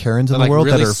bad for the Karens in They're the like world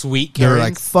really that are sweet They're Karens?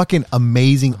 like fucking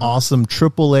amazing, awesome,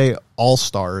 AAA all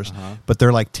stars, but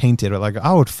they're like tainted. Like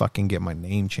I would fucking get my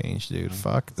name changed, dude.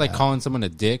 Fuck. It's like calling someone a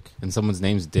dick and someone's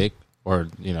name's Dick or,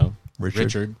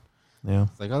 Richard. Yeah.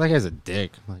 It's like, oh, that guy's a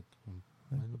dick. Like,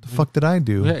 What the fuck did I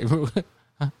do? yeah,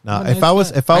 Nah, what if is I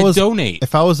was, that? if I was, donate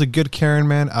if I was a good Karen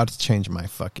man, I'd change my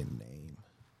fucking name.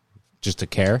 just to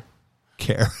care.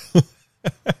 Care.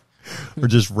 Or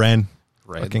just Ren.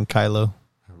 Red. Fucking Kylo.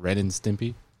 Red and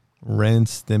Stimpy. Ren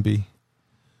Stimpy.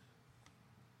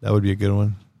 That would be a good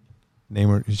one. Name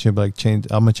her. She should be like, change.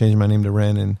 I'm gonna change my name to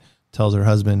Ren, and tells her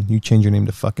husband, "You change your name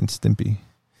to fucking Stimpy."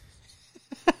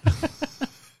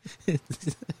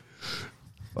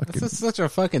 That's such a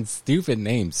fucking stupid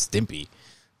name, Stimpy.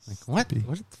 Like, what? Stimpy.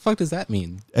 What the fuck does that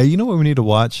mean? Hey, you know what we need to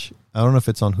watch? I don't know if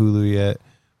it's on Hulu yet,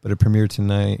 but it premiered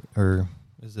tonight, or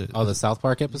is it? Oh, the South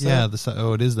Park episode? yeah.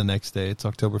 It is the next day. It's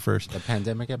October 1st. The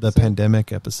pandemic The episode?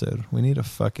 pandemic episode. We need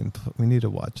to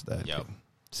watch that. Yep.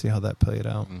 See how that played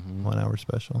out. Mhm. 1 hour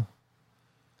special.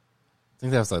 I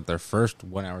think that was like their first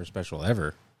 1 hour special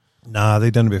ever. Nah,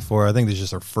 they've done it before. I think this is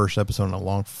just our first episode in a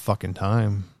long fucking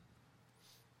time.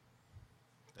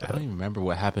 I don't even remember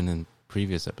what happened in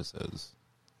previous episodes.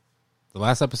 The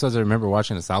last episodes I remember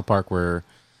watching at South Park were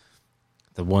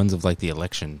the ones of like the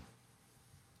election.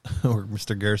 Or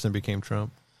Mr. Garrison became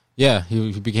Trump. Yeah,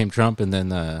 he became Trump, and then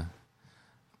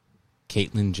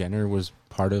Caitlyn Jenner was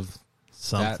part of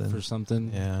Something. that for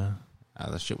something. Yeah.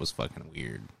 That shit was fucking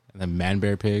weird. And then Man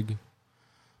Bear Pig.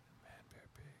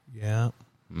 Yeah.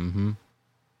 Mm-hmm.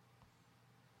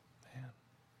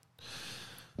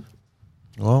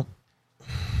 Well,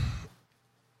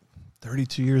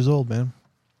 32 years old, man.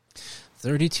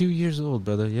 32 years old,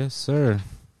 brother. Yes, sir.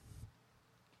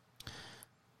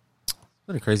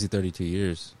 What a crazy 32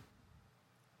 years.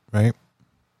 Right?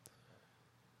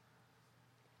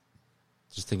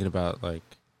 Just thinking about, like,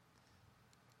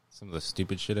 some of the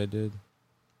stupid shit I did.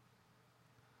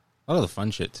 A lot of the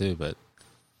fun shit, too, but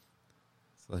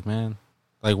it's like, man.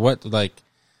 Like, what, like,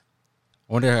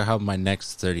 I wonder how my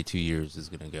next 32 years is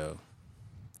going to go.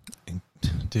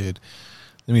 Dude,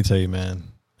 let me tell you, man.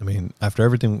 I mean, after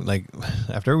everything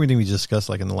we discussed,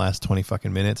 like, in the last 20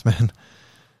 fucking minutes, man,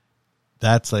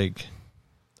 that's like,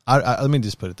 let me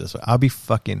just put it this way. I'll be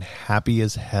fucking happy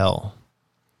as hell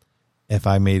if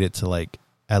I made it to, like,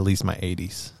 at least my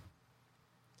 80s.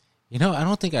 You know, I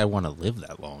don't think I want to live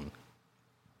that long.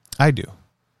 I do.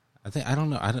 I don't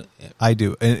know. I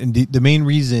do. And the main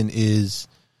reason is,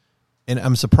 and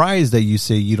I'm surprised that you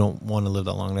say you don't want to live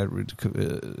that long. It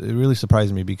really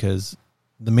surprised me, because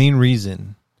the main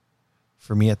reason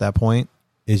for me at that point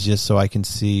is just so I can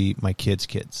see my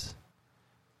kids.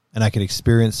 And I could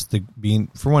experience being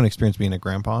a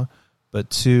grandpa, but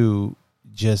two,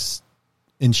 just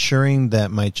ensuring that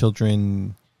my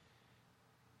children,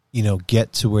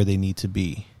 get to where they need to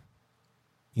be.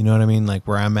 You know what I mean? Like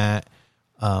where I'm at,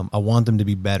 I want them to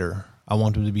be better. I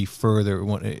want them to be further.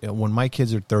 When my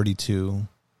kids are 32,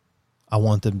 I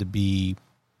want them to be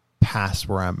past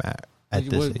where I'm at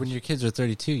this age. When your kids are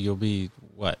 32, you'll be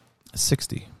what?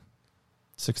 60,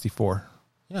 64,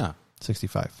 Yeah.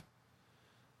 65.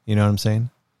 You know what I'm saying?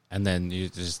 And then you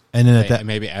just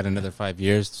maybe add another 5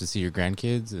 years to see your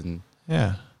grandkids and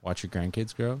watch your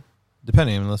grandkids grow.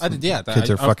 Depending, unless kids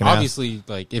are fucking obviously,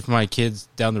 like if my kids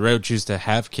down the road choose to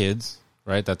have kids,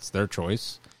 right? That's their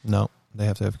choice. No, they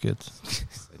have to have kids.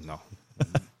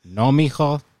 No,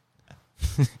 mijo.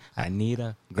 I need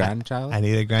a grandchild. I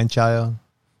need a grandchild.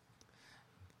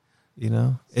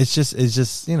 It's just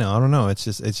I don't know. It's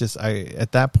just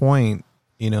at that point,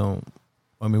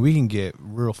 I mean, we can get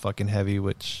real fucking heavy,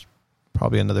 which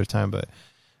probably another time, but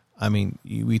I mean,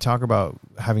 we talk about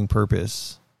having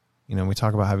purpose, we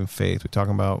talk about having faith, we talk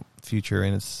about future,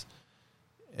 and it's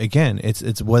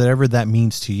whatever that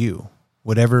means to you,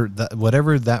 whatever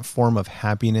that form of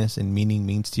happiness and meaning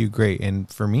means to you. Great. And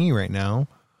for me right now,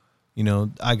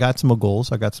 I got some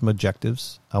goals, I got some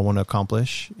objectives I want to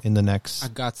accomplish in the next, I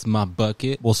got my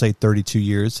bucket. we'll say 32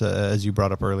 years, as you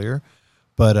brought up earlier.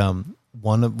 But,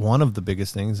 one of the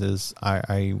biggest things is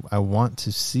I want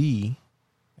to see,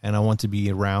 and I want to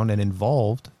be around and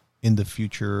involved in the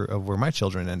future of where my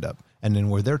children end up, and then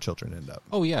where their children end up.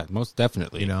 Oh yeah, most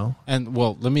definitely. You know? And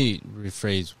well, let me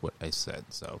rephrase what I said.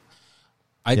 So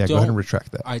I Yeah, don't go ahead and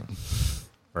retract that.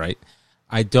 Right.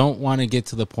 I don't want to get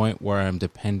to the point where I'm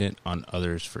dependent on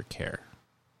others for care,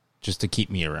 just to keep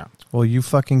me around. Well, you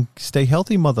fucking stay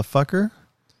healthy, motherfucker.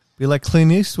 Be like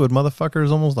Clint Eastwood, motherfucker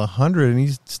is almost 100 and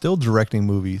he's still directing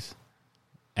movies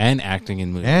And acting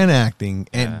in movies. and acting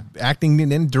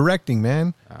and directing,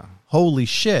 man. Holy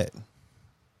shit!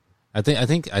 I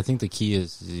think the key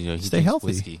is, you know, he Stay drinks healthy.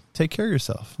 whiskey. Take care of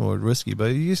yourself. Or whiskey,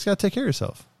 but you just gotta take care of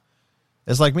yourself.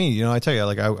 It's like me, you know. I tell you,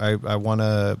 like I want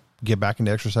to get back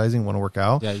into exercising. Want to work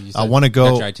out. Yeah, you I want to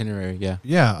go. Got your itinerary. Yeah.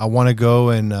 Yeah, I want to go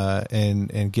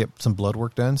and get some blood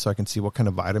work done so I can see what kind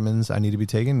of vitamins I need to be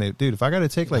taking. Dude, if I got to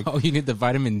take like, Oh, you need the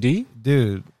vitamin D?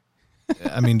 dude,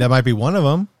 I mean that might be one of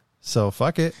them. So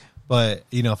fuck it. But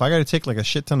you know, if I got to take like a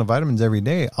shit ton of vitamins every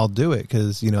day, I'll do it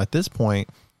because you know at this point,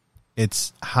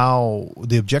 it's how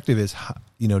the objective is,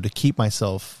 you know, to keep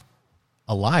myself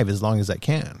alive as long as I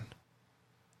can.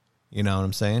 You know what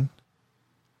I'm saying?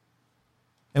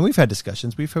 And we've had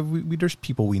discussions. There's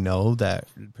people we know that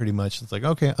pretty much it's like,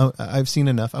 okay, I've seen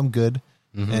enough. I'm good,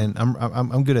 and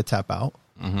I'm good to tap out.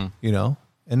 You know,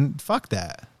 and fuck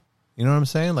that. You know what I'm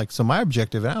saying? Like, so my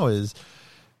objective now is,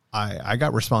 I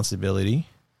got responsibility,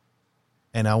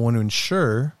 and I want to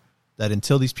ensure that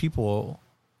until these people,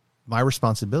 my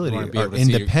responsibility You wanna be are able to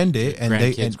see independent your and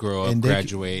they grandkids grow up, and they,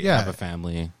 graduate, have a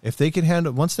family. If they can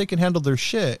handle, once they can handle their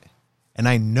shit, and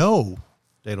I know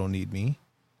they don't need me,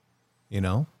 you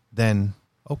know, then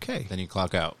okay. Then you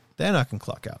clock out. Then I can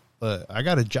clock out. But I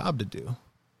got a job to do. You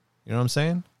know what I'm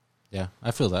saying? Yeah,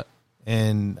 I feel that.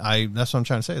 And that's what I'm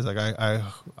trying to say is like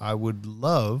I would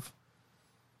love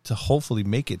to hopefully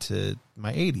make it to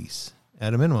my 80s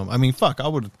at a minimum. I mean, fuck, I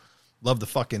would love to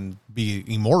fucking be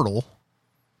immortal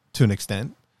to an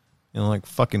extent. You know, like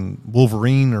fucking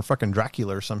Wolverine or fucking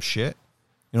Dracula or some shit.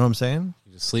 You know what I'm saying?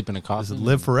 You just sleep in a Just coffin.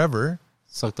 live forever.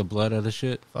 Suck the blood out of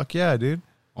shit. Fuck yeah, dude.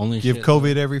 Only Give shit.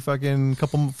 COVID every fucking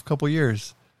couple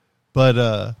years. But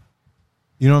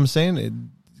you know what I'm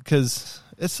saying? Because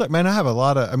it's like, man, I have a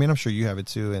lot of, I mean, I'm sure you have it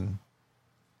too. And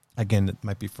again, it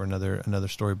might be for another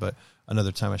story, but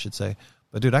another time I should say.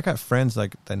 But dude, I got friends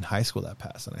like in high school that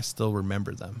passed and I still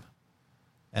remember them.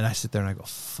 And I sit there and I go,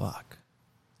 fuck.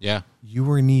 Yeah. You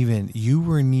weren't even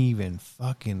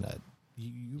fucking,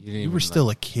 you were still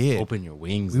a kid. Open your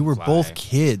wings. We and were fly. both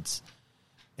kids.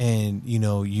 And, you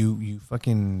know, you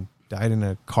fucking died in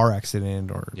a car accident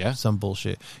or some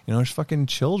bullshit. You know, there's fucking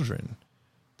children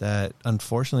that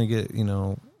unfortunately get, you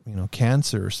know,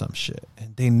 cancer or some shit.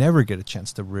 And they never get a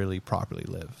chance to really properly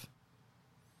live.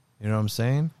 You know what I'm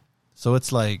saying? So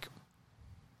it's like,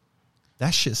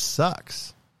 that shit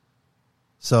sucks.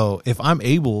 So if I'm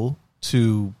able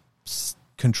to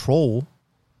control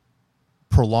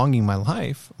prolonging my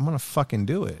life, I'm gonna fucking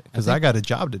do it because I got a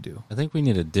job to do. I think we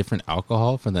need a different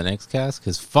alcohol for the next cast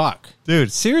because fuck,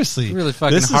 dude, seriously, you're really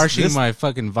fucking harshing my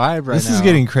fucking vibe right now. This is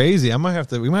getting crazy. We might have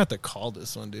to call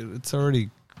this one, dude. It's already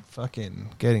fucking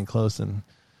getting close, and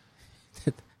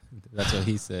that's what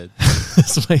he said.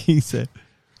 That's what he said.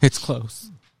 It's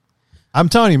close. I'm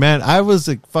telling you, man. I was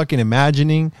like, fucking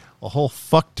imagining a whole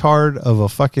fucktard of a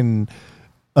fucking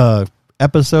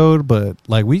episode, but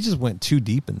like we just went too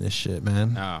deep in this shit,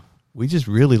 man. No. We just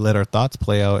really let our thoughts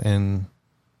play out in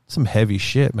some heavy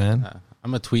shit, man. I'm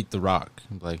gonna tweet The Rock.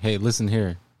 I'm like, hey, listen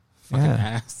here, fucking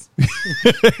ass.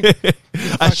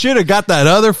 I should have got that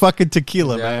other fucking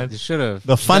tequila, man. You should have.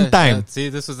 The fun time. See,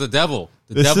 this was the devil.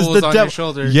 The This devil is was the on devil. your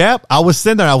shoulder. Yep, I was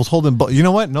sitting there. I was holding. You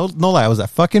know what? No lie. I was at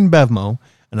fucking Bevmo,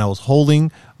 and I was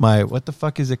holding my, what the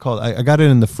fuck is it called? I got it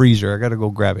in the freezer. I got to go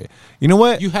grab it. You know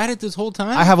what? You had it this whole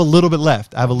time? I have a little bit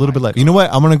left. You know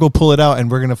what? I'm gonna go pull it out, and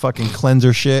we're gonna fucking cleanse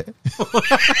our shit.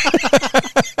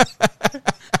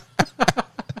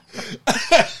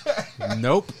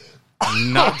 Nope.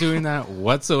 I'm not doing that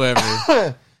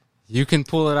whatsoever. You can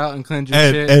pull it out and cleanse your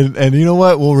shit. And you know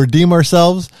what? We'll redeem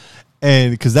ourselves,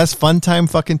 and because that's fun time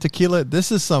fucking tequila.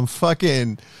 This is some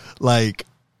fucking like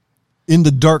in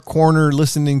the dark corner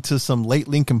listening to some late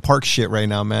Linkin Park shit right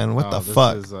now, man. What the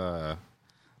fuck? Let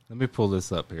me pull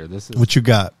this up here. This is what you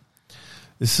got.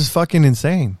 This is fucking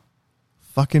insane.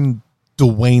 Fucking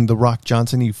Dwayne The Rock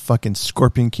Johnson, you fucking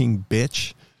Scorpion King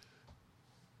bitch.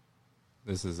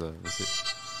 This is.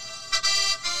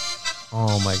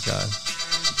 Oh my god.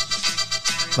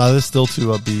 Wow, this is still too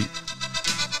upbeat.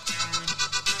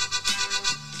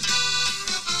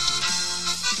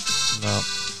 No.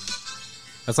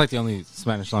 That's like the only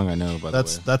Spanish song I know, by the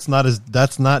way.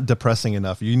 That's not depressing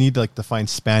enough. You need like to find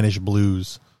Spanish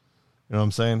blues. You know what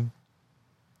I'm saying?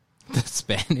 The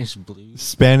Spanish blues.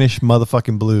 Spanish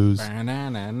motherfucking blues.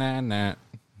 Ba-na-na-na-na.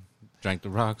 Drank the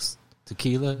rocks.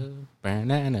 Tequila.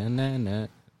 Ba-na-na-na-na.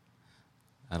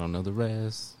 I don't know the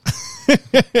rest.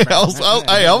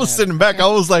 I was sitting back. I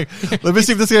was like, let me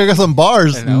see if this guy got some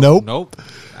bars. And Nope. Nope.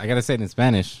 I got to say it in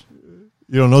Spanish.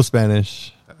 You don't know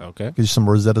Spanish. Okay. Get you some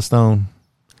Rosetta Stone.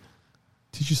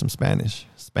 Teach you some Spanish.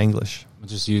 Spanglish. I'll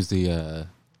just use the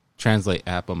Translate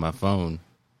app on my phone.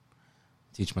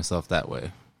 Teach myself that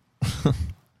way.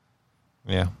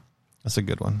 Yeah. That's a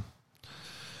good one.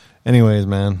 Anyways,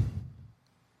 man.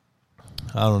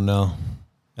 I don't know.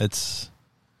 It's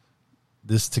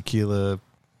this tequila.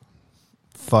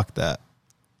 Fuck that.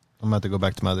 I'm about to go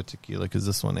back to my other tequila because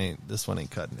this one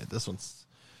ain't cutting it. This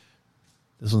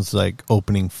one's like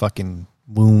opening fucking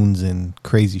wounds and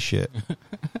crazy shit.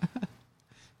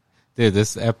 Dude,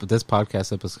 this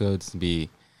podcast episode's to be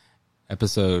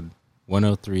episode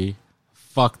 103.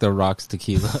 Fuck the rocks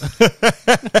tequila.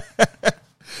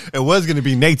 It was gonna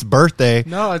be Nate's birthday.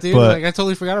 No, dude, but, like I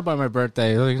totally forgot about my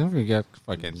birthday. Like, don't forget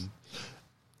fucking.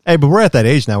 Hey, but we're at that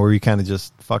age now where we kind of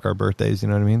just fuck our birthdays. You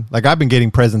know what I mean? Like I've been getting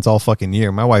presents all fucking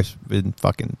year. My wife's been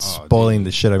fucking spoiling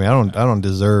the shit. I mean, I don't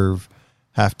deserve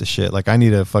half the shit. Like I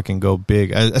need to fucking go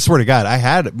big. I swear to God, I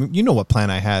had. You know what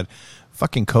plan I had?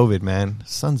 Fucking COVID, man.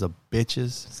 Sons of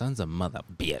bitches. Son's a mother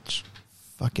bitch.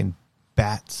 Fucking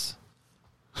bats.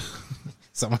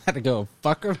 Someone had to go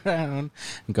fuck around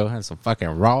and go have some fucking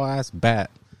raw ass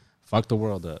bat. Fuck the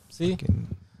world up. See?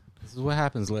 This is what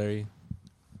happens, Larry.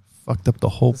 Fucked up the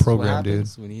whole This program,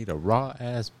 is what dude. We need a raw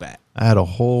ass bat. I had a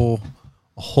whole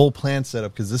plan set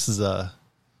up because this is I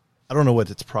don't know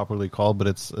what it's properly called, but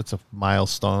it's a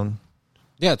milestone.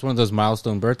 Yeah, it's one of those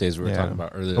milestone birthdays we were talking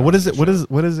about earlier. But what is it? What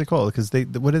is it called? Because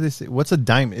what did they say? What's a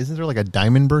diamond? Isn't there like a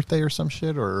diamond birthday or some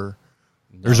shit? Or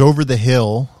there's over the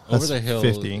hill. Over the hill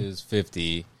 50. is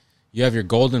 50. You have your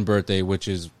golden birthday, which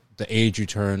is the age you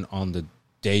turn on the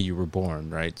day you were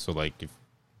born, right? So like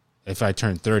if I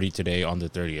turn 30 today on the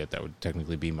 30th, that would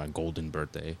technically be my golden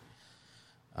birthday.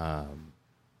 And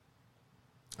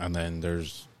then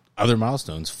there's other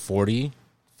milestones, 40,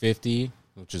 50,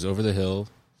 which is over the hill,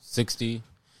 60.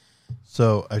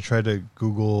 So I tried to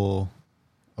Google.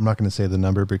 I'm not going to say the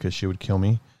number because she would kill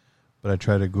me, but I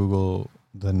tried to Google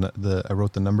I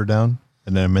wrote the number down,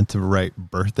 and then I meant to write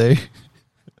birthday,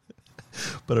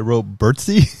 but I wrote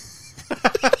birthsy.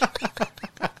 What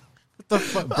the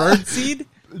fuck? Birdseed?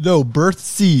 No,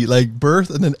 birthsy, like birth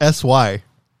and then SY.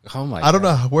 Oh my! I don't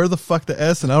know where the fuck the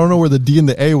S and I don't know where the D and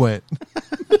the A went.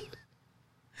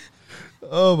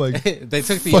 Oh my! They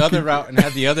took the other route and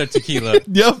had the other tequila.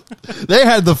 Yep, they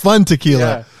had the fun tequila.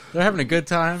 Yeah, they're having a good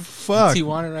time. Fuck. In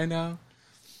Tijuana right now.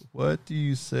 What do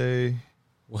you say?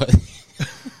 What?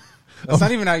 That's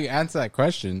not even how you answer that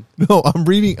question. No, I'm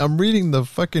reading the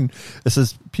fucking. It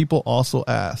says people also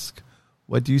ask,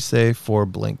 "What do you say for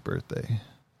blank birthday?"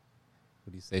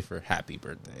 What do you say for happy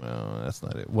birthday? No, that's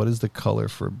not it. What is the color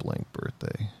for blank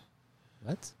birthday?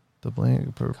 What? The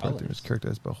blank birthday Colors. is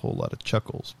characterized by a whole lot of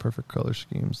chuckles. Perfect color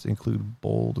schemes include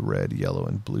bold red, yellow,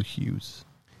 and blue hues.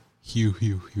 Hue.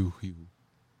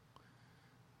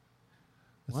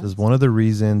 It says one of the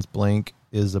reasons blank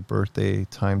is a birthday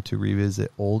time to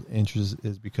revisit old interests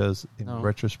is because in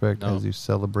retrospect, as you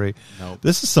celebrate.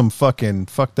 This is some fucking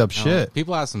fucked up shit.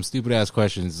 People ask some stupid ass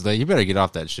questions. Like, you better get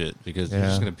off that shit because you're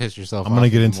just gonna piss yourself off. I'm gonna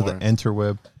get into more. the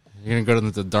interweb. You're gonna go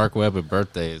to the dark web of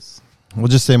birthdays. We'll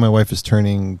just say my wife is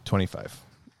turning 25.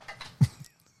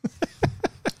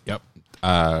 Yep.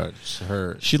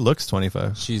 She looks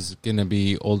 25. She's gonna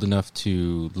be old enough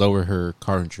to lower her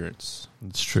car insurance.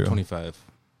 It's true. 25.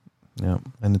 Yeah,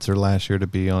 and it's her last year to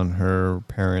be on her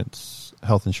parents'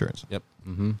 health insurance. Yep.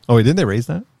 Mm-hmm. Oh, wait, didn't they raise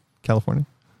that? California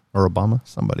or Obama?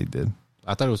 Somebody did.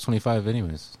 I thought it was 25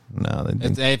 anyways. No, they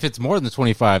didn't. If it's more than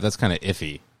 25, that's kind of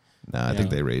iffy. No, I think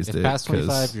they raised it. If past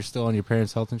 25, you're still on your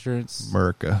parents' health insurance.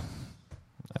 America.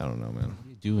 I don't know, man. What are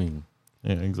you doing?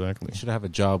 Yeah, exactly. You should have a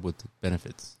job with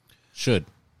benefits. Should,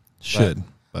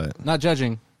 but not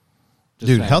judging. Just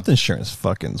dude, saying. health insurance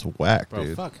fucking's whack, Bro,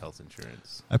 dude. fuck health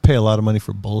insurance. I pay a lot of money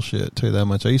for bullshit. Tell you that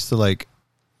much. I used to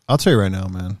I'll tell you right now,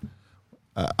 man.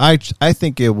 I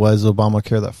think it was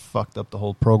Obamacare that fucked up the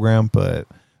whole program. But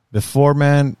before,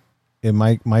 man, in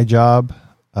my job,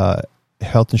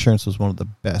 health insurance was one of the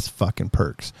best fucking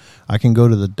perks. I can go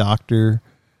to the doctor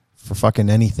for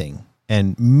fucking anything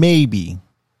and maybe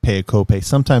pay a copay.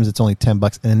 Sometimes it's only $10,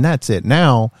 and then that's it.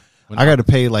 Now I got to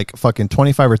pay like fucking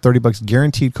 $25 or $30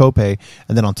 guaranteed copay,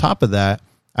 and then on top of that,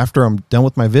 after I'm done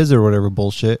with my visit or whatever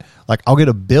bullshit, like I'll get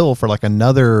a bill for like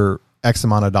another X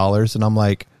amount of dollars, and I'm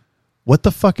like, what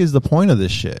the fuck is the point of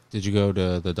this shit? Did you go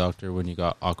to the doctor when you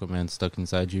got Aquaman stuck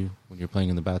inside you when you're playing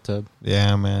in the bathtub?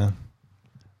 Yeah, man.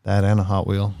 That and a Hot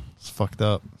Wheel. It's fucked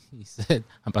up. He said,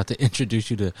 I'm about to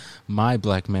introduce you to my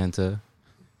Black Manta.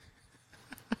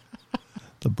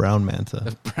 The brown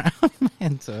manta. Brown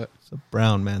manta. It's a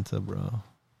brown manta, bro.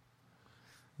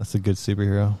 That's a good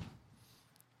superhero.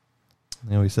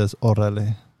 You know, he says,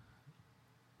 "Orale."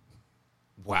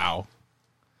 Wow.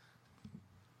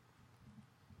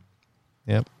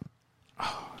 Yep.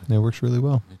 It works really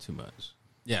well. Too much.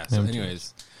 Yeah. So,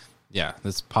 anyways, yeah,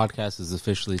 this podcast is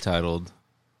officially titled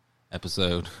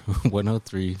episode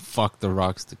 103. Fuck the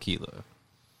Rocks Tequila.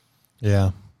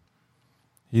 Yeah.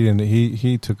 He didn't.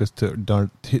 He took us to darn.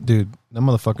 Dude, that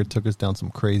motherfucker took us down some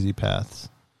crazy paths.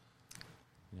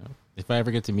 Yeah. If I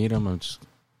ever get to meet him, I'll just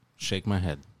shake my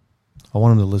head. I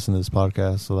want him to listen to this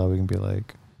podcast so that we can be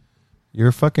like,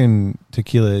 "Your fucking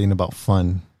tequila ain't about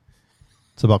fun.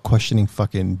 It's about questioning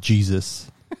fucking Jesus,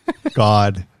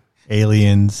 God,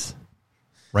 aliens,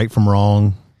 right from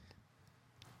wrong,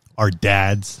 our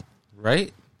dads."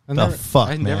 Right? I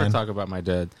fuck, never man? talk about my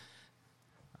dad.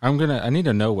 I need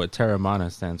to know what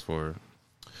Terramana stands for.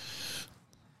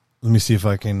 Let me see if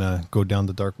I can go down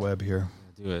the dark web here.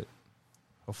 Do it.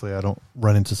 Hopefully, I don't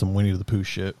run into some Winnie the Pooh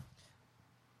shit.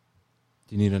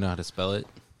 Do you need to know how to spell it?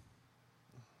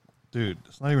 Dude,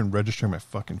 it's not even registering my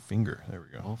fucking finger. There we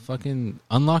go. Well, fucking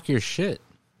unlock your shit.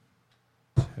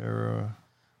 Terra.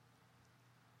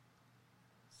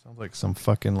 Sounds like some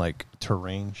fucking like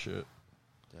terrain shit.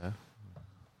 Yeah.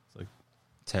 It's like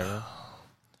Terra.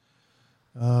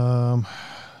 Doesn't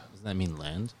that mean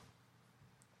land?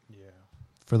 Yeah.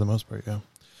 For the most part, yeah.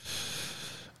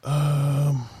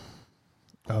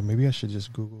 Maybe I should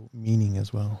just Google meaning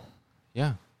as well.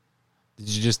 Yeah. Did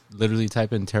you just literally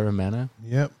type in Terramana?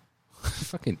 Yep.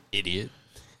 Fucking idiot.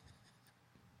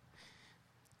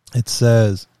 It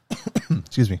says,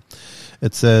 excuse me.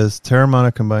 It says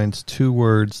Terramana combines two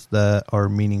words that are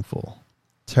meaningful.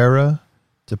 Terra,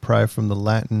 derived from the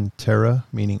Latin terra,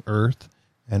 meaning earth,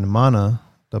 and mana,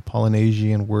 the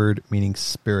Polynesian word meaning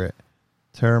spirit.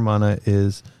 Terramana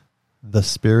is the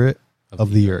spirit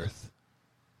of the earth.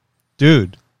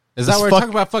 Dude. Is that where we're talking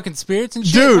about fucking spirits and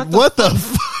shit? Dude, what the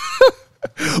fuck?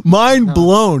 Mind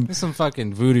blown. This is some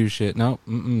fucking voodoo shit. No,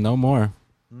 no more.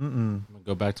 I'm gonna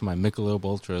go back to my Michelob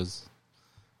Ultras.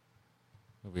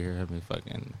 Over here, have me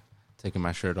fucking taking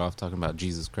my shirt off, talking about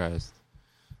Jesus Christ.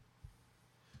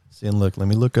 See, and look, let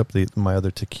me look up my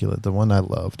other tequila, the one I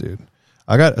love, dude.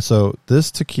 So this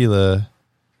tequila,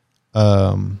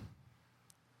 a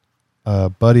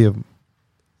buddy of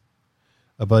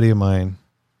mine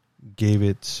gave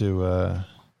it to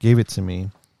me.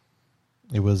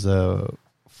 It was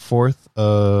 4th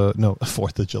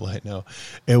of July. No,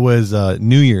 it was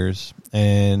New Year's,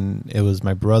 and it was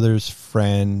my brother's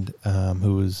friend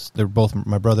they're both,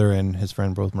 my brother and his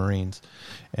friend, both Marines,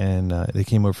 and they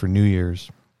came over for New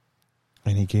Year's,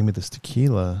 and he gave me this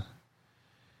tequila,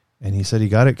 and he said he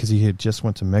got it because he had just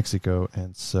went to Mexico,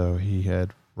 and so he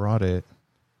had brought it,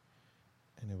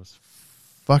 and it was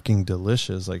fucking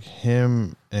delicious. Like,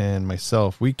 him and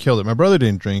myself, we killed it. My brother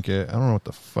didn't drink it. I don't know what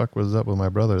the fuck was up with my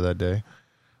brother that day,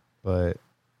 but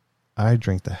I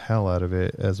drank the hell out of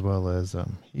it as well as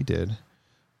he did.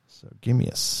 So give me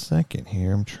a second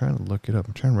here. I'm trying to look it up.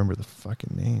 I'm trying to remember the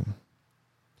fucking name.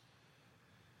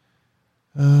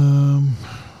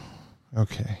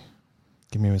 Okay.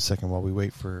 Give me a second while we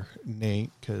wait for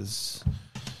Nate, because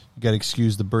you got to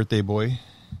excuse the birthday boy.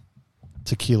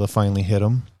 Tequila finally hit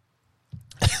him.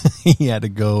 He had to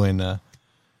go and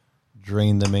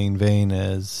drain the main vein,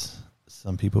 as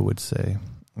some people would say.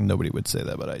 Nobody would say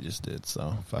that, but I just did,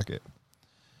 so fuck it.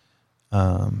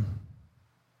 But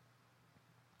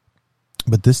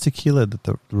this tequila,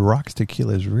 the Rocks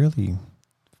tequila, is really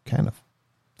kind of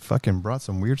fucking brought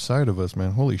some weird side of us,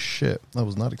 man. Holy shit. I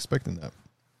was not expecting that.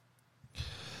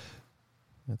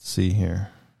 Let's see here.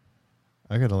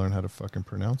 I got to learn how to fucking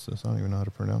pronounce this. I don't even know how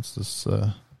to pronounce this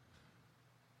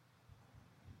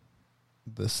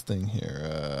this thing here.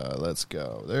 Let's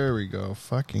go. There we go.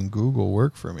 Fucking Google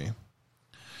work for me.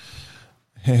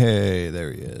 Hey,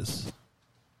 there he is.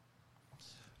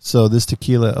 So this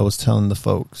tequila, I was telling the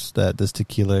folks that this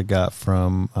tequila I got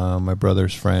from my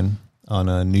brother's friend on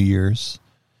a New Year's,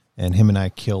 and him and I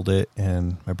killed it,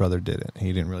 and my brother didn't.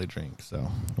 He didn't really drink,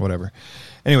 so whatever.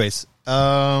 Anyways,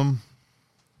 the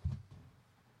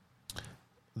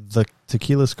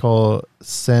tequila is called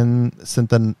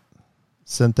Centenario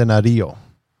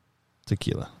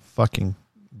tequila. Fucking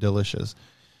delicious.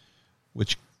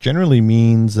 Which generally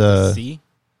means C?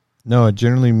 No, it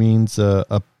generally means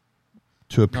up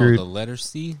to a period. No, the letter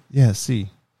C? Yeah, C.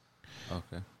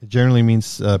 Okay. It generally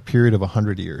means a period of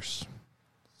 100 years.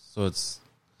 So it's...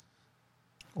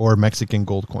 Or Mexican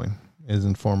gold coin is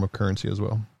in form of currency as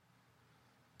well.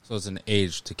 So it's an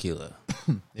aged tequila.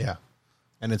 Yeah.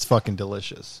 And it's fucking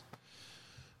delicious.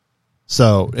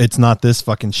 So it's not this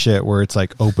fucking shit where it's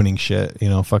like opening shit, you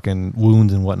know, fucking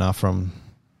wounds and whatnot from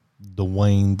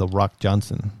Dwayne The Rock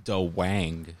Johnson.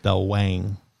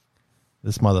 Dwayne.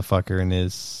 This motherfucker and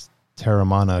his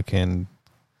Terramana can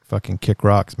fucking kick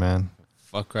rocks, man.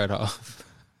 Fuck right off.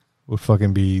 Would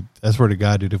fucking be, I swear to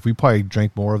God, dude, if we probably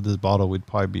drank more of this bottle, we'd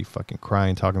probably be fucking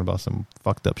crying, talking about some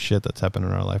fucked up shit that's happened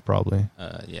in our life, probably.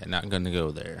 Yeah, not going to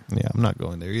go there. Yeah, I'm not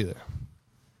going there either.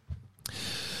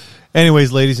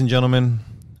 Anyways, ladies and gentlemen,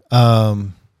 I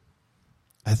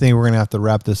think we're going to have to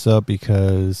wrap this up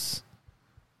because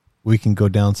we can go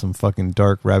down some fucking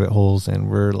dark rabbit holes, and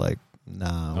we're like,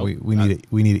 nah, Nope, we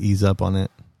need to ease up on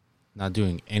it. Not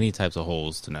doing any types of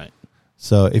holes tonight.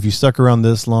 So if you stuck around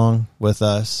this long with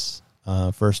us,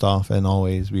 first off and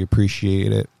always, we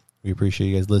appreciate it. We appreciate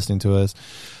you guys listening to us.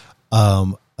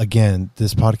 Again,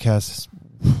 this podcast,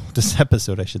 this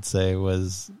episode, I should say,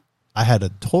 I had a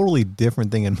totally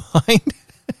different thing in mind.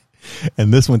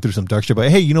 And this went through some dark shit.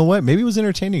 But hey, you know what? Maybe it was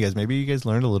entertaining, you guys. Maybe you guys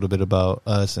learned a little bit about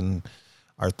us and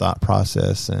our thought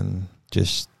process and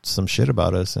just some shit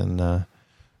about us. And,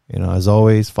 as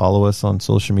always, follow us on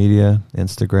social media,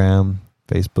 Instagram,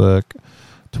 Facebook,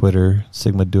 Twitter,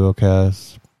 Sigma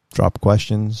Duocast. Drop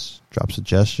questions, drop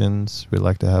suggestions. We'd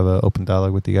like to have an open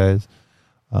dialogue with you guys.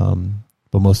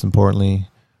 But most importantly,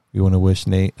 we want to wish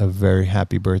Nate a very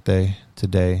happy birthday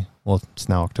today. Well, it's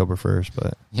now October 1st,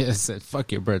 but... Yes,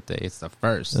 fuck your birthday. It's the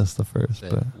first. That's the first.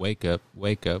 But wake up.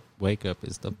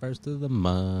 It's the first of the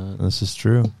month. This is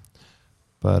true.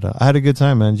 But I had a good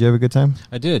time, man. Did you have a good time?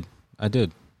 I did.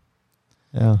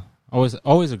 Yeah.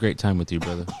 Always a great time with you,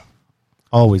 brother.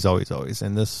 Always.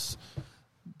 And this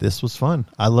was fun.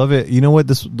 I love it. You know what?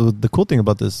 The cool thing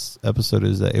about this episode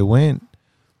is that it went...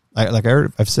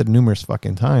 I've said numerous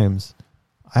fucking times...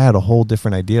 I had a whole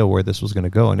different idea where this was going to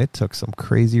go, and it took some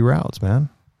crazy routes, man.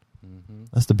 Mm-hmm.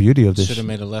 That's the beauty of this. Should have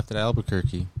made a left at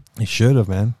Albuquerque. It should have,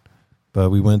 man. But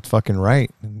we went fucking right,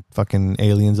 and fucking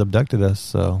aliens abducted us,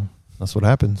 so that's what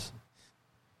happens.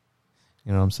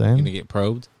 You know what I'm saying? Going to get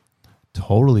probed?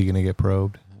 Totally going to get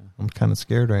probed. Yeah. I'm kind of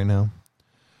scared right now.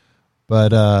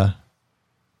 But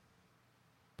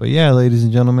yeah, ladies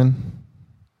and gentlemen,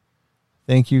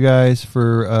 thank you guys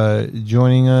for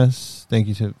joining us. Thank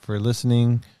you for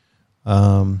listening.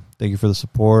 Thank you for the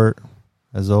support.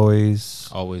 As always.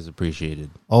 Always appreciated.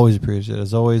 Always appreciated.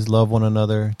 As always, love one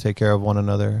another. Take care of one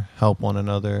another. Help one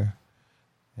another.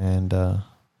 And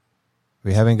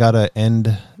we haven't got an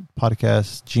end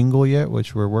podcast jingle yet,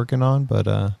 which we're working on.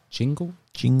 But Jingle?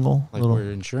 Like little,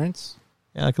 we're insurance?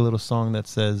 Yeah, like a little song that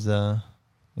says,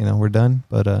 we're done.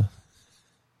 But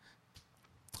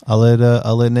I'll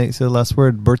let Nate say the last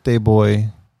word. Birthday boy.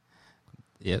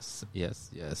 Yes.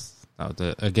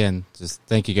 Again, just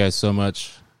thank you guys so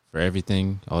much for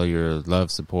everything, all your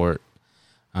love, support.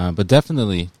 But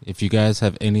definitely, if you guys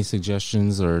have any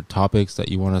suggestions or topics that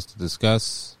you want us to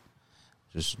discuss,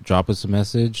 just drop us a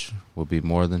message. We'll be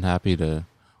more than happy to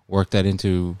work that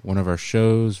into one of our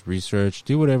shows, research,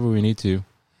 do whatever we need to.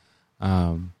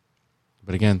 But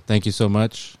again, thank you so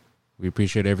much. We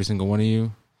appreciate every single one of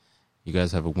you. You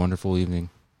guys have a wonderful evening.